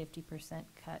it be a 50%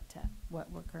 cut to what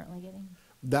we're currently getting?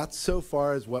 That's so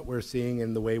far as what we're seeing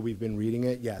in the way we've been reading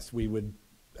it. Yes, we would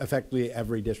effectively,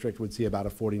 every district would see about a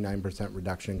 49%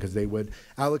 reduction because they would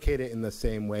allocate it in the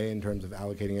same way in terms of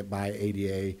allocating it by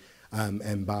ADA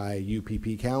and by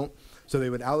UPP count. So they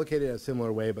would allocate it a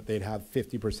similar way, but they'd have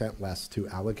 50% less to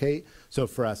allocate. So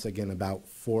for us, again, about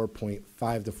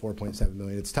 4.5 to 4.7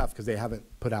 million. It's tough because they haven't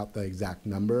put out the exact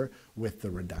number with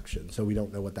the reduction. So we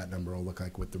don't know what that number will look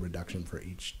like with the reduction for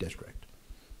each district.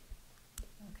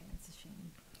 Okay, that's a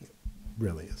shame. It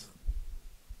really is.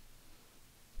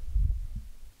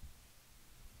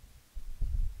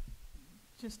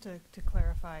 Just to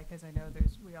clarify, because I know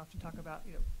we often talk about,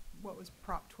 what was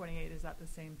Prop 28? Is that the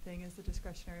same thing as the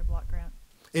discretionary block grant?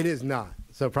 It is not.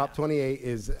 So Prop 28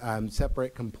 is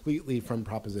separate completely from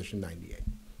Proposition 98.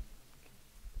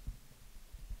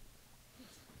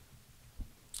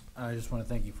 I just want to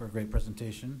thank you for a great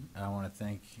presentation. I want to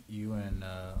thank you and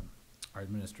our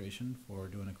administration for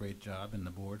doing a great job, and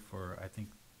the board for, I think,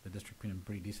 the district being in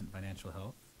pretty decent financial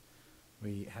health.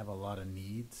 We have a lot of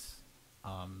needs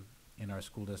in our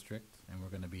school district, and we're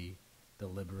going to be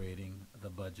deliberating the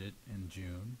budget in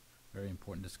June. Very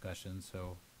important discussion.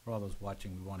 So for all those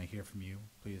watching, we want to hear from you.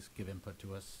 Please give input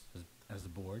to us as the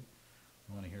board.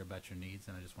 We want to hear about your needs,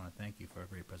 and I just want to thank you for a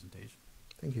great presentation.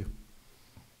 Thank you.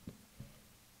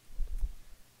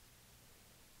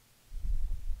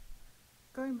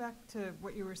 Going back to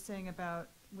what you were saying about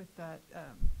with that,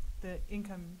 the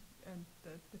income and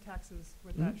the taxes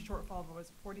with that shortfall, what was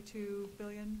it, 42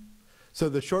 billion? So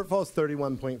the shortfall is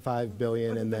 31.5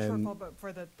 billion, and then shortfall, but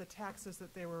for the taxes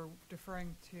that they were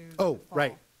deferring to. Oh,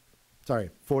 right. Sorry,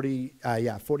 42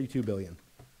 billion.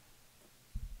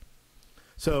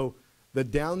 So the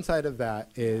downside of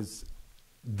that is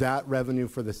that revenue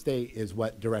for the state is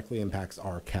what directly impacts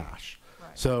our cash.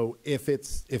 Right. So if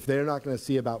they're not going to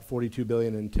see about 42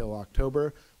 billion until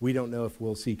October, we don't know if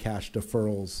we'll see cash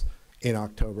deferrals in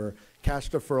October.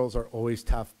 Cash deferrals are always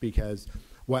tough because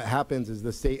what happens is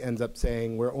the state ends up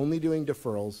saying, we're only doing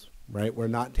deferrals, right? We're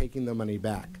not taking the money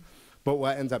back. But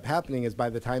what ends up happening is by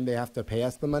the time they have to pay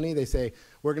us the money, they say,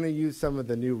 we're going to use some of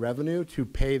the new revenue to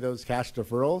pay those cash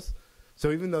deferrals.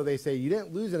 So even though they say, you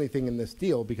didn't lose anything in this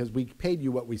deal because we paid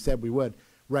you what we said we would,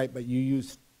 right, but you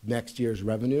used next year's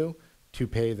revenue to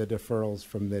pay the deferrals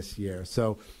from this year.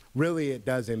 So really it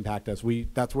does impact us.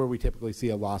 That's where we typically see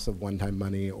a loss of one-time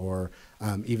money or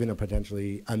even a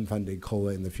potentially unfunded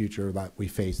COLA in the future that we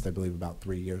faced, I believe, about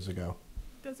 3 years ago.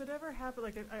 Does it ever happen,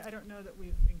 like, I don't know that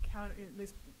we've encountered, at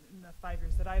least in the 5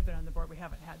 years that I've been on the board, we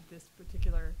haven't had this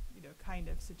particular, kind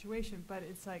of situation, but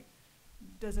it's like,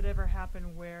 does it ever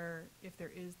happen where if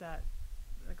there is that,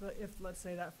 like, if let's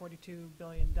say that 42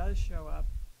 billion does show up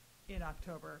in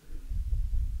October,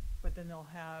 but then they'll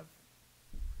have,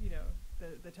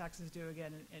 the taxes due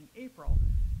again in April,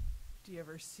 do you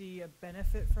ever see a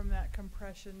benefit from that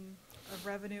compression of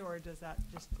revenue, or does that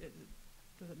just,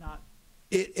 does it not?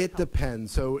 It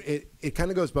depends. So it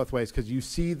kind of goes both ways because you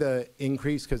see the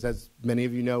increase because as many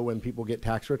of you know, when people get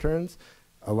tax returns,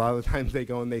 a lot of the times they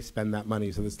go and they spend that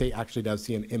money. So the state actually does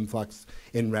see an influx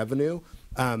in revenue.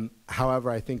 However,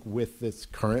 I think with this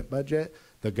current budget,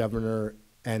 the governor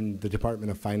and the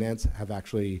Department of Finance have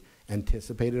actually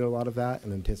anticipated a lot of that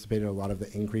and anticipated a lot of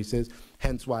the increases.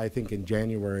 Hence why I think in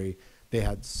January they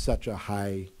had such a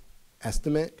high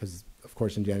estimate, because of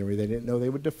course in January they didn't know they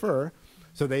would defer.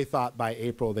 So they thought by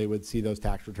April they would see those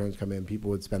tax returns come in,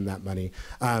 people would spend that money.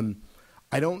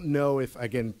 I don't know if,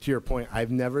 again, to your point,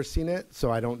 I've never seen it,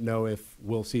 so I don't know if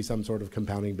we'll see some sort of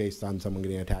compounding based on someone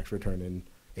getting a tax return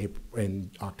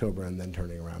in October and then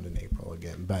turning around in April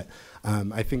again. But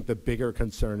I think the bigger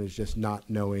concern is just not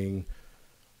knowing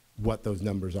what those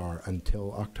numbers are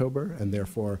until October, and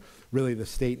therefore really the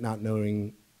state not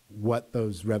knowing what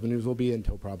those revenues will be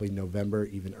until probably November,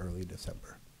 even early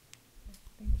December.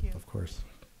 Thank you. Of course.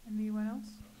 Anyone else?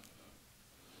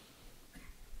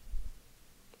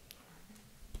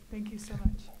 Thank you so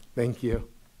much. Thank you.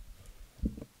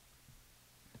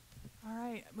 All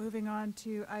right, moving on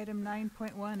to item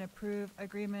 9.1, approve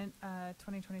agreement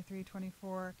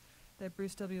 2023-24, the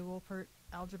Bruce W. Wolpert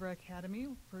Algebra Academy.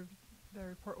 The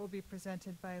report will be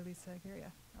presented by Lisa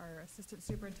Guerra, our Assistant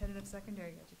Superintendent of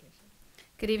Secondary Education.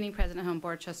 Good evening, President Home,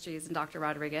 Board Trustees, and Dr.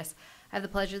 Rodriguez. I have the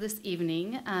pleasure this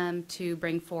evening to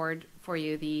bring forward for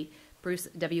you the Bruce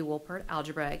W. Wolpert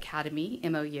Algebra Academy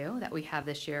MOU that we have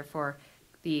this year for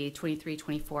the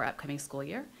 23-24 upcoming school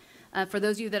year. For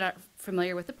those of you that are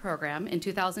familiar with the program, in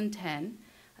 2010,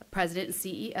 President and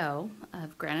CEO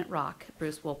of Granite Rock,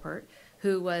 Bruce Wolpert,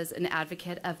 who was an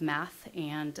advocate of math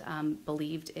and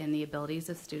believed in the abilities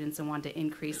of students and wanted to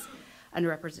increase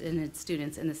underrepresented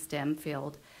students in the STEM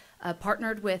field,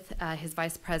 partnered with his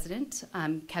vice president,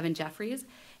 Kevin Jeffries,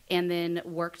 and then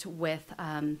worked with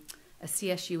a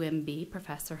CSU MB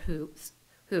professor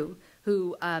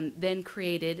who then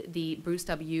created the Bruce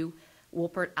W.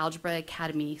 Wolpert Algebra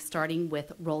Academy, starting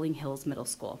with Rolling Hills Middle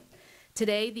School.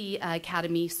 Today, the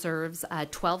Academy serves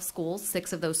 12 schools,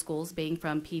 6 of those schools being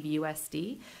from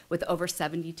PVUSD, with over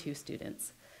 72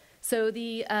 students. So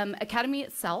the Academy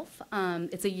itself,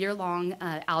 it's a year-long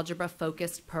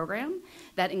algebra-focused program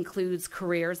that includes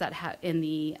careers that in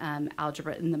the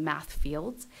algebra and the math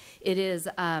fields. It is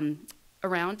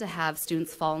around to have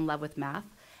students fall in love with math,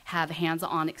 have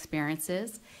hands-on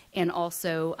experiences, and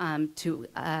also to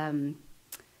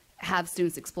have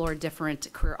students explore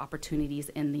different career opportunities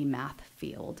in the math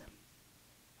field.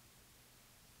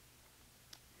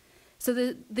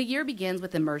 So the year begins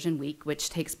with Immersion Week,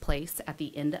 which takes place at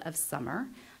the end of summer.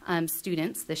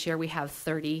 Students, this year we have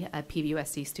 30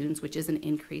 PVUSD students, which is an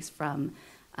increase from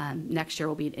next year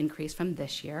will be an increase from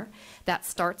this year. That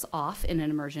starts off in an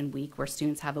Immersion Week where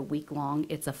students have a week long.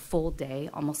 It's a full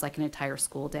day, almost like an entire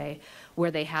school day,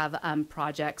 where they have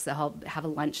projects that have a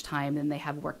lunchtime, and they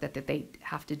have work that they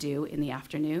have to do in the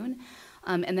afternoon.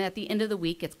 And then at the end of the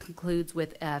week, it concludes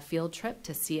with a field trip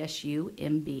to CSU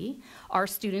MB. Our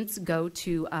students go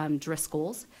to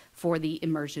Driscoll's for the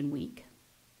Immersion Week.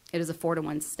 It is a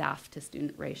 4-to-1 staff to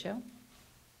student ratio.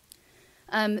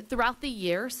 Throughout the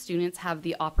year, students have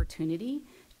the opportunity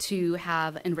to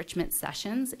have enrichment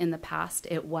sessions. In the past,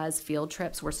 it was field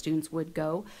trips where students would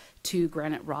go to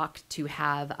Granite Rock to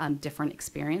have different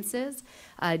experiences.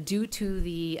 Due to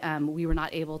the, we were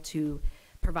not able to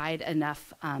provide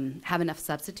enough, have enough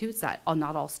substitutes that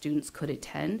not all students could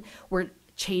attend. We're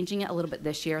changing it a little bit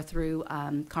this year through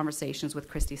conversations with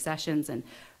Christy Sessions and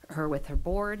her with her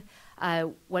board.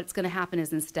 What's going to happen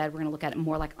is instead we're going to look at it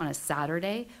more like on a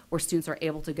Saturday where students are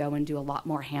able to go and do a lot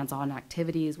more hands-on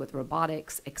activities with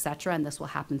robotics, etc., and this will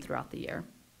happen throughout the year.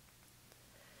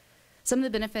 Some of the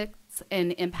benefits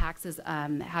and impacts is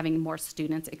having more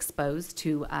students exposed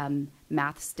to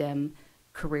math, STEM,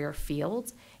 career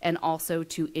fields, and also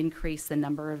to increase the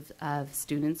number of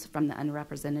students from the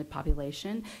underrepresented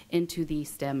population into the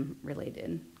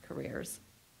STEM-related careers.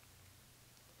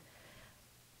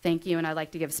 Thank you, and I'd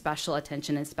like to give special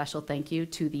attention and special thank you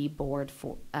to the board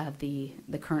of the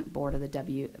current board of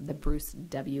the Bruce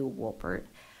W. Wolpert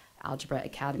Algebra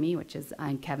Academy, which is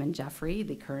Kevin Jeffrey,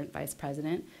 the current vice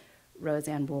president,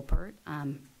 Roseanne Wolpert,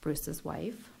 Bruce's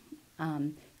wife,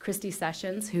 Christy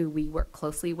Sessions, who we work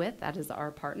closely with, that is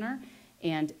our partner,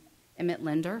 and Emmett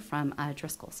Linder from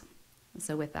Driscoll's.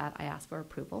 So with that, I ask for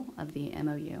approval of the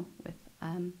MOU with,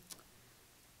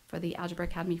 for the Algebra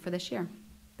Academy for this year.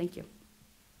 Thank you.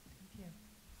 Thank you.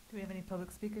 Do we have any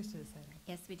public speakers to this item?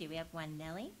 Yes, we do. We have one,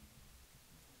 Nellie.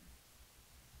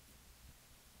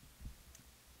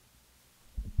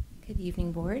 Good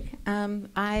evening, board. I'm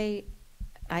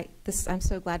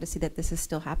so glad to see that this is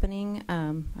still happening.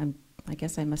 I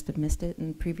guess I must have missed it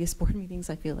in previous board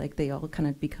meetings. I feel like they all kind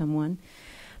of become one.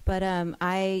 But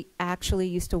I actually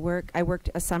used to I worked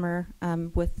a summer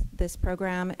with this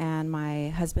program, and my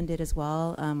husband did as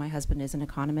well. My husband is an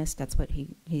economist. That's what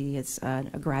he is a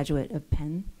graduate of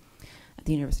Penn at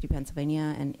the University of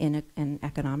Pennsylvania, and in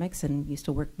economics, and used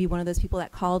to be one of those people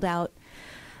that called out,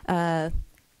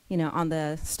 on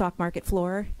the stock market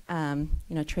floor,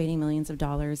 trading millions of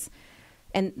dollars.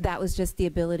 And that was just the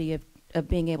ability of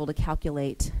being able to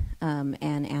calculate and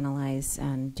analyze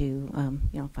and do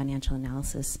financial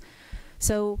analysis.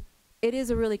 So it is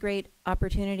a really great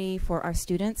opportunity for our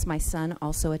students. My son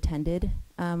also attended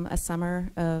a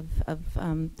summer of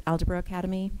Algebra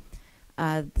Academy.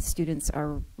 The students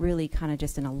are really kind of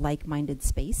just in a like-minded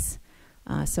space.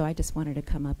 So I just wanted to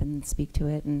come up and speak to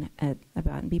it and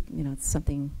it's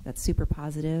something that's super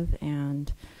positive,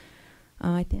 and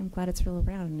I'm glad it's still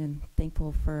around, and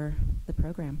thankful for the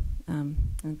program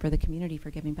and for the community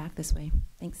for giving back this way.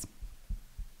 Thanks.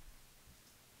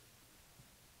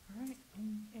 All right.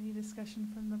 Any discussion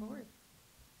from the board?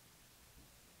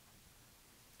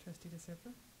 Trustee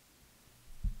DeSerpa?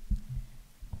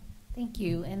 Thank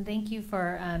you, and thank you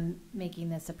for making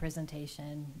this a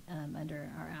presentation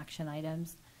under our action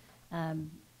items.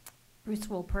 Bruce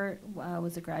Wolpert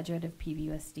was a graduate of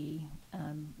PVUSD,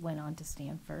 went on to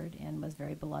Stanford, and was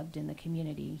very beloved in the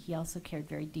community. He also cared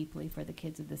very deeply for the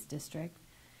kids of this district,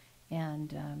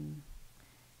 and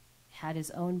had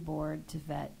his own board to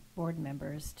vet board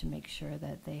members to make sure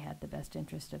that they had the best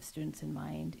interest of students in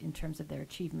mind in terms of their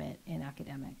achievement in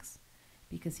academics,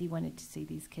 because he wanted to see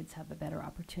these kids have a better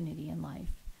opportunity in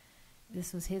life.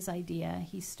 This was his idea.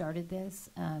 He started this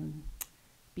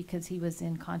because he was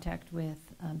in contact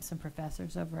with some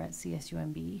professors over at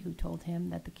CSUMB who told him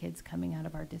that the kids coming out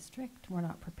of our district were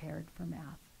not prepared for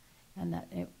math, and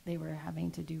that they were having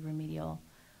to do remedial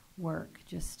work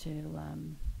just to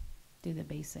do the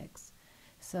basics.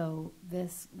 So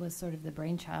this was sort of the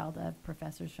brainchild of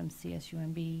professors from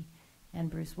CSUMB and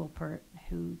Bruce Wolpert,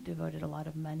 who devoted a lot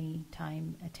of money,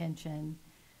 time, attention,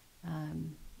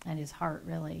 and his heart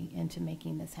really into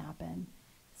making this happen.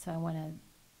 So I want to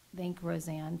thank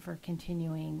Roseanne for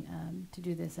continuing to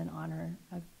do this in honor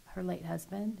of her late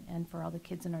husband and for all the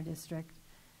kids in our district.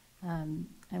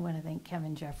 I want to thank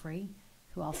Kevin Jeffrey,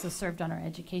 who also served on our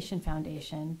Education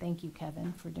Foundation. Thank you,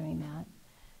 Kevin, for doing that.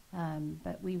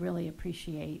 But we really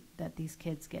appreciate that these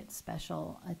kids get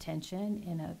special attention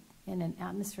in an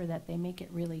atmosphere that they make it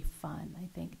really fun, I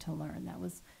think, to learn. That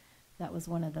was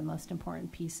one of the most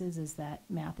important pieces, is that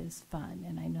math is fun,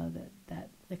 and I know that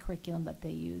the curriculum that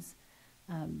they use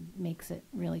makes it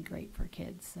really great for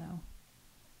kids. So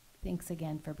thanks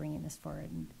again for bringing this forward,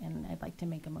 and I'd like to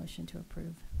make a motion to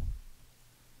approve.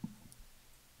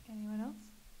 Anyone else?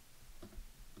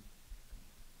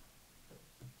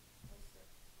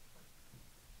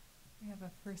 We have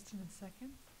a first and a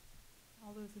second.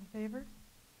 All those in favor?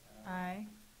 Aye.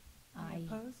 Aye. Any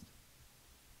opposed?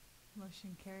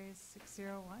 Motion carries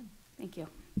 601. Thank you.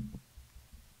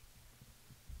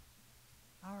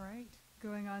 All right.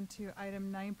 Going on to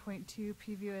item 9.2,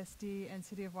 PVUSD and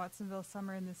City of Watsonville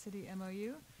Summer in the City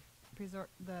MOU.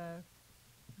 The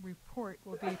report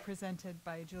will be presented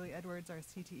by Julie Edwards, our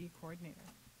CTE coordinator.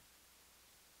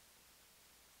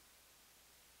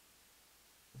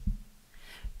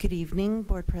 Good evening,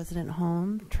 Board President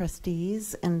Holm,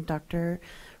 trustees, and Dr.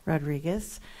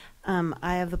 Rodriguez.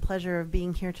 I have the pleasure of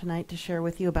being here tonight to share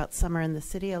with you about Summer in the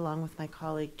City, along with my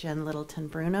colleague Jen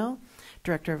Littleton-Bruno,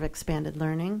 Director of Expanded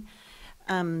Learning.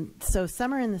 So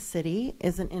Summer in the City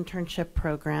is an internship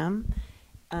program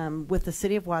with the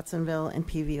City of Watsonville and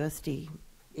PVUSD.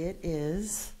 It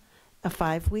is a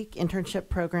 5-week internship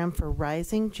program for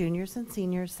rising juniors and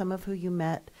seniors, some of who you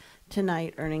met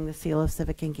tonight earning the Seal of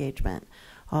Civic Engagement.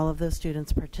 All of those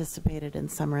students participated in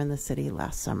Summer in the City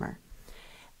last summer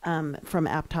from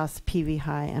Aptos, PV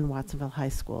High, and Watsonville High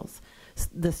Schools.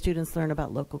 The students learn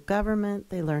about local government,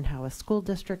 they learn how a school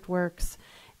district works,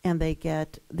 and they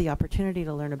get the opportunity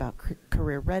to learn about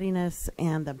career readiness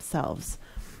and themselves.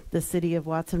 The City of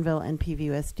Watsonville and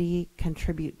PVUSD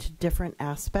contribute to different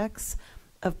aspects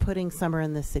of putting Summer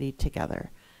in the City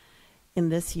together. In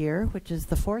this year, which is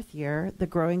the 4th year, the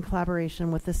growing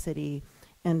collaboration with the city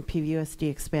and PVUSD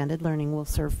Expanded Learning will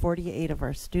serve 48 of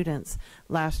our students.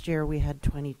 Last year we had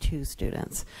 22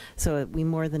 students, so we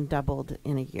more than doubled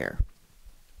in a year.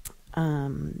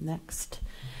 Next,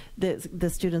 the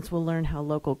students will learn how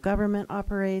local government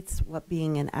operates, what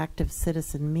being an active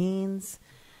citizen means.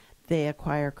 They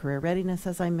acquire career readiness,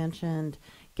 as I mentioned,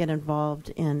 get involved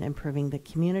in improving the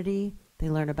community. They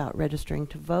learn about registering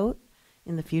to vote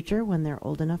in the future when they're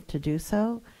old enough to do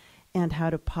so, and how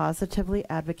to positively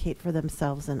advocate for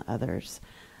themselves and others.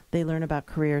 They learn about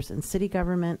careers in city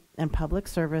government and public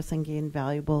service and gain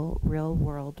valuable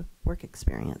real-world work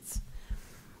experience.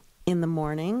 In the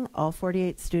morning, all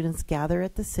 48 students gather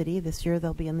at the city. This year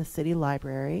they'll be in the city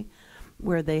library,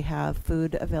 where they have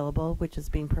food available, which is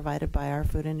being provided by our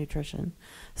food and nutrition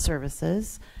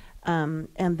services.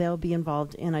 And they'll be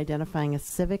involved in identifying a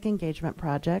civic engagement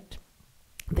project.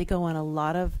 They go on a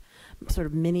lot of sort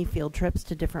of mini field trips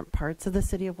to different parts of the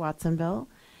city of Watsonville.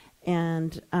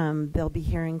 And they'll be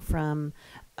hearing from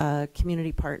a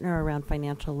community partner around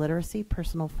financial literacy,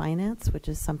 personal finance, which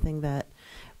is something that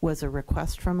was a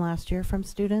request from last year from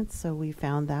students, so we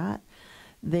found that.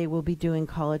 They will be doing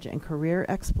college and career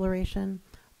exploration.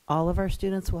 All of our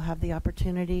students will have the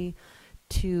opportunity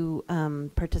to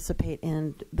participate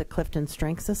in the Clifton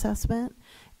Strengths Assessment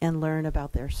and learn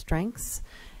about their strengths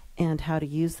and how to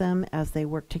use them as they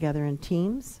work together in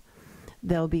teams.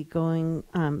 They'll be going,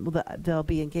 they'll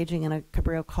be engaging in a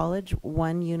Cabrillo College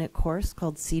 1-unit course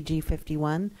called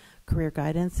CG51, Career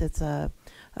Guidance. It's a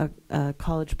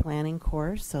college planning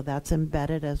course, so that's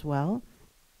embedded as well.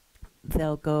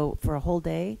 They'll go for a whole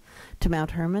day to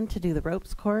Mount Herman to do the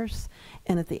ropes course,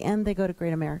 and at the end they go to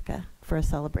Great America for a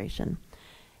celebration.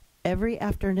 Every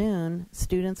afternoon,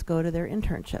 students go to their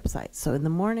internship sites. So in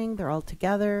the morning, they're all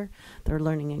together, they're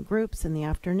learning in groups. In the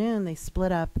afternoon, they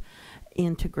split up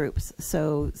into groups.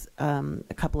 So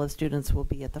a couple of students will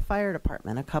be at the fire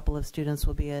department, a couple of students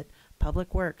will be at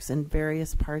Public Works in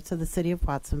various parts of the city of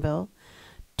Watsonville.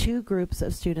 2 groups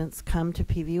of students come to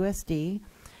PVUSD.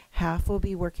 Half will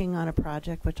be working on a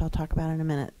project, which I'll talk about in a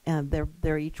minute.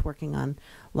 They're each working on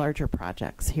larger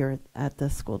projects here at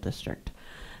the school district.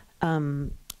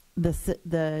 The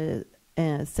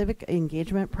civic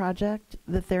engagement project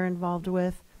that they're involved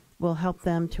with will help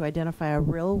them to identify a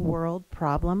real-world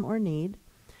problem or need,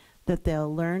 that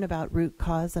they'll learn about root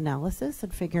cause analysis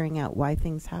and figuring out why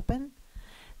things happen.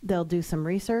 They'll do some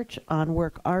research on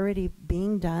work already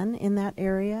being done in that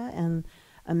area and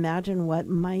imagine what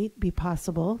might be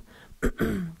possible.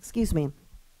 Excuse me.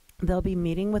 They'll be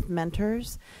meeting with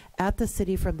mentors at the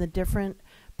city from the different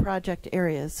project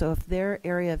areas. So if their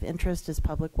area of interest is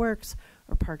Public Works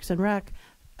or Parks and Rec,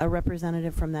 a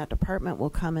representative from that department will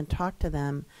come and talk to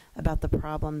them about the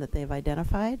problem that they've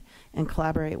identified and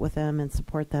collaborate with them and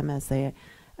support them as they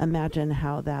imagine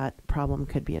how that problem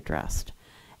could be addressed.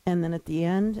 And then at the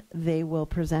end, they will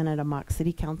present at a mock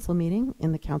city council meeting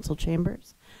in the council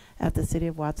chambers at the city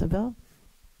of Watsonville.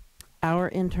 Our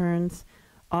interns,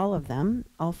 all of them,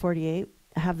 all 48,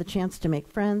 have the chance to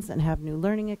make friends and have new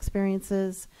learning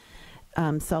experiences,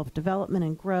 self-development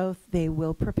and growth. They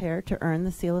will prepare to earn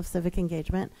the Seal of Civic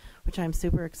Engagement, which I'm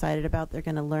super excited about. They're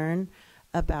going to learn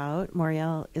about,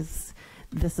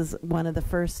 this is one of the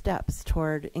first steps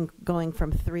toward going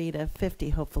from 3 to 50,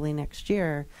 hopefully next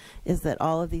year, is that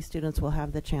all of these students will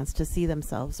have the chance to see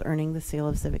themselves earning the Seal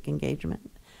of Civic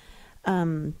Engagement.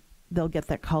 They'll get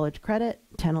that college credit,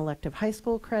 10 elective high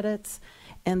school credits,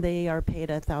 and they are paid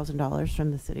 $1,000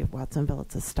 from the city of Watsonville.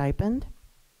 It's a stipend.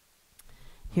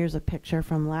 Here's a picture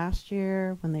from last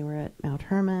year when they were at Mount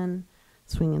Herman,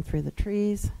 swinging through the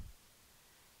trees.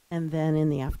 And then in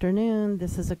the afternoon,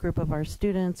 this is a group of our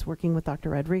students working with Dr.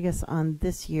 Rodriguez on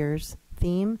this year's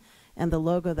theme and the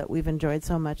logo that we've enjoyed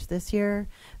so much this year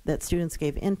that students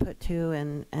gave input to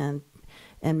and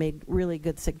made really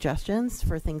good suggestions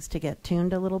for things to get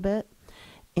tuned a little bit.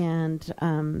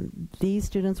 And these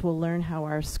students will learn how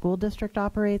our school district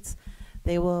operates.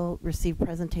 They will receive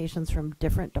presentations from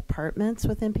different departments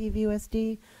within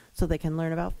PVUSD so they can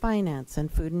learn about finance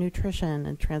and food and nutrition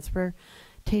and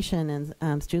transportation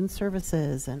and student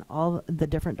services and all the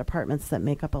different departments that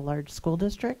make up a large school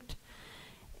district.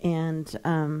 And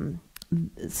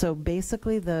so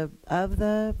basically of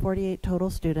the 48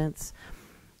 total students,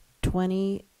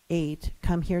 28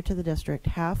 come here to the district.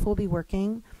 Half will be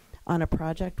working on a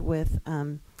project with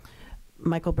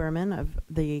Michael Berman of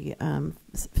the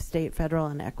State, Federal,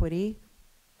 and Equity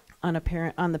on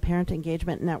the Parent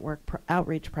Engagement Network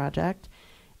outreach project,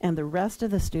 and the rest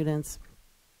of the students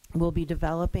will be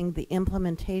developing the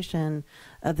implementation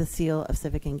of the Seal of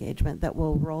Civic Engagement that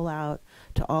will roll out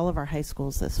to all of our high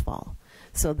schools this fall.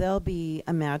 So they'll be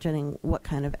imagining what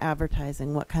kind of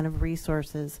advertising, what kind of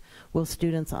resources will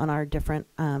students on our different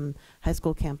high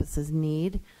school campuses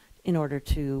need in order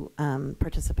to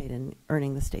participate in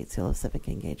earning the State Seal of Civic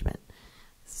Engagement.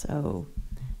 So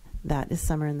that is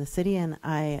Summer in the City, and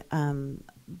I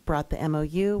brought the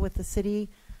MOU with the city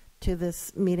to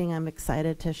this meeting. I'm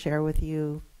excited to share with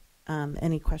you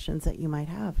any questions that you might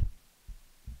have.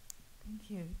 Thank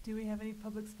you. Do we have any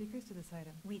public speakers to this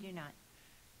item? We do not.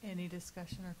 Any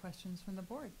discussion or questions from the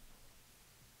board?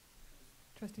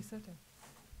 Trustee Soto.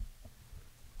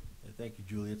 Thank you,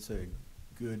 Julie. It's a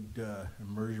good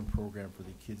immersion program for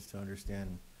the kids to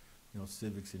understand,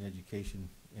 civics and education.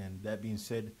 And that being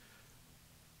said,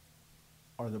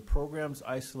 are the programs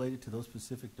isolated to those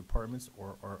specific departments,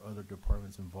 or are other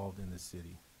departments involved in the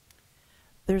city?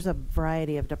 There's a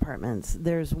variety of departments.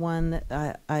 There's one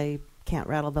that I can't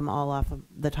rattle them all off of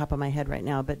the top of my head right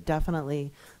now, but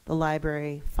definitely the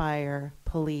library, fire,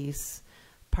 police,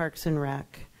 parks and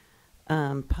rec,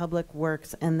 public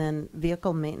works, and then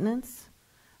vehicle maintenance,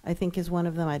 I think is one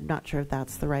of them. I'm not sure if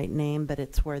that's the right name, but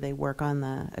it's where they work on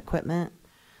the equipment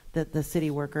that the city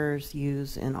workers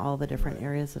use in all the different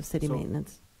areas of city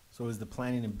maintenance. So is the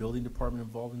planning and building department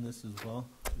involved in this as well?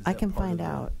 I can find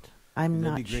out. I'm not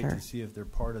sure. That'd be great to see if they're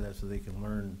part of that, so they can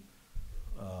learn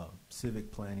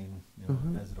civic planning,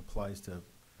 as it applies to,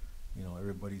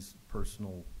 everybody's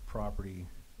personal property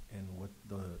and what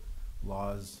the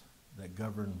laws that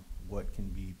govern what can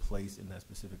be placed in that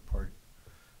specific part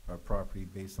or property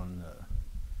based on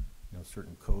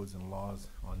certain codes and laws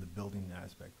on the building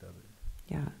aspect of it.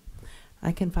 Yeah,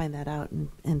 I can find that out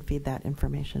and feed that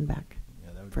information back.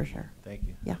 Yeah, that would for be sure. Thank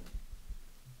you. Yeah.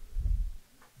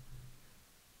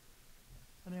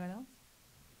 Anyone else?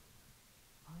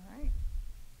 All right.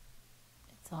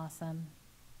 It's awesome.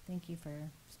 Thank you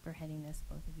for spearheading this,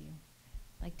 both of you.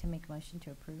 I'd like to make a motion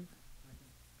to approve.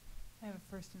 I have a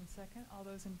first and a second. All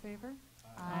those in favor?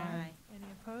 Aye. Any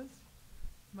opposed?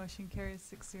 Motion carries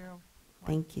 6-0.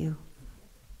 Thank you.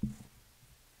 All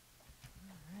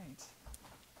right.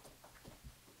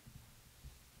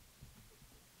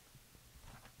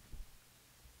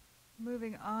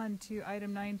 Moving on to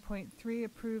item 9.3,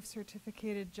 approve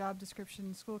certificated job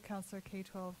description, school counselor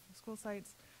K-12 school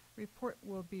sites. Report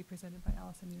will be presented by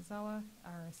Allison Yuzawa,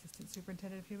 our Assistant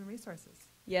Superintendent of Human Resources.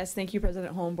 Yes, thank you,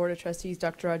 President Holm, Board of Trustees,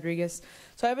 Dr. Rodriguez.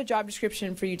 So I have a job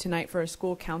description for you tonight for a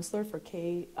school counselor for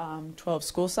K-12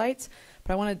 school sites,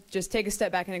 but I want to just take a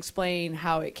step back and explain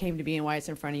how it came to be and why it's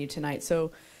in front of you tonight.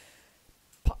 So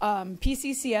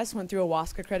PCCS went through a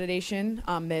WASC accreditation.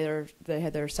 They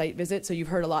had their site visit, so you've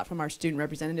heard a lot from our student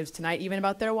representatives tonight even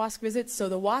about their WASC visits. So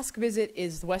the WASC visit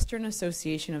is the Western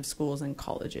Association of Schools and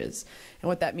Colleges. And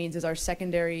what that means is our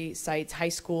secondary sites, high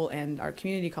school, and our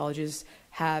community colleges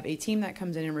have a team that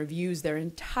comes in and reviews their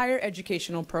entire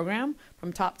educational program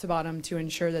from top to bottom to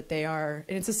ensure that they are,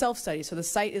 and it's a self-study, so the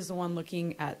site is the one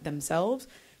looking at themselves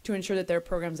to ensure that their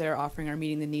programs they are offering are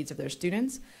meeting the needs of their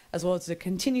students, as well as to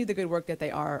continue the good work that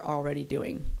they are already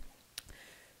doing.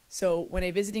 So when a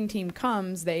visiting team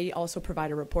comes, they also provide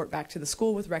a report back to the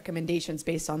school with recommendations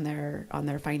based on their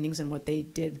findings and what they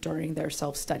did during their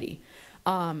self-study.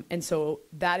 And so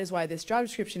that is why this job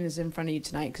description is in front of you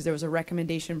tonight, because there was a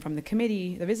recommendation from the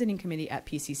committee, the visiting committee at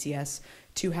PCCS,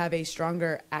 to have a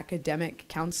stronger academic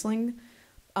counseling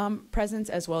presence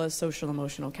as well as social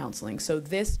emotional counseling. So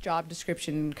this job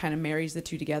description kind of marries the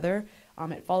two together.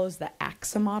 It follows the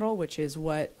AXA model, which is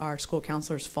what our school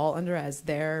counselors fall under as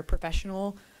their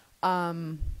professional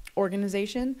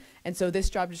organization. And so this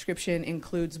job description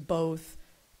includes both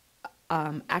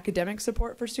academic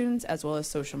support for students as well as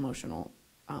social emotional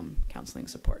counseling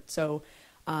support. So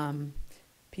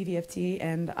PVFT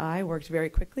and I worked very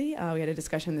quickly. We had a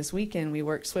discussion this week, and we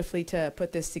worked swiftly to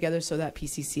put this together so that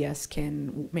PCCS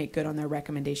can make good on their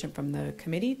recommendation from the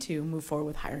committee to move forward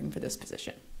with hiring for this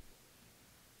position.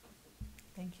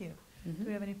 Thank you. Do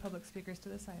we have any public speakers to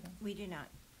this item? We do not.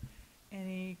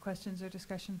 Any questions or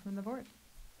discussion from the board?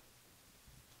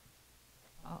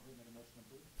 I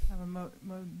have a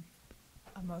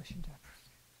motion to approve.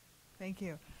 Thank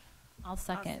you. I'll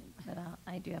second, but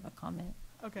I do have a comment.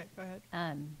 Okay, go ahead.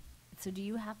 So do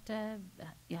you have to,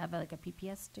 you have like a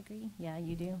PPS degree? Yeah,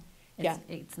 you do? Yeah.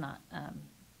 It's not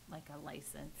like a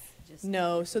license? Just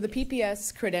No, so the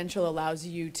PPS credential allows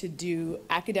you to do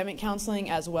academic counseling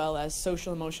as well as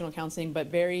social emotional counseling, but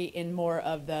very in more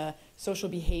of the social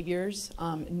behaviors,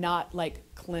 not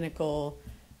like clinical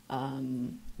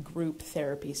group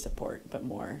therapy support, but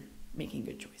more making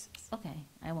good choices. Okay,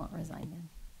 I won't resign then.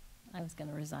 I was going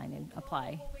to resign and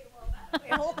apply.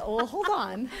 Wait, hold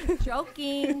on.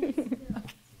 Joking.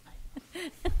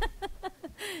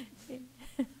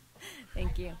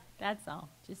 Thank you. That's all.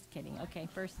 Just kidding. Okay,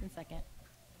 first and second.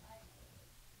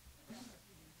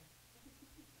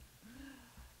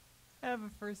 I have a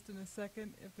first and a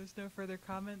second. If there's no further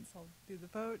comments, I'll do the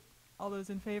vote. All those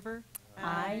in favor?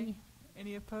 Aye.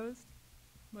 Any opposed?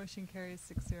 Motion carries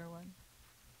 6-0-1.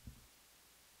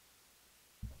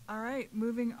 All right,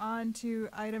 moving on to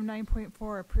item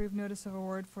 9.4, approved notice of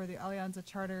award for the Alianza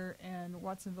Charter and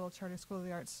Watsonville Charter School of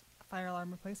the Arts Fire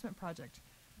Alarm Replacement Project.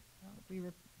 We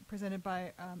were presented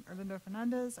by Erlindo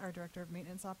Fernandez, our Director of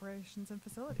Maintenance Operations and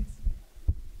Facilities.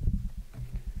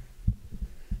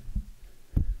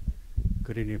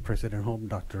 Good evening, President Holm,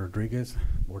 Dr. Rodriguez,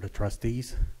 Board of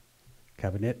Trustees,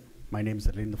 Cabinet. My name is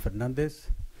Elena Fernandez.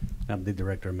 I'm the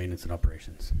Director of Maintenance and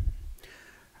Operations.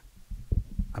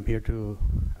 I'm here to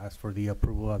ask for the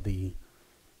approval of the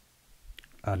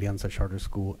Alianza Charter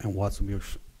School and Watsonville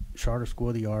Charter School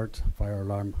of the Arts Fire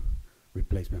Alarm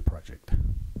Replacement Project.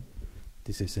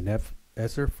 This is an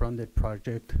ESSER-funded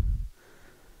project.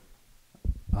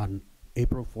 On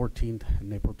April 14th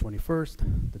and April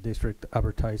 21st, the district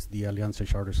advertised the Alianza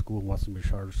Charter School and Watsonville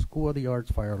Charter School of the Arts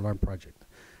Fire Alarm Project.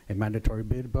 A mandatory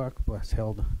bid book was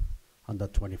held on the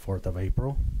 24th of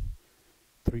April.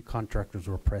 3 contractors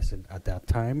were present at that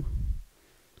time.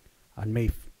 On May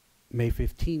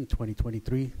 15,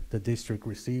 2023, the district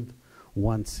received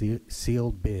one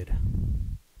sealed bid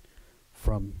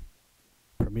from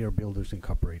Premier Builders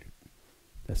Incorporated.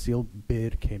 The sealed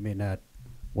bid came in at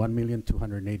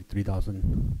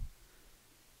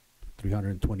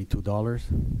 $1,283,322,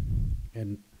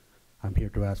 and I'm here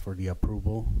to ask for the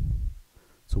approval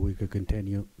so we could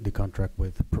continue the contract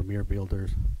with Premier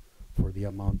Builders for the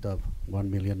amount of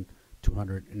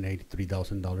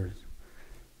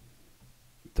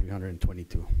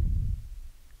 $1,283,322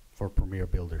 for Premier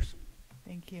Builders.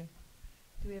 Thank you.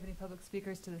 Do we have any public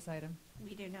speakers to this item?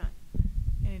 We do not.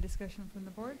 Any discussion from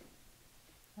the board?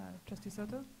 Trustee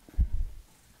Soto?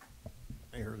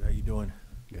 Hey, how you doing?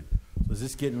 Good. So is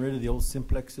this getting rid of the old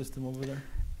Simplex system over there?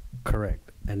 Correct.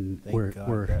 And Thank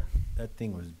God, that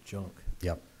thing was junk.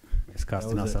 Yep. It's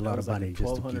costing us a lot of money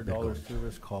just to keep it going. $1,200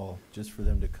 service call just for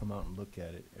them to come out and look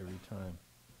at it every time.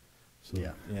 So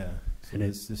yeah. So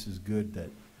this is good that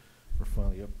we're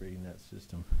finally upgrading that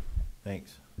system.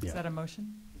 Thanks. Is that a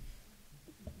motion?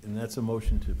 And that's a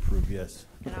motion to approve, yes.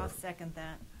 And I'll second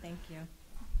that. Thank you.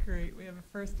 Great. We have a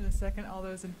first and a second. All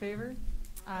those in favor?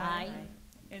 Aye.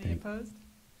 Any opposed?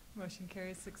 Motion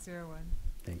carries 601.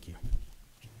 Thank you.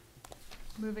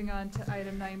 Moving on to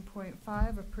item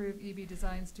 9.5, approve EB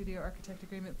Design Studio Architect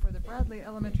Agreement for the Bradley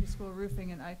Elementary School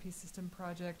Roofing and IP System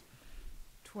Project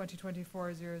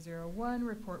 2024-001.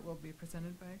 Report will be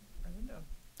presented by Arlindo.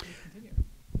 Please continue.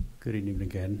 Good evening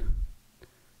again.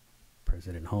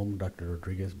 President Holm, Dr.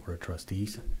 Rodriguez, Board of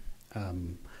Trustees.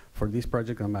 For this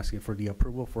project, I'm asking for the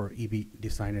approval for EB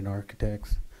Design and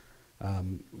Architects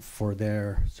for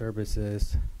their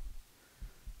services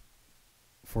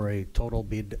for a total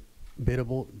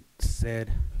biddable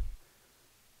said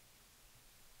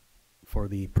for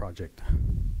the project.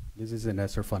 This is an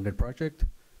ESSER-funded project,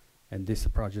 and this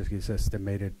project is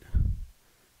estimated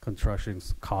construction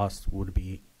cost would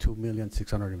be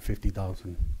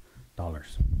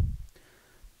 $2,650,000.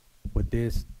 With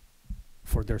this,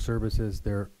 for their services,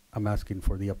 I'm asking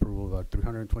for the approval of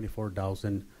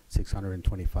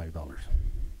 $324,625.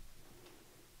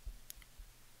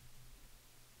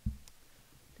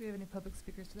 Do we have any public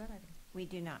speakers to that item? We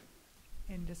do not.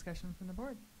 Any discussion from the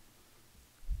board?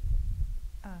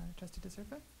 Trustee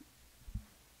DeSerpa?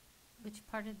 Which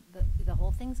part of the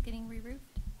whole thing's getting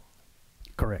re-roofed?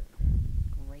 Correct.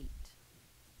 Great.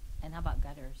 And how about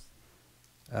gutters?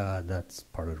 That's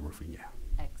part of the roofing, yeah.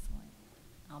 Excellent.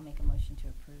 I'll make a motion to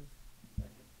approve.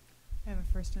 I have a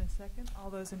first and a second. All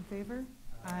those in favor?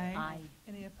 Aye. Aye.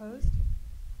 Any opposed?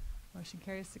 Motion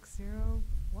carries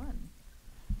 601.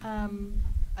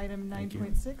 Item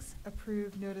 9.6,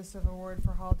 approve notice of award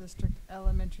for Hall District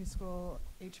Elementary School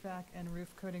HVAC and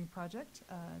roof coating project,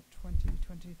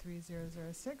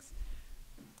 2023-006.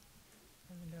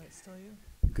 Arlindo, it's still you.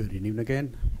 Good evening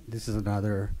again. This is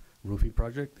another roofing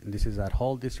project, and this is at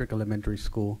Hall District Elementary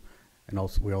School, and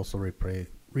also we're also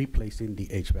replacing the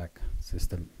HVAC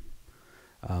system.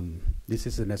 This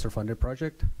is an ESSER-funded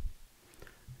project.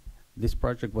 This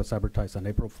project was advertised on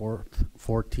April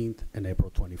 14th and April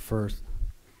 21st,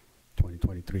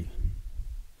 2023.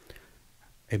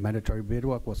 A mandatory bid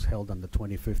walk was held on the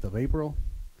 25th of April.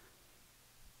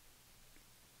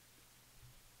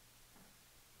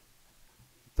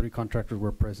 Three contractors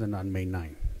were present on May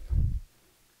 9th.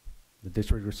 The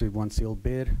district received one sealed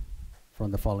bid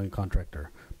from the following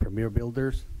contractor. Premier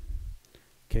Builders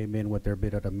came in with their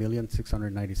bid at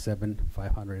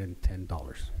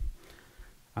 $1,697,510.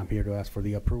 I'm here to ask for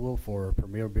the approval for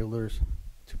Premier Builders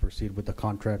to proceed with the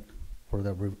contract for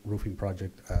the roofing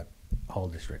project at Hall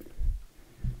District.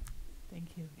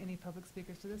 Thank you. Any public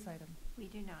speakers to this item? We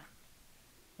do not.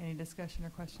 Any discussion or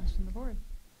questions from the board?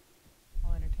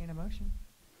 I'll entertain a motion.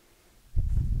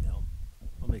 No.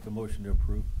 I'll make a motion to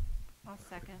approve. I'll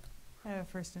second. I have a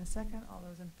first and a second. All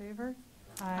those in favor?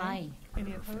 Aye.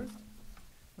 Any opposed?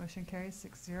 Motion carries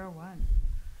 601.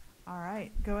 All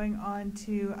right, going on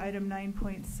to item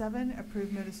 9.7,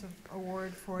 approve notice of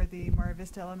award for the Mar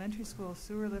Vista Elementary School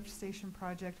Sewer Lift Station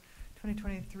Project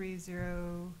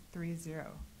 2023-030.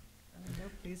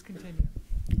 Please continue.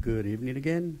 Good evening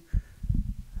again.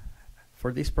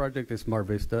 For this project is Mar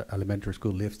Vista Elementary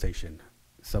School lift station.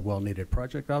 It's a well-needed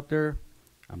project out there.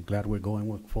 I'm glad we're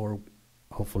going for.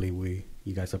 Hopefully,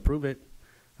 you guys approve it.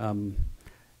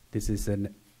 This is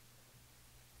an.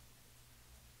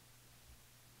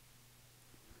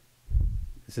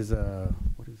 This is a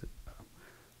what is it?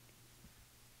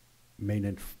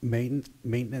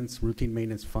 Routine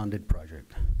maintenance funded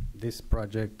project. This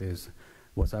project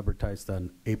was advertised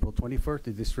on April 21st.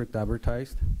 The district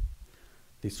advertised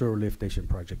the sewer lift station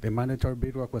project. The mandatory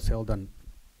bid work was held on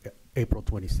April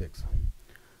 26th.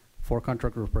 4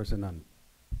 contractors were present on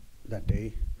that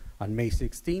day. On May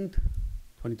 16th,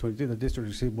 2022, the district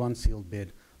received 1 sealed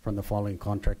bid from the following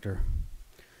contractor.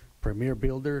 Premier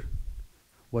Builder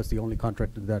was the only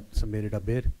contractor that submitted a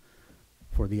bid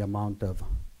for the amount of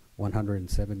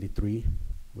 $173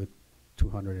 with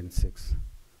 $206.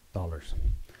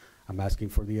 I'm asking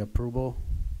for the approval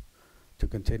to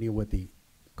continue with the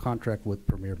contract with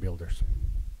Premier Builders.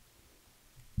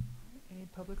 Any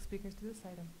public speakers to this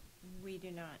item? We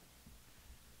do not.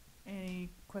 Any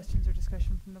questions or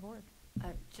discussion from the board?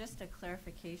 Just a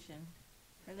clarification.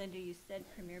 Linda, you said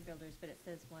Premier Builders, but it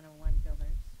says 101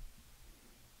 Builders.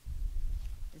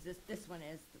 Is this one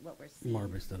is what we're seeing? Mar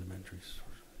Vista Elementary.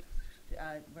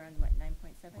 We're on what,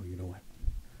 9.7? Oh, you know what?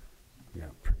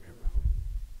 Yeah, Premier.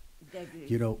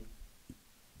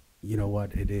 You know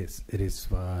what it is? It is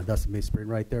that's a misprint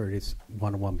right there. It is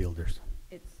 101 Builders.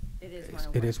 It is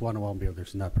 101. It is 101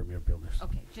 Builders, not Premier Builders.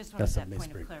 Okay, just wanted that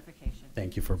point of clarification.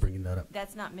 Thank you for bringing that up.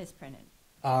 That's not misprinted.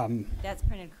 That's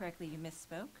printed correctly. You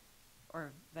misspoke,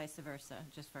 or vice versa,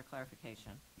 just for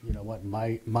clarification. You know what?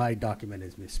 My document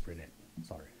is misprinted.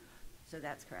 Sorry. So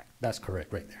that's correct. That's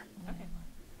correct right there. Okay.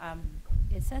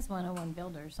 It says 101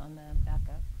 Builders on the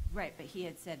backup. Right, but he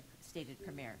had stated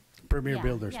Premier. Premier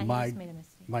Builders. Yeah, he just made a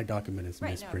mistake. My document is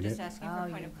Right, misprinted. no, just asking for a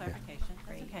point of clarification.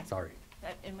 That's okay. Sorry.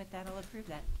 And with that, I'll approve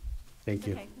that. Thank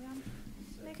you. Okay.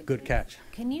 Good catch.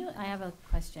 I have a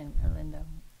question, Erlindo.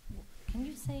 Can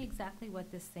you say exactly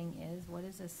what this thing is? What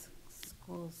is this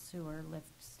school sewer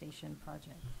lift station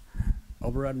project?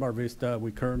 Over at Mar Vista,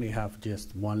 we currently have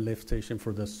just 1 lift station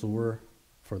for the sewer,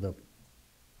 for the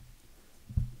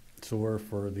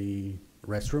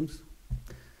restrooms.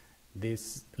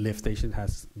 This lift station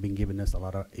has been giving us a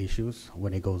lot of issues.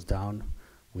 When it goes down,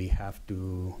 we have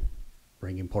to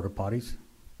bring in porta potties.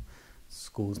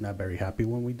 School's not very happy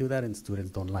when we do that, and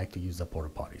students don't like to use the porta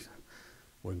potties.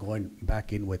 We're going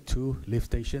back in with 2 lift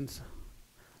stations,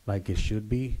 like it should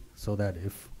be, so that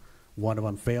if one of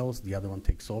them fails, the other one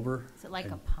takes over. Is it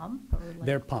like a pump? Or like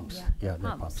they're pumps. Yeah,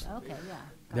 they're pumps. Okay, yeah.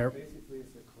 They're Basically,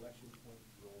 it's a collection point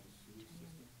for all the sewer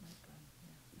system.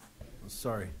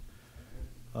 Sorry.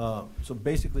 So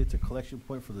basically, it's a collection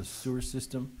point for the sewer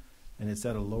system, and it's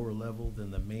at a lower level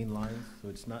than the main lines, so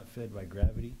it's not fed by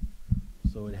gravity.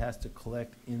 So it has to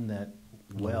collect in that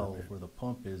well where the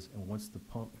pump is, and once the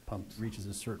pump reaches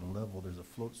a certain level, there's a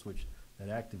float switch that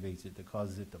activates it that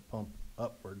causes it to pump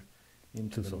upward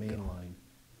into the main line,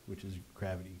 which is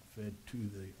gravity fed to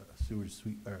the sewage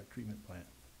treatment plant.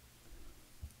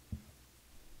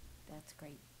 That's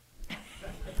great.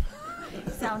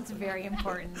 Sounds very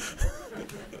important.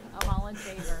 I'm all in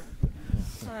favor.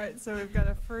 All right, so we've got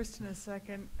a first and a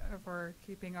second for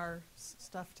keeping our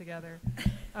stuff together.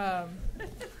 All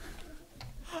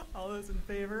those in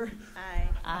favor? Aye.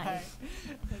 Aye.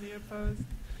 Any opposed?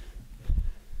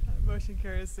 Motion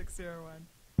carries 601.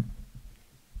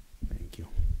 Thank you.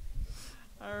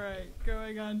 All right,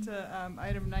 going on to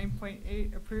item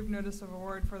 9.8, approved notice of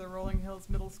award for the Rolling Hills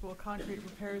Middle School concrete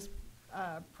repairs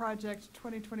project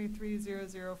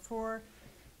 2023-004.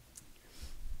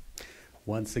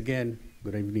 Once again,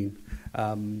 good evening.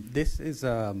 This is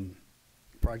a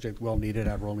project well needed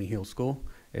at Rolling Hills School.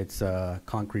 It's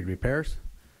concrete repairs.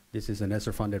 This is an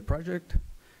ESSER-funded project,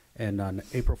 and on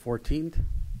April 14th,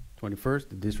 21st,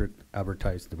 the district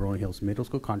advertised the Rolling Hills Middle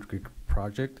School concrete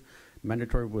project.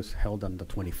 Mandatory was held on the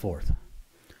 24th.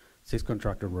 6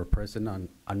 contractors were present. On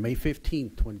May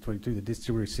 15th, 2022, the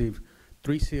district received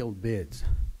 3 sealed bids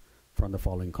from the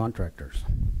following contractors.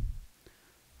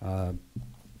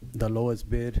 The lowest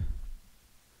bid,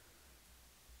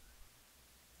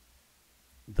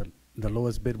 the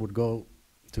lowest bid would go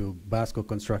to Basco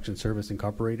Construction Service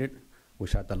Incorporated,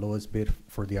 which had the lowest bid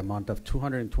for the amount of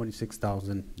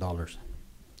 $226,000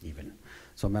 even.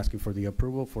 So I'm asking for the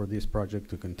approval for this project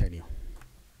to continue.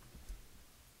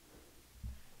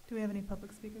 Do we have any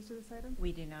public speakers to this item?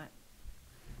 We do not.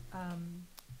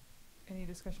 Any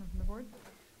discussion from the board?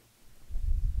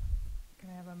 Can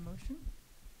I have a motion?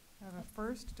 I have a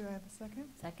first. Do I have a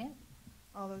second? Second.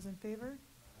 All those in favor?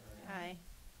 Aye.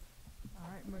 All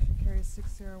right, motion carries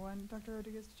 601. Dr.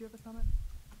 Rodriguez, did you have a comment?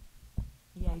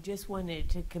 Yeah, I just wanted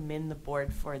to commend the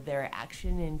board for their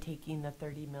action in taking the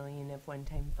 $30 million of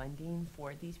one-time funding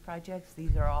for these projects.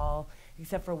 These are all,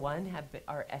 except for one,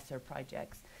 are ESSER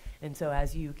projects. And so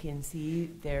as you can see,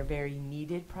 they're very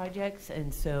needed projects.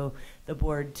 And so the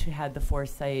board had the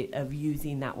foresight of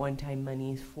using that one-time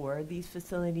monies for these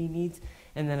facility needs.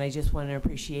 And then I just want to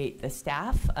appreciate the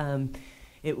staff.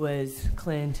 It was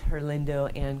Clint, Herlindo,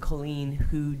 and Colleen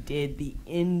who did the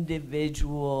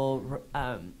individual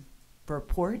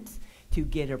reports to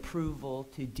get approval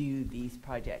to do these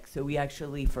projects. So we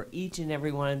actually, for each and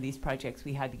every one of these projects,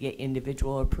 we had to get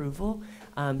individual approval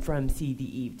from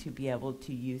CDE to be able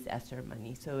to use ESSER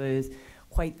money. So it was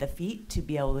quite the feat to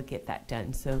be able to get that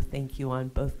done. So thank you on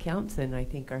both counts, and I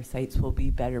think our sites will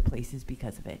be better places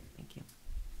because of it. Thank you.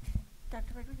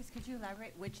 Dr. Rodriguez, could you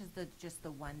elaborate which is just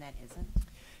the one that isn't?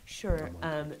 Sure.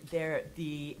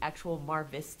 The actual Mar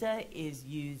Vista is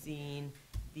using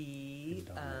the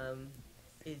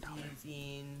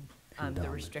the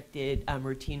restricted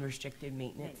routine restricted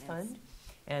maintenance fund,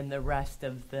 and the rest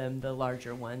of them, the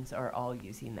larger ones, are all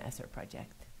using the ESSER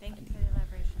project. Thank you for the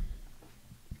elaboration.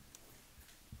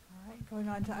 All right, going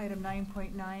on to item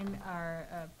 9.9, are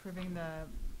approving the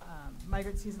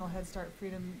Migrant Seasonal Head Start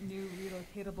Freedom New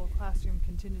Relocatable Classroom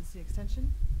Contingency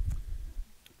Extension.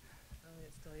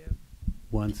 It's still you.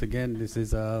 Once again, this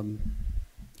is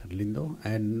Lindo,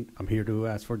 and I'm here to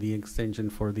ask for the extension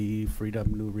for the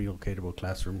Freedom New Relocatable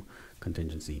Classroom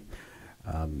Contingency.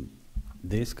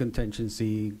 This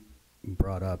contingency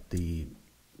brought up the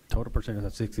total percentage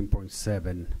of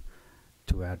 16.7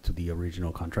 to add to the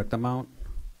original contract amount.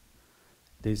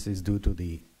 This is due to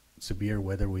the severe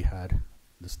weather we had,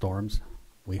 the storms.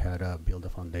 We had to build a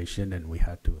foundation, and we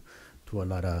had to do a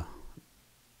lot of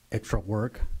extra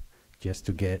work just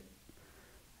to get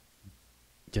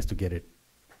it,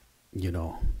 you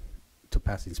know, to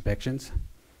pass inspections.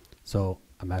 So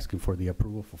I'm asking for the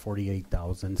approval for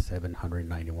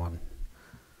 $48,791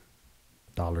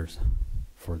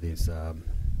 for this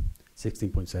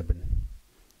 16.7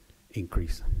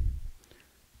 increase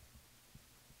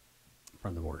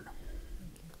from the board.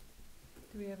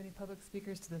 Do we have any public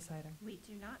speakers to this item? We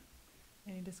do not.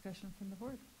 Any discussion from the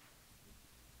board?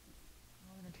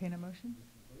 I'll entertain a motion.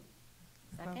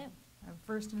 Second. I have a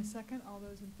first and a second. All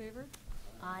those in favor?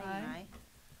 Aye. Aye.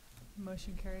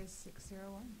 Motion carries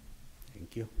 601.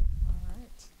 Thank you. All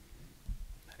right.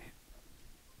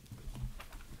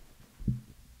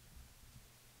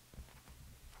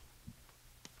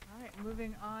 All right,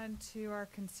 moving on to our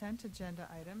consent agenda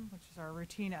item, which is our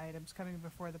routine items coming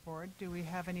before the board. Do we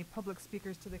have any public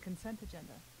speakers to the consent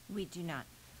agenda? We do not.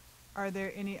 Are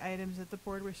there any items that the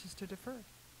board wishes to defer?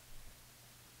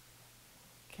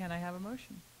 Can I have a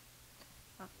motion?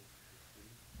 I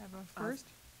have a first.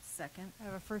 Second. I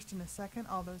have a first and a second.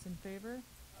 All those in favor?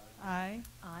 Aye.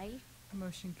 Aye.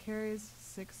 Motion carries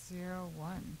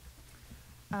 601.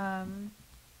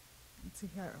 Let's see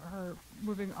here.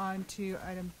 Moving on to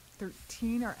item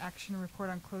 13, our action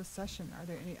report on closed session. Are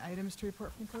there any items to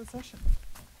report from closed session?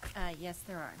 Yes,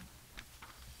 there are.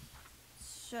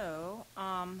 So,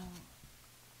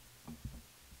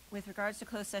 with regards to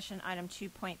closed session item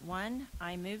 2.1,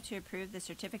 I move to approve the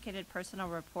certificated personnel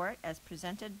report as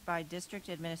presented by district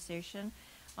administration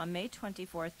on May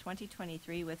 24th,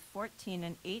 2023 with 14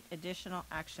 and 8 additional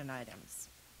action items.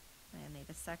 I need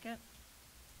a second.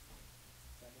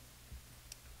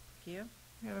 Thank you.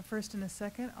 We have a first and a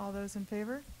second. All those in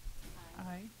favor?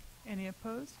 Aye. Any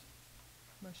opposed?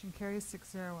 Motion carries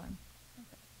 601.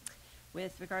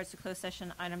 With regards to closed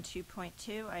session item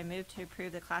 2.2, I move to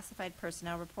approve the classified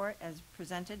personnel report as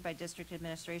presented by district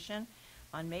administration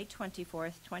on May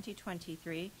 24th,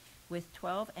 2023 with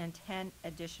 12 and 10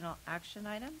 additional action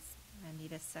items. I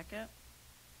need a second.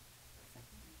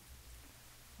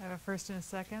 I have a first and a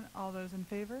second. All those in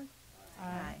favor?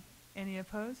 Aye. Any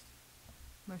opposed?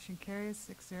 Motion carries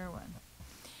 601.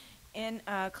 In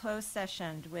closed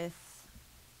session with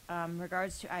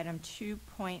regards to item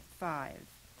 2.5,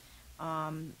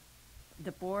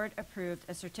 the board approved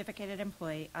a certificated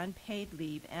employee unpaid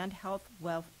leave and health,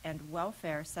 wealth, and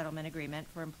welfare settlement agreement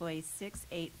for employee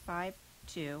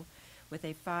 6852 with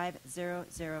a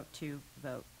 5002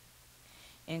 vote.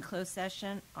 In closed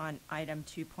session on item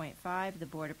 2.5, the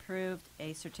board approved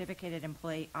a certificated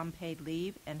employee unpaid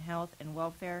leave and health and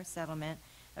welfare settlement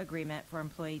agreement for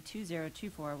employee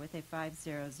 2024 with a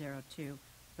 5002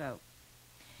 vote.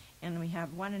 And we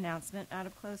have one announcement out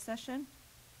of closed session.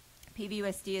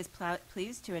 PVUSD is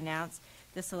pleased to announce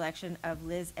the selection of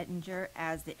Liz Ettinger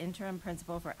as the interim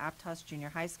principal for Aptos Junior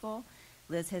High School.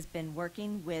 Liz has been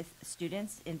working with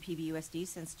students in PBUSD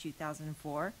since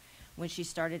 2004, when she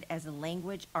started as a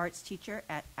language arts teacher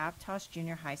at Aptos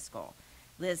Junior High School.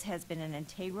 Liz has been an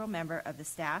integral member of the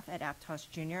staff at Aptos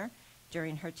Junior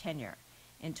during her tenure.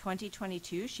 In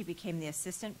 2022, she became the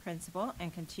assistant principal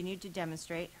and continued to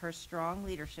demonstrate her strong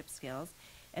leadership skills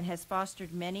and has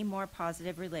fostered many more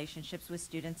positive relationships with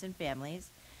students and families.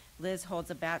 Liz holds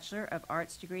a Bachelor of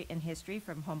Arts degree in history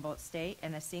from Humboldt State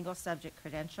and a single subject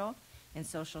credential in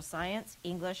social science,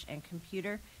 English, and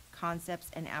computer concepts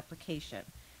and application.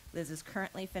 Liz is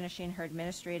currently finishing her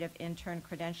administrative intern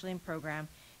credentialing program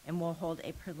and will hold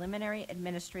a preliminary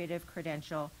administrative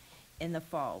credential in the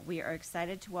fall. We are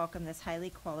excited to welcome this highly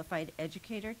qualified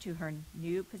educator to her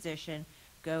new position.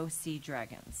 Go Sea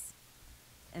Dragons.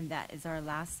 And that is our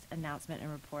last announcement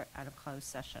and report out of closed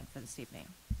session for this evening.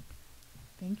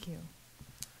 Thank you.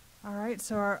 All right,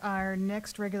 so our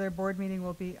next regular board meeting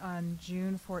will be on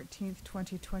June 14th,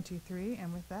 2023.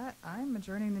 And with that, I'm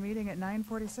adjourning the meeting at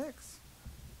 9:46.